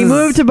 Yeah, No. He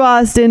moved to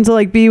Boston to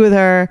like be with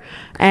her,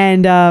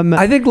 and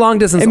I think long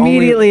distance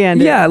immediately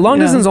ended. Yeah, long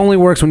distance only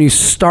works when you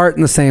start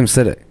in the same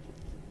city.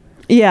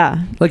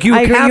 Yeah, like you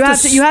have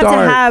to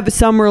have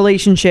some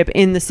relationship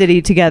in the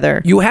city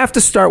together. You have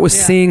to start with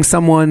seeing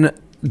someone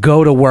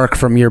go to work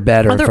from your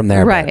bed or from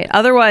their bed.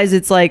 Otherwise,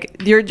 it's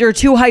like you're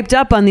too hyped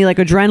up on the like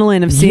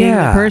adrenaline of seeing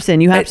the person.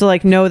 You have to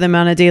like know them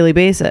on a daily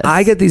basis.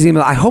 I get these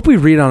emails. I hope we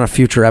read on a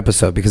future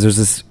episode because there's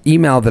this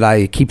email that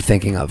I keep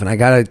thinking of, and I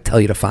gotta tell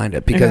you to find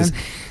it because,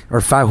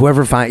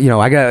 whoever find,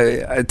 I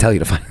gotta tell you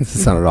to find it.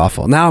 This sounded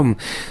awful. Now I'm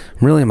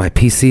really in my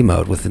PC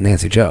mode with the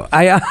Nancy Joe.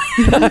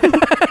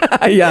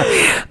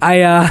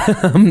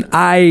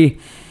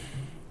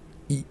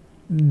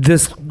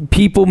 This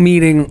people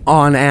meeting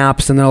on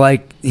apps, and they're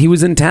like, he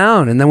was in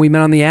town, and then we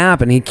met on the app,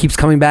 and he keeps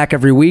coming back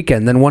every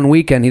weekend. Then one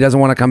weekend he doesn't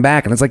want to come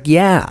back, and it's like,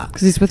 because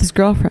he's with his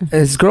girlfriend.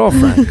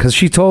 Because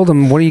she told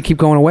him, "What do you keep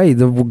going away?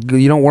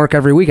 You don't work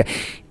every weekend."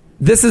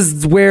 This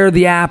is where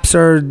the apps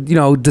are,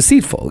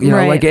 deceitful.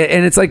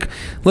 And it's like,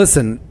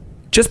 listen.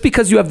 Just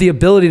because you have the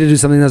ability to do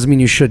something doesn't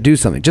mean you should do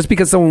something. Just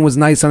because someone was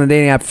nice on a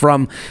dating app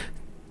from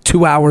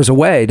 2 hours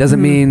away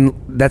doesn't mean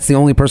that's the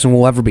only person who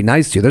will ever be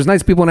nice to you. There's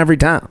nice people in every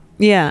town.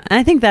 Yeah, and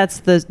I think that's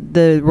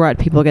the rut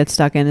people get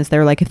stuck in is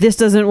they're like, if this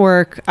doesn't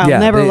work, I'll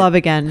never love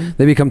again.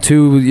 They become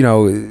too,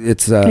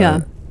 it's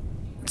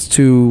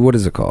too, what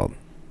is it called?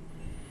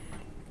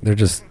 They're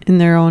just in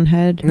their own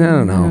head. I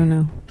don't know. I don't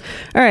know.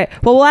 All right.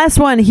 Well, last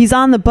one. He's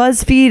on the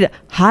BuzzFeed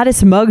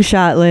hottest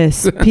mugshot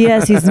list.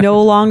 P.S. He's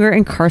no longer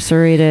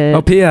incarcerated.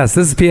 Oh, P.S.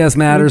 This is P.S.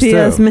 Matters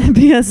too.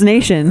 P.S.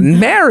 Nation.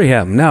 Marry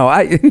him. No.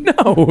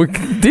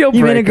 Deal breaker.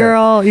 You meet a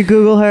girl. You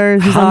Google her.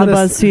 She's on the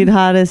BuzzFeed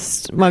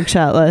hottest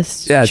mugshot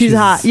list. Yeah, she's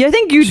hot. I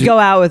think you'd go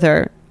out with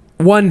her.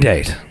 One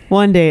date.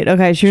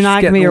 Okay, so you're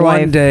not going to be your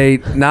wife. One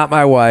date, not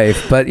my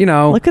wife, but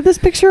Look at this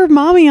picture of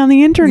mommy on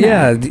the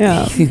internet.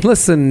 Yeah.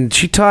 Listen,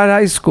 she taught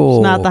high school.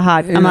 It's not the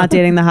hot. I'm not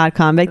dating the hot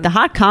convict. The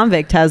hot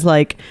convict has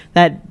like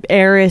that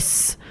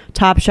heiress,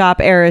 Topshop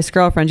heiress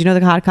girlfriend. Do you know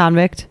the hot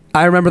convict?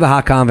 I remember the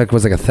hot convict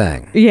was like a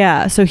thing.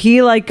 Yeah. So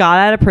he like got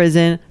out of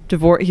prison,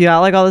 divorced. He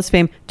got like all this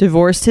fame,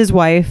 divorced his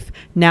wife.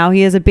 Now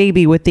he has a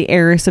baby with the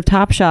heiress of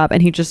Topshop,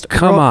 and he just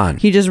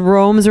He just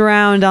roams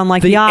around on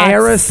like yachts. The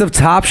heiress of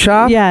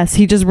Topshop? Yes,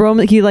 he just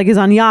roams. He like is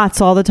on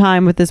yachts all the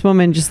time with this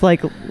woman, just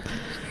like.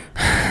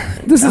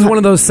 This is one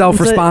of those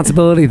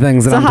self-responsibility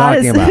things that I'm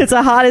talking about. It's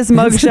a hottest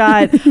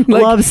mugshot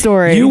love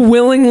story. You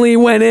willingly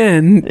went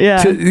in.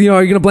 Yeah. Are you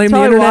going to blame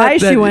the internet? Why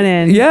she went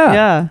in?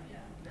 Yeah.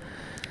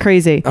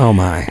 Crazy. Oh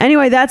my.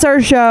 Anyway, that's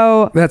our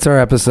show. That's our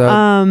episode.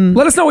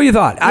 Let us know what you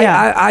thought.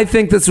 Yeah. I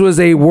think this was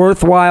a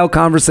worthwhile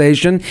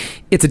conversation.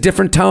 It's a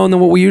different tone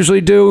than what we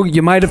usually do.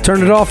 You might have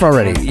turned it off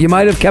already. You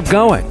might have kept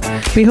going.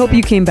 We hope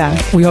you came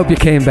back.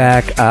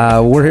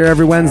 We're here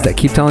every Wednesday.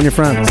 Keep telling your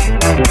friends.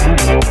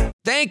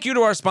 Thank you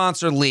to our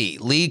sponsor, Lee.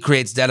 Lee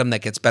creates denim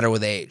that gets better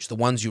with age, the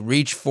ones you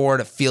reach for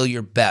to feel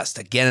your best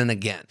again and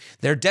again.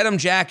 Their denim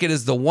jacket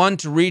is the one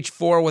to reach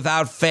for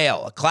without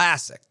fail, a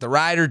classic. The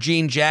Rider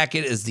jean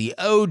jacket is the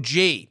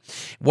OG,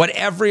 what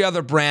every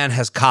other brand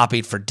has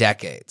copied for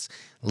decades.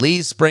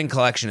 Lee's spring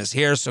collection is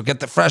here, so get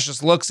the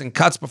freshest looks and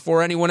cuts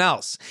before anyone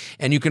else.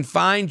 And you can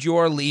find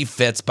your Lee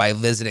fits by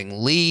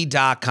visiting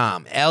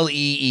lee.com,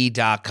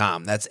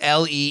 Lee.com. That's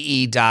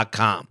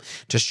Lee.com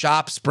to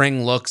shop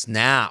spring looks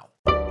now.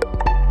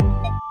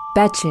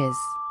 Betches.